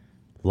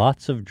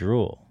 Lots of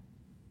drool.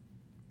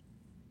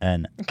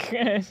 And a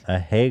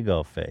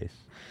Hago face.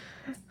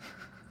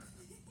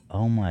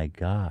 Oh my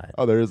God.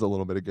 Oh, there is a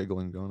little bit of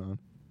giggling going on.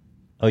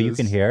 Oh, you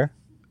can hear?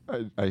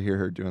 I hear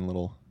her doing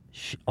little...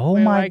 Oh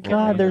my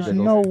God, there's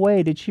no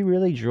way. Did she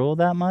really drool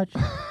that much?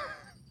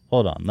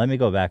 Hold on, let me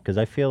go back because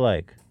I feel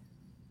like...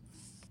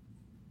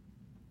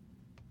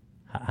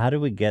 How do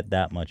we get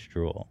that much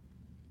drool?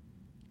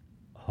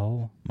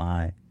 Oh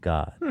my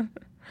God.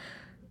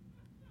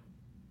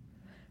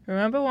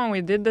 Remember when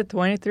we did the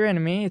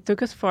 23andMe? It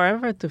took us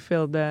forever to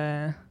fill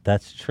the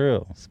That's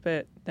true.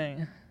 spit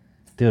thing.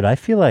 Dude, I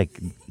feel like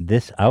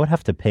this, I would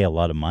have to pay a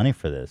lot of money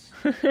for this.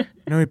 You know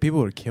how many people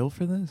would kill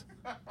for this?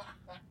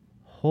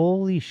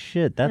 Holy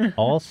shit, that's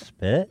all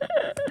spit?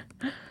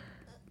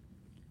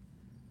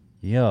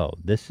 Yo,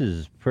 this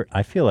is,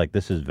 I feel like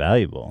this is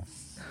valuable.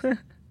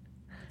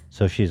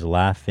 So she's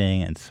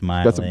laughing and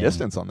smiling. Got some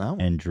distance on that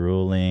one. And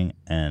drooling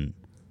and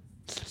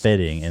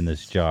spitting in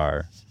this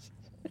jar.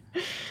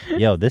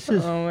 Yo, this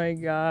is... Oh my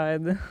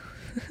God.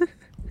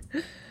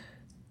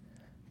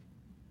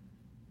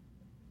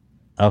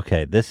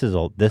 Okay, this is a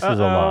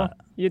lot.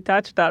 You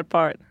touched that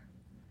part.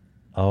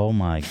 Oh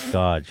my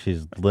God,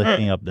 she's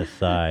lifting up the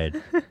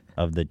side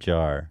of the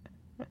jar.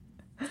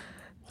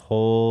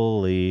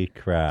 Holy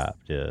crap,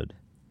 dude.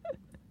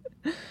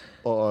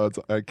 Oh,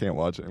 I can't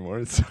watch it anymore.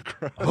 It's so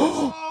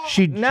gross.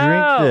 She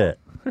drinks it.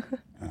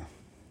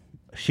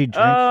 She drinks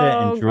it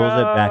and drools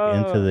it back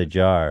into the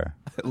jar.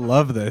 I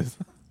love this.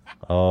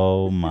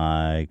 Oh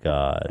my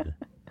God.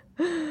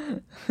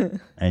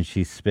 And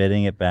she's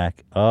spitting it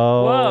back.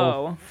 Oh,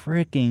 Whoa.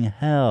 freaking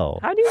hell.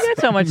 How do you get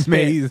so much spit?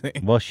 Amazing.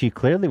 Well, she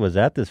clearly was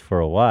at this for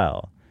a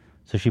while.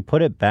 So she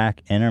put it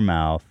back in her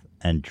mouth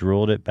and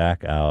drooled it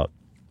back out.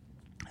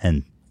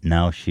 And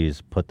now she's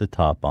put the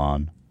top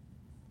on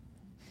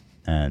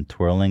and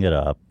twirling it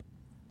up,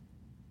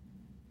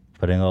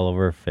 putting it all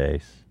over her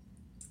face,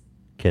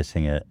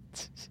 kissing it.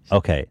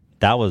 Okay,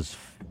 that was...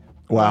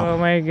 Wow. Oh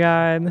my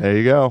God. There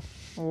you go.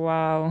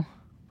 Wow.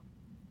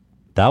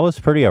 That was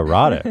pretty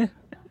erotic.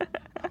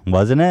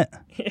 Wasn't it?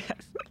 Yes.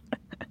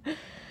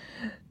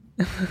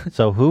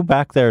 So who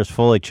back there is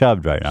fully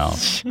chubbed right now?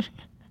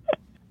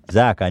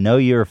 Zach, I know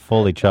you're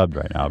fully chubbed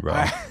right now,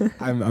 bro.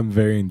 I'm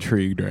very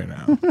intrigued right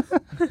now.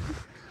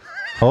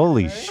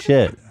 Holy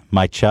shit.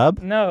 My chub?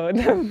 No,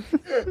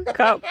 the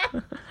cup.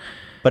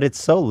 But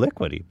it's so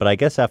liquidy. But I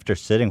guess after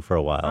sitting for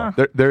a while.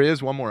 There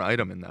is one more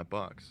item in that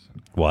box.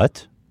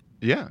 What?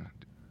 Yeah.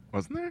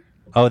 Wasn't there?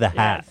 Oh, the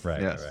hat. Yes.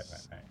 Right, Yes.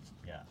 right.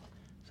 Yeah.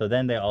 So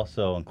then they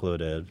also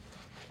included,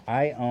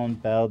 I own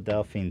Belle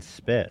Delphine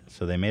Spit.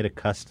 So they made a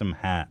custom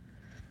hat.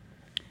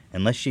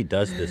 Unless she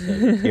does this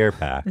as a tier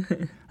pack,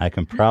 I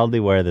can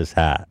proudly wear this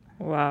hat.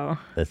 Wow.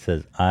 That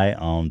says, I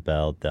own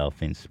Belle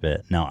Delphine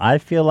Spit. Now, I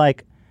feel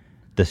like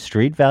the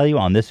street value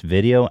on this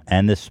video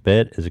and this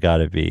spit has got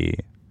to be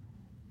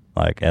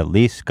like at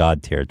least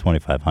God tier,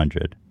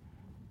 2,500.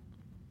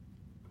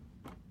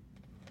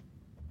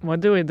 What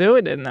do we do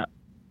with it now?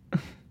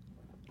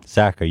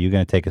 Zach, are you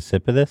going to take a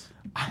sip of this?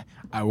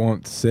 I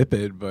won't sip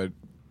it, but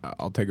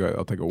I'll take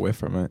a whiff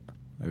from it.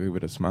 I'll give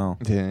it a smell.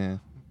 Yeah.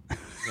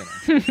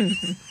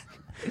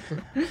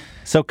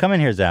 So come in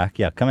here, Zach.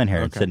 Yeah, come in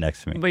here and sit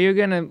next to me. But you're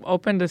going to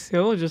open the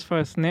seal just for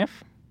a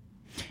sniff?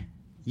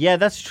 Yeah,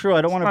 that's true.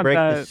 I don't want to not break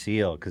the that-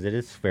 seal because it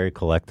is very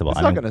collectible. It's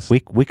I not mean,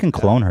 gonna we can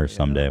clone her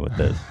someday with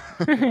this.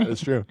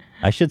 That's true.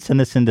 I should send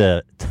this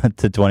into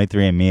to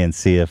 23andMe and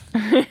see if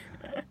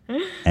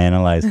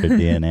analyze her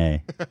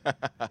DNA.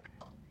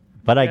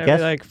 But I Yeah,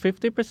 guess like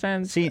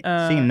 50%. see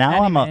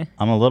now anime.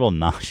 I'm a little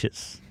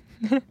nauseous.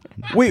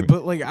 Wait,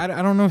 but like I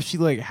don't know if she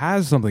like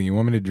has something. You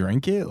want me to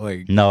drink it?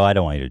 Like No, I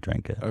don't want you to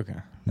drink it. Okay.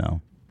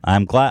 No.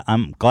 I'm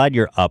glad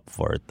you're up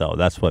for it though.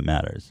 That's what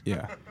matters.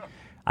 Yeah.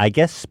 I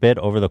guess spit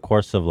over the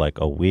course of like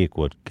a week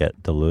would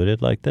get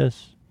diluted like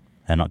this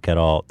and not get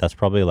all that's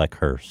probably like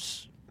her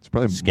It's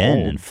probably skin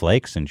mold. and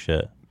flakes and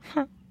shit.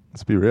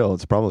 Let's be real.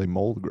 It's probably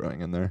mold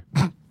growing in there.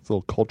 It's a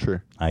little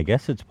culture. I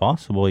guess it's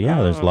possible.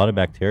 Yeah, there's a lot of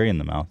bacteria in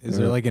the mouth. Is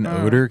there like an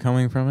odor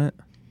coming from it?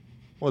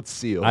 Well, it's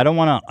sealed. I don't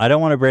want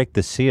to break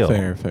the seal.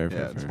 Fair.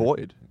 Yeah, it's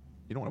void.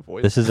 You don't want to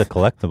void This it. is a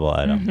collectible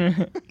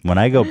item. When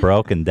I go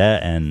broke and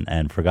debt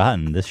and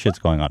forgotten, this shit's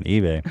going on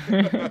eBay.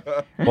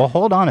 Well,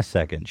 hold on a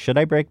second. Should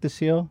I break the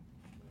seal?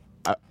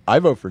 I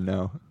vote for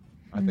no.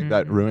 I think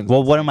that ruins.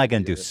 Well, what am I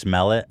going to do?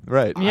 Smell it?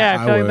 Right. Yeah, I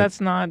feel like would.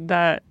 that's not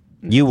that.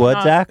 You would,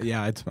 not- Zach?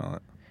 Yeah, I'd smell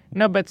it.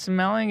 No, but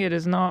smelling it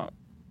is not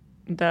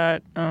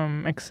that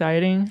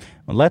exciting.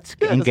 Well, let's Yeah, it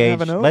doesn't engage.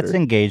 have an Let's odor.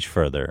 engage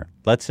further.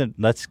 Let's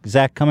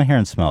Zach, come in here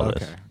and smell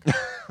this.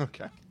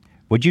 Okay.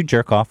 Would you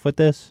jerk off with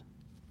this?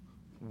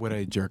 Would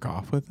I jerk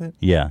off with it?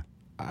 Yeah,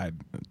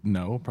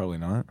 No, probably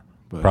not.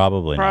 But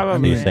probably. Not. I'm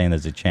Probably. just saying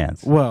there's a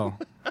chance. Well,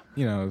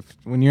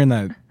 when you're in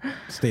that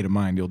state of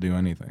mind, you'll do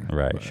anything.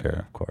 Right, But, sure,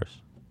 of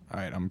course. All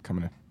right, I'm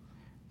coming in.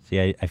 See,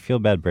 I feel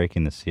bad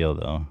breaking the seal,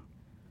 though.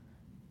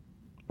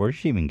 Where did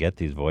she even get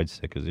these void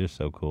stickers? They're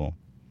so cool.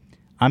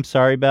 I'm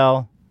sorry,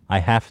 Belle.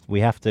 We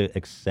have to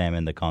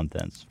examine the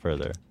contents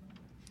further.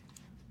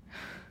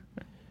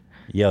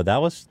 Yo, that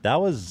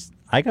was.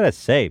 I gotta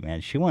say,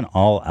 man, she went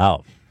all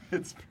out.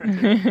 It's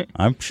pretty.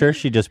 I'm sure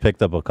she just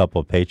picked up a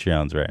couple of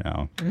Patreons right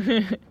now.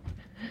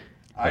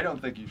 I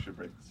don't think you should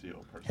break the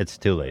seal. Personally. It's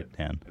too late,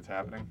 Dan. It's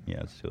happening?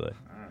 Yeah, it's too late.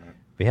 All right.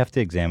 We have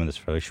to examine this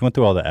further. She went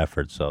through all the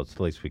effort, so it's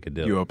the least we could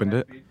do. You opened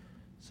it?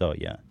 So,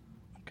 yeah.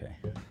 Okay.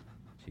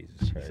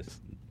 Jesus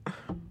Christ.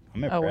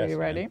 I'm impressed, Oh, are you man.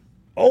 ready?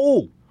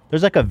 Oh!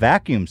 There's like a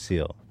vacuum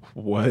seal.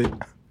 What?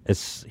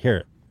 It's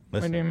here. What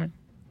Listen. do you mean?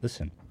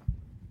 Listen.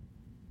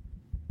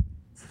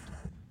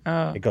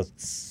 Oh. It goes.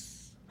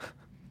 Tss.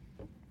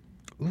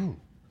 Ooh.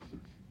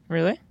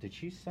 Really? Did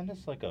she send us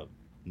like a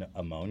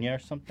ammonia or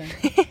something?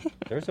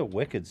 There's a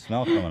wicked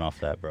smell coming off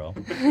that, bro.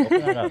 Open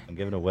it up and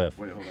give it a whiff.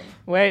 Wait, hold on.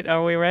 Wait,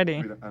 are we ready?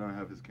 I don't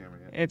have his camera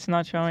yet. It's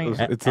not showing.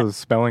 It's those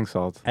spelling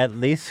salts. At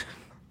least,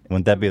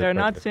 wouldn't that be the They're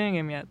not perfect- seeing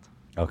him yet.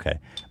 Okay,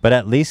 but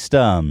at least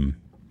when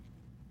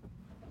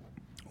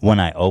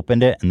I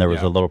opened it and there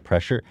was a little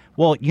pressure.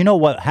 Well, you know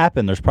what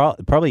happened? There's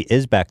probably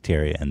is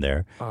bacteria in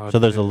there. So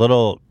there's a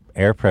little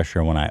air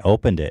pressure. When I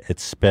opened it, it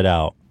spit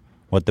out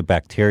what the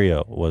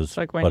bacteria was It's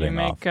like when putting you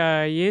off.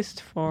 make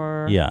yeast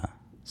for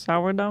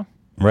sourdough.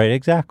 Right,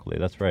 exactly.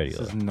 That's right. This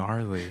Eli. is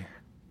gnarly.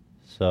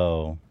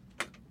 So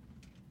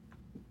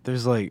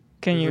there's like.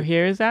 Can you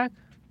hear Zach?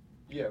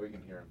 Yeah, we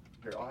can hear him.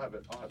 Here, I'll have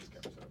his camera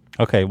set up.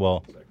 Okay,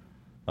 well,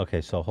 okay,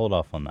 so hold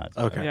off on that.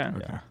 Okay. Yeah.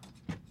 Okay.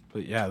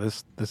 But yeah,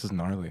 this is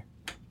gnarly.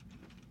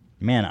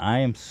 Man,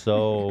 I'm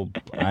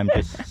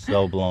just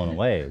so blown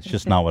away. It's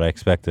just not what I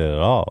expected at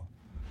all.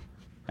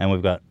 And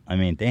we've got, I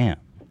mean, damn.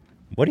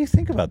 What do you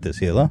think about this,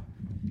 Hila?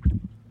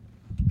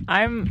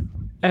 I'm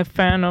a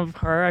fan of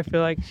her. I feel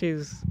like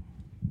she's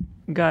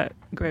got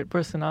great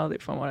personality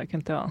from what I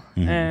can tell.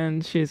 Mhm.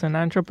 And she's an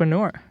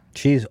entrepreneur.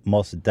 She's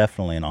most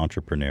definitely an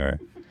entrepreneur.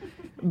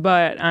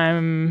 But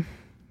I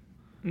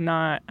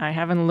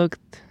haven't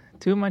looked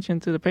too much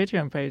into the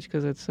Patreon page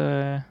because it's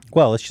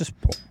Well, it's just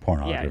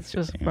pornography. yeah, it's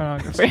just you know.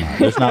 pornography.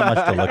 There's not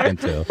much to look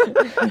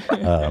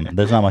into.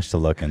 There's not much to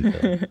look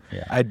into.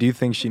 Yeah. I do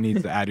think she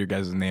needs to add your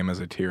guys' name as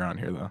a tier on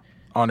here, though.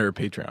 On her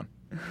Patreon.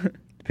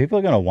 People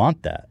are going to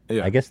want that.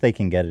 Yeah. I guess they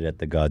can get it at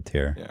the God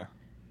tier. Yeah.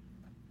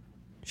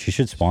 She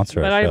should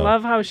sponsor But our I show.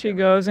 love how she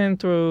goes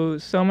into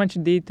so much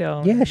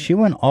detail. Yeah, she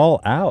went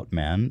all out,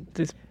 man.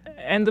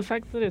 And the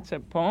fact that it's a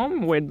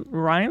poem with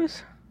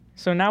rhymes.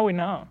 So now we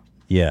know.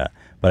 Yeah,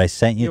 but I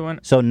sent you. You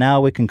want- So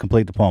now we can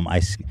complete the poem.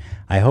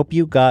 I hope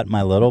you got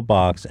my little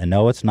box, and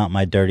no, it's not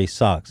my dirty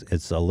socks.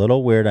 It's a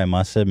little weird, I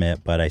must admit,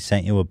 but I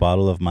sent you a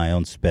bottle of my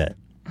own spit.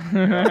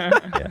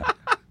 Yeah.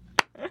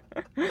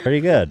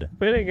 Pretty good.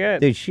 Pretty good.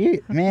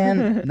 Dude,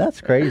 man,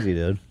 that's crazy,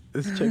 dude.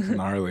 This chick's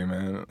gnarly,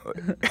 man.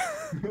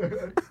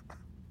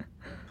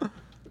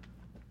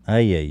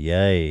 Ay, ay,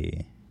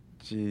 ay.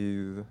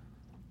 Jeez.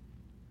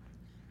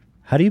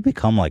 How do you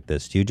become like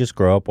this? Do you just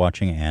grow up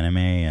watching anime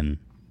and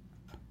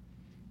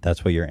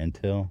that's what you're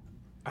into?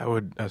 I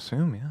would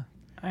assume, yeah.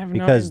 I have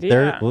Because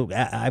no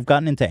idea. I've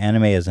gotten into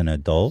anime as an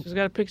adult. She's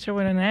got a picture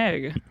with an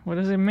egg. What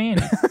does it mean?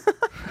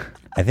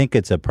 I think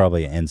it's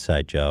probably an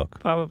inside joke.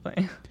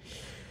 Probably.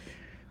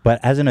 But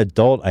as an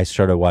adult, I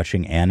started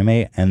watching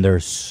anime, and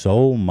there's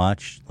so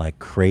much like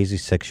crazy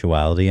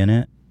sexuality in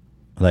it.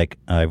 Like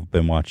I've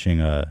been watching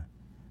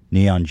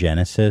Neon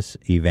Genesis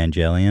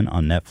Evangelion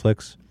on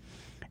Netflix,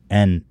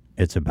 and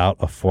it's about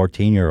a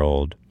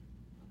 14-year-old,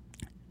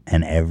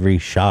 and every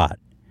shot,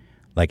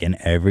 like in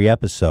every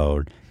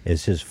episode,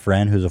 is his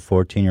friend who's a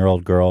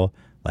 14-year-old girl,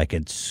 like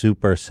in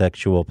super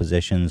sexual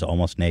positions,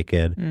 almost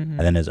naked, Mhm. and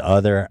then his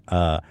other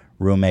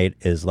roommate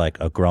is like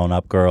a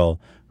grown-up girl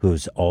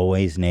who's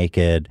always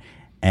naked,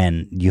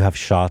 and you have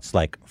shots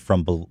like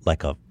from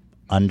like a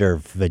under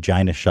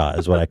vagina shot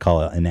is what I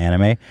call it in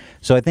anime.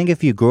 So I think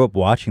if you grew up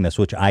watching this,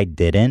 which I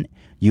didn't,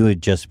 you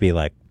would just be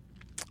like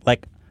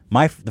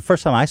the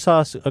first time I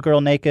saw a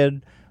girl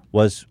naked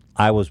was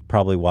I was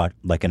probably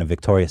like in a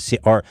Victoria's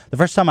Secret, or the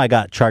first time I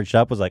got charged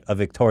up was like a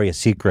Victoria's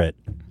Secret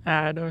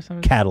Ad or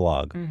something.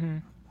 catalog.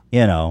 Mhm.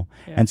 You know,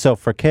 Yeah. and so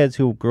for kids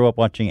who grew up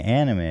watching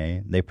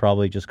anime, they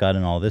probably just got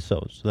in all this.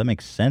 So that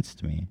makes sense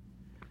to me.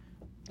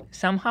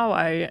 Somehow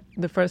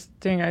the first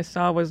thing I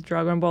saw was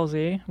Dragon Ball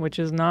Z, which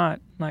is not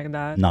like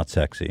that. Not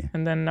sexy.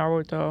 And then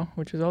Naruto,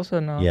 which is also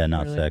not. Yeah,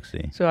 not really.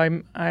 sexy. So I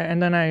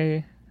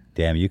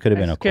Damn, you could have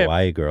I been a skipped.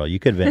 kawaii girl. You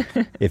could have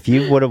been, if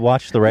you would have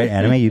watched the right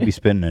anime, you'd be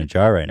spitting in a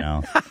jar right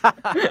now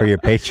for your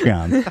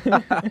Patreon.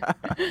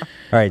 All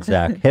right,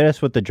 Zach, hit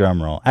us with the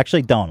drum roll.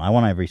 Actually, don't. I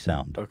want every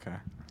sound. Okay.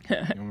 You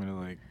want me to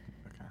like?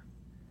 Okay.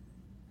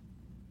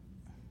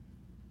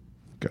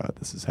 God,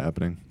 this is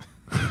happening.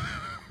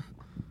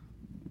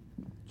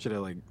 Should I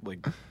like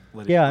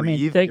let Yeah, it I mean,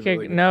 breathe? take Give it, a-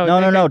 like, no, No,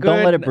 take a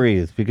don't let it good-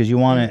 breathe because you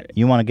want it.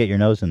 You want to get your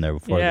nose in there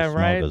before Yeah, the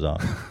smell right. goes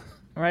off.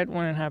 right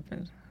when it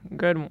happens.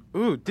 Good one.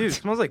 Ooh, dude, it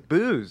smells like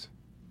booze.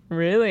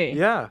 Really?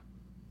 Yeah.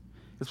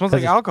 It smells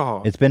like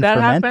alcohol. It's been that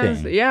fermenting.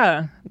 happens.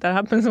 Yeah, that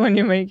happens when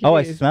you make. Oh,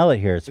 I yeast. smell it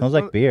here. It smells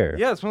like beer.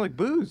 Yeah, it smells like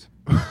booze.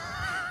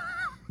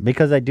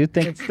 Because I do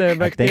think it's the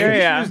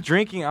bacteria. She was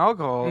drinking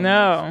alcohol.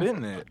 No. And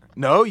spitting it.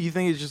 No, you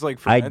think it's just like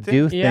I fermented?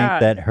 do think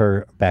that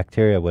her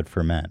bacteria would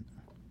ferment.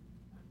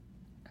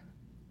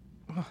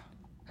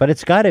 But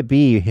it's got to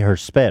be her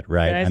spit,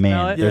 right? Can I I mean,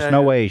 smell it? there's Yeah,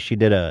 no yeah. way she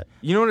did a.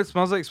 You know what it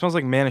smells like? It smells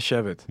like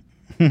Manischewitz.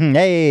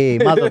 Hey,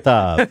 Mazel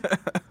Tov.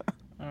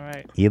 All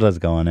right. Hila's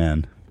going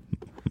in.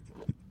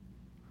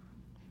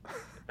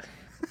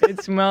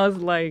 It smells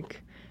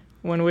like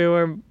when we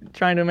were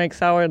trying to make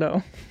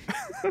sourdough.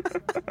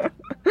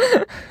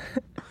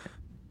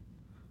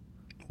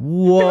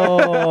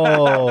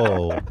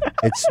 Whoa!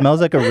 It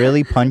smells like a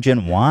really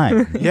pungent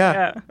wine.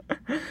 Yeah.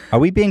 Are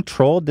we being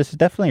trolled? This is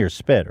definitely your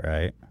spit,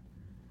 right?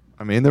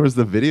 I mean, there was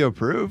the video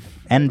proof.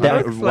 And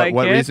that,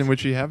 what reason would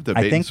she have to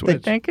bait and switch? I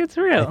think it's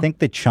real. I think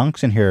the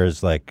chunks in here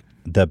is like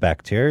the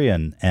bacteria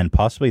and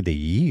possibly the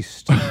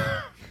yeast.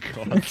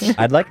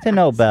 I'd like to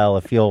know, Belle,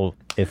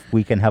 if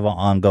we can have an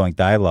ongoing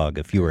dialogue.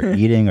 If you were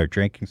eating or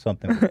drinking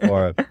something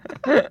before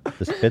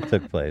the spit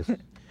took place.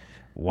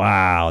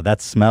 Wow,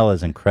 that smell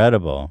is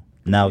incredible.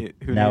 Now,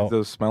 Who needs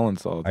those smelling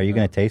salts? Are you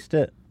going to taste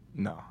it?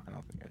 No, I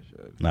don't think I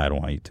should. No, I don't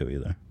want you to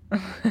either.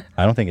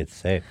 I don't think it's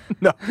safe.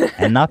 No.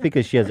 And not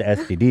because she has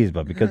STDs,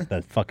 but because of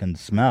that fucking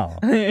smell.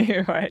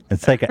 You're right.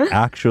 It's like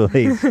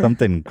actually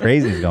something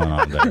crazy is going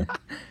on there.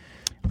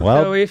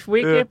 Well, so if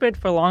we keep it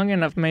for long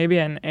enough, maybe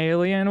an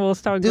alien will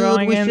start dude,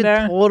 growing we in should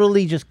there.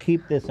 totally just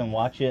keep this and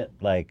watch it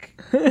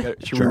like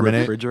Should we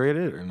refrigerate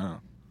it or no?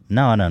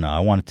 No. I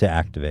want it to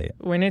activate.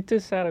 We need to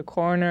set a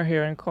corner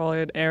here and call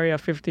it Area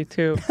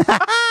 52.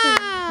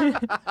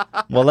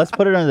 Well, let's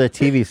put it under the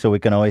TV so we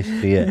can always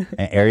see it.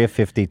 Area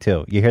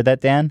 52. You hear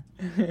that, Dan?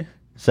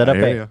 Set up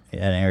an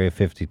Area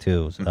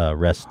 52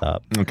 rest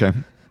stop. Okay.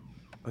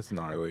 That's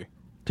gnarly.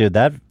 Dude,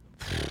 that...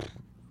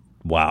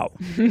 Wow.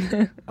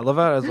 I love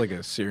how it has like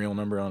a serial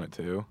number on it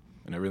too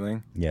and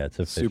everything. Yeah, it's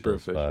official super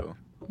as fuck.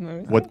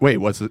 official. Wait,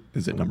 what's it?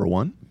 Is it number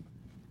one?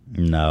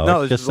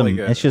 No, it's it's just some. like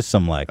a- it's just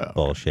some like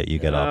bullshit you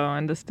get Oh, off.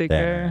 and the sticker.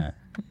 there.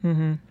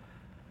 Mm-hmm.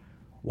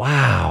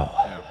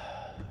 Wow.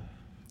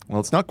 Well,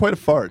 it's not quite a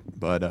fart,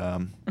 but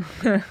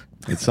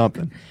it's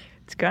something.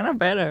 It's kind of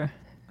better.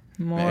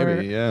 More,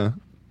 Maybe, yeah.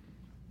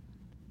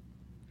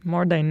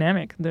 more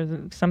dynamic.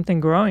 There's something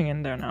growing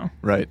in there now.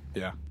 Right.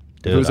 Yeah.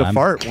 If it was a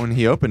fart when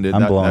he opened it,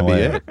 I'm that'd blown be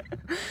away. it.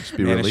 Just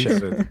be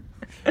released.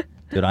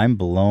 Dude, I'm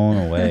blown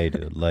away,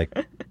 dude. Like,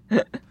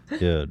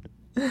 dude,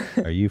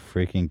 are you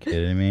freaking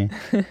kidding me?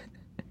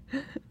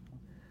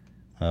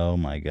 Oh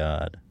my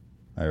god.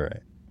 All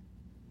right.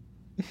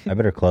 I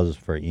better close this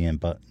for Ian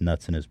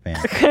nuts in his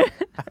pants.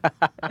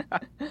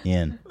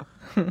 Ian.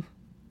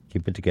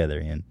 Keep it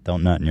together, Ian.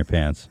 Don't nut in your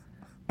pants.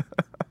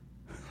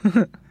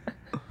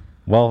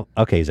 Well,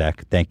 okay,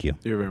 Zach. Thank you.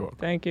 You're very welcome.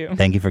 Thank you.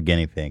 Thank you for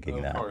guinea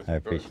pigging that. I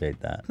appreciate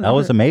that. That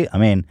was amazing. I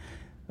mean,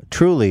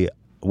 truly,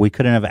 we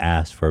couldn't have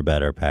asked for a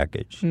better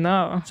package.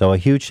 No. So a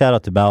huge shout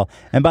out to Belle.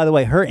 And by the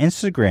way, her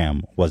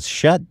Instagram was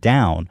shut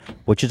down,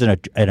 which is an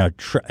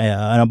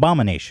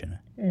abomination.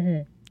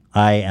 Mm-hmm.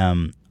 I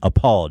am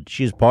appalled.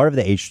 She's part of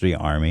the H3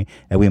 Army,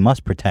 and we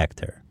must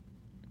protect her.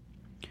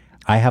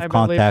 I have believe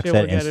contacts she will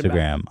at get it back.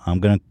 Instagram.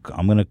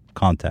 I'm gonna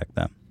contact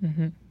them,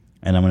 Mm-hmm.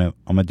 and I'm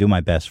gonna do my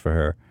best for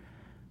her.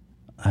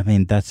 I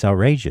mean, that's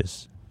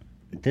outrageous.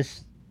 Okay,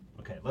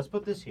 let's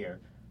put this here.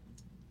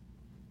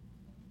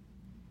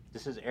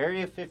 This is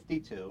Area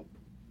 52.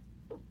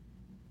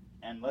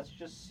 And let's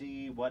just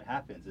see what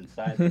happens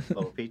inside this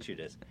little petri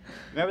dish.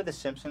 Remember The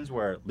Simpsons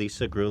where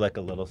Lisa grew like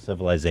a little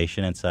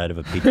civilization inside of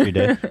a petri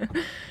dish?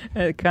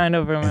 I kind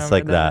of remember It's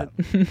like that.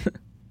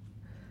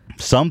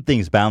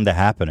 Something's bound to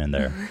happen in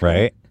there,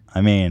 right? I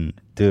mean,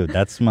 dude,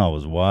 that smell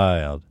was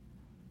wild.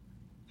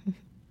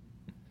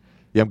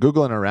 Yeah, I'm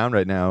Googling around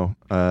right now.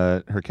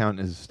 Her account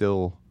is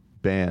still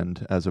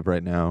banned as of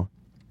right now.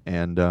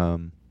 And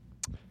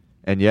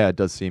yeah, it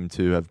does seem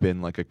to have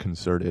been like a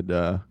concerted,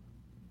 I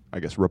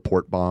guess,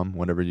 report bomb,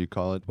 whatever you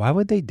call it. Why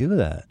would they do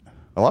that?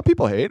 A lot of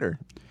people hate her.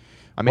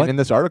 I mean, What? in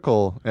this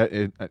article,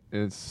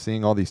 it's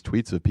seeing all these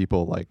tweets of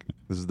people like,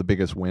 this is the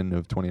biggest win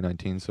of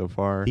 2019 so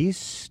far. These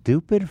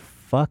stupid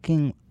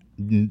fucking...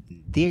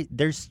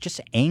 There's just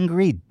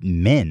angry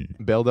men.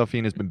 Belle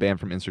Delphine has been banned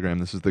from Instagram.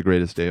 This is the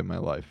greatest day of my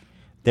life.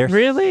 They're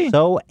Really?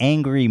 so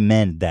angry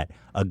men that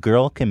a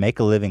girl can make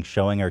a living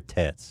showing her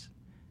tits.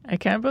 I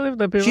can't believe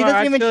the people She are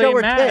doesn't even actually show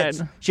her mad.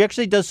 tits. She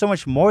actually does so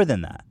much more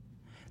than that.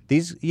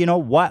 These,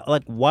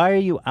 why are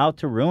you out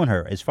to ruin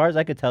her? As far as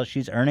I could tell,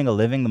 she's earning a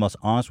living the most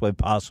honest way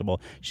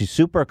possible. She's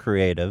super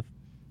creative.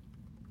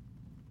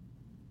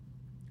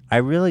 I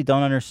really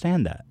don't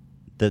understand that.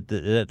 That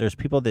there's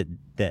people that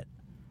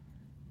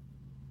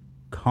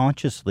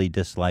consciously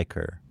dislike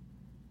her.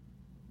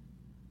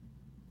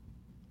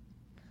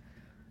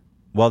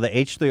 Well, the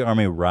H3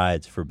 Army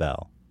rides for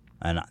Belle,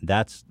 and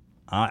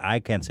I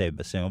can't say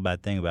a single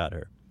bad thing about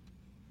her.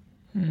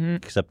 Mm-hmm.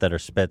 Except that her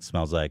spit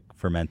smells like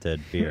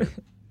fermented beer,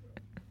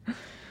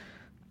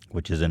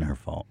 which isn't her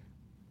fault.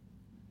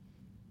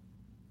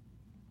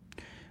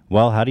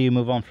 Well, how do you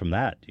move on from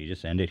that? Do you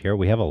just end it here?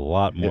 We have a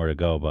lot more to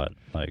go, but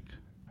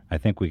I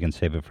think we can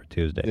save it for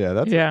Tuesday. Yeah,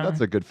 that's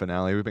a good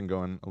finale. We've been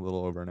going a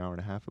little over an hour and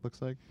a half, it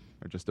looks like.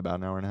 Or just about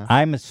an hour and a half.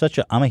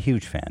 I'm a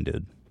huge fan,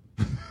 dude.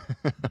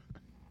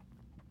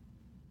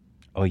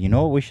 Oh, you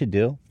know what we should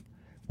do?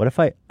 What if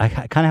I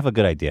kind of have a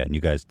good idea, and you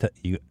guys,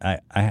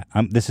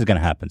 this is gonna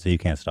happen, so you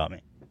can't stop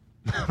me.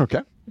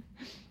 Okay.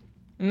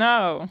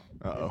 No.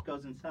 Uh-oh. This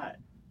goes inside.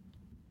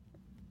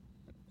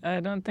 I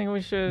don't think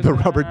we should. The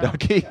rubber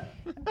ducky.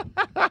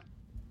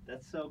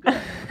 That's so good.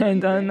 I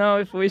don't know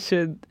if we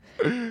should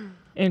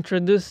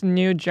introduce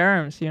new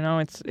germs. You know,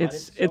 it's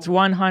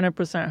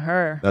 100%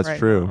 her. That's right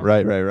true. now.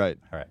 Right. All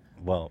right.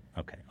 Well,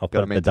 okay. I'll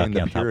Gotta put up the maintain ducky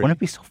the on top. purity. Wouldn't it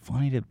be so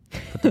funny to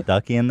put the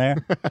ducky in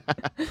there?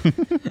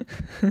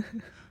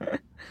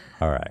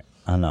 All right.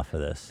 Enough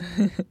of this.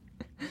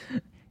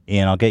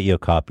 Ian, I'll get you a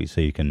copy so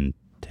you can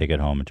take it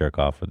home and jerk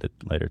off with it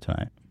later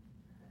tonight.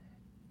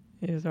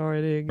 He's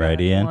already got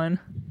Right, Ian? one.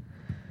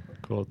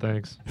 Cool,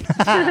 thanks.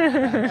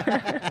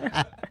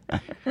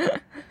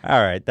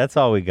 All right, that's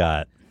all we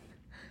got.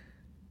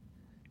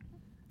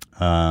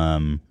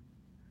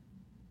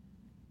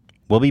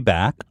 We'll be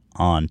back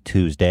on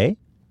Tuesday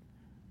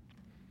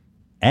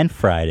and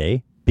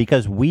Friday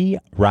because we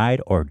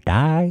ride or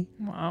die.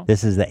 Wow.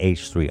 This is the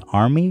H3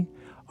 Army.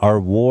 Our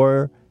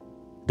war,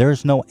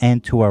 there's no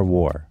end to our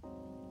war.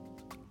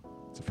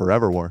 It's a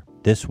forever war.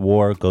 This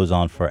war goes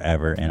on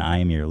forever, and I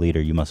am your leader.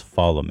 You must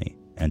follow me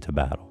into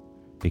battle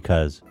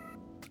because,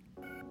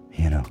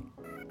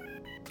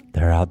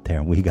 they're out there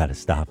and we got to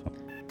stop them.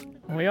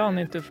 We all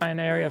need to find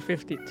Area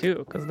 52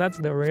 because that's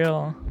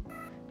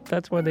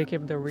where they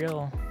keep the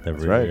real. The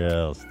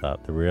real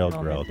stuff, the real We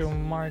all growth. need to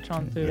march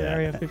on to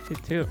Area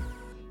 52.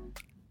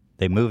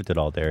 They moved it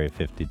all to Area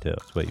 52.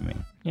 That's what you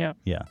mean. Yeah.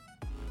 Yeah.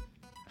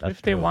 That's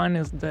 51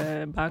 is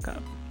the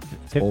backup.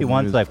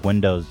 51's like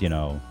Windows,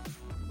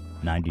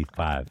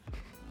 95.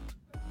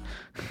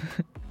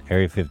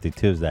 Area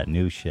 52 is that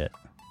new shit.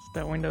 It's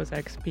the Windows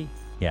XP.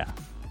 Yeah.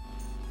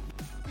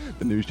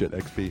 The new shit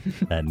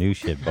XP. That new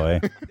shit, boy.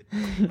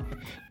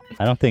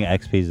 I don't think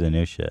XP is the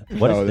new shit.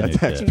 What is No, the new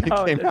that's shit?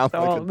 XP came out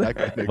like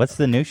a decade ago. What's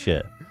the new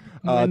shit?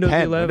 Windows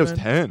 10. 11. Windows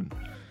 10.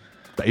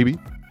 Baby.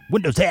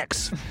 Windows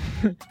X.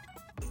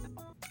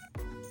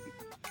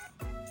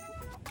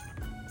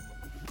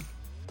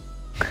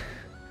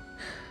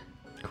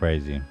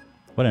 Crazy.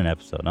 What an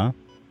episode, huh?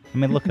 I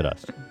mean, look at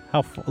us.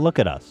 Look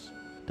at us.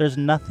 There's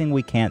nothing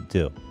we can't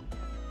do.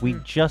 We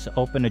just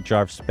opened a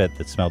jar of spit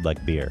that smelled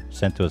like beer,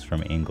 sent to us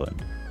from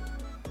England.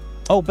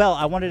 Oh, Belle,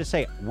 I wanted to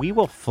say, we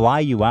will fly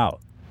you out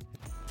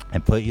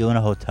and put you in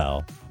a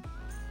hotel.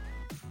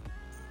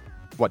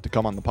 What, to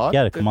come on the pod?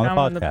 Yeah, to come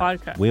on the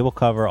podcast. We will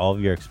cover all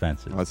of your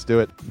expenses. Let's do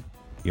it.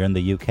 You're in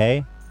the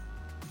UK.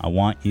 I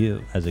want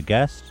you as a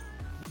guest.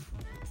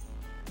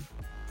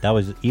 That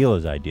was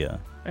Hila's idea.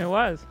 It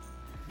was.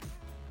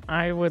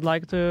 I would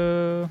like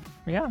to,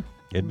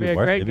 It'd be be a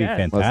worth. great It'd be guest.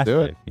 fantastic. Let's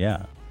do it.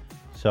 Yeah.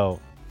 So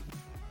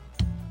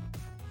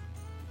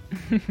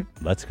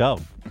let's go.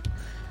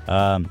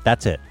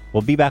 That's it.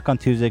 We'll be back on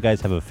Tuesday,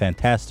 guys. Have a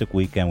fantastic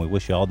weekend. We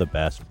wish you all the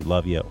best. We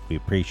love you. We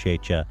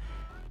appreciate you.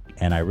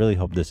 And I really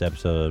hope this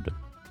episode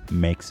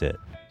makes it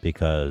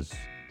because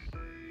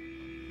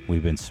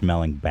we've been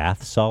smelling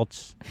bath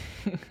salts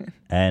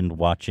and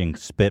watching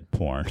spit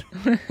porn.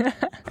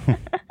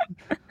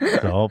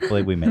 So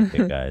hopefully we make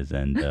it, guys.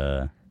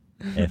 And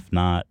if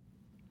not,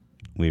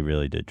 we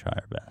really did try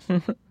our best.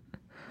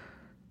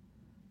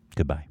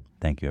 Goodbye.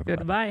 Thank you, everybody.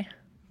 Goodbye.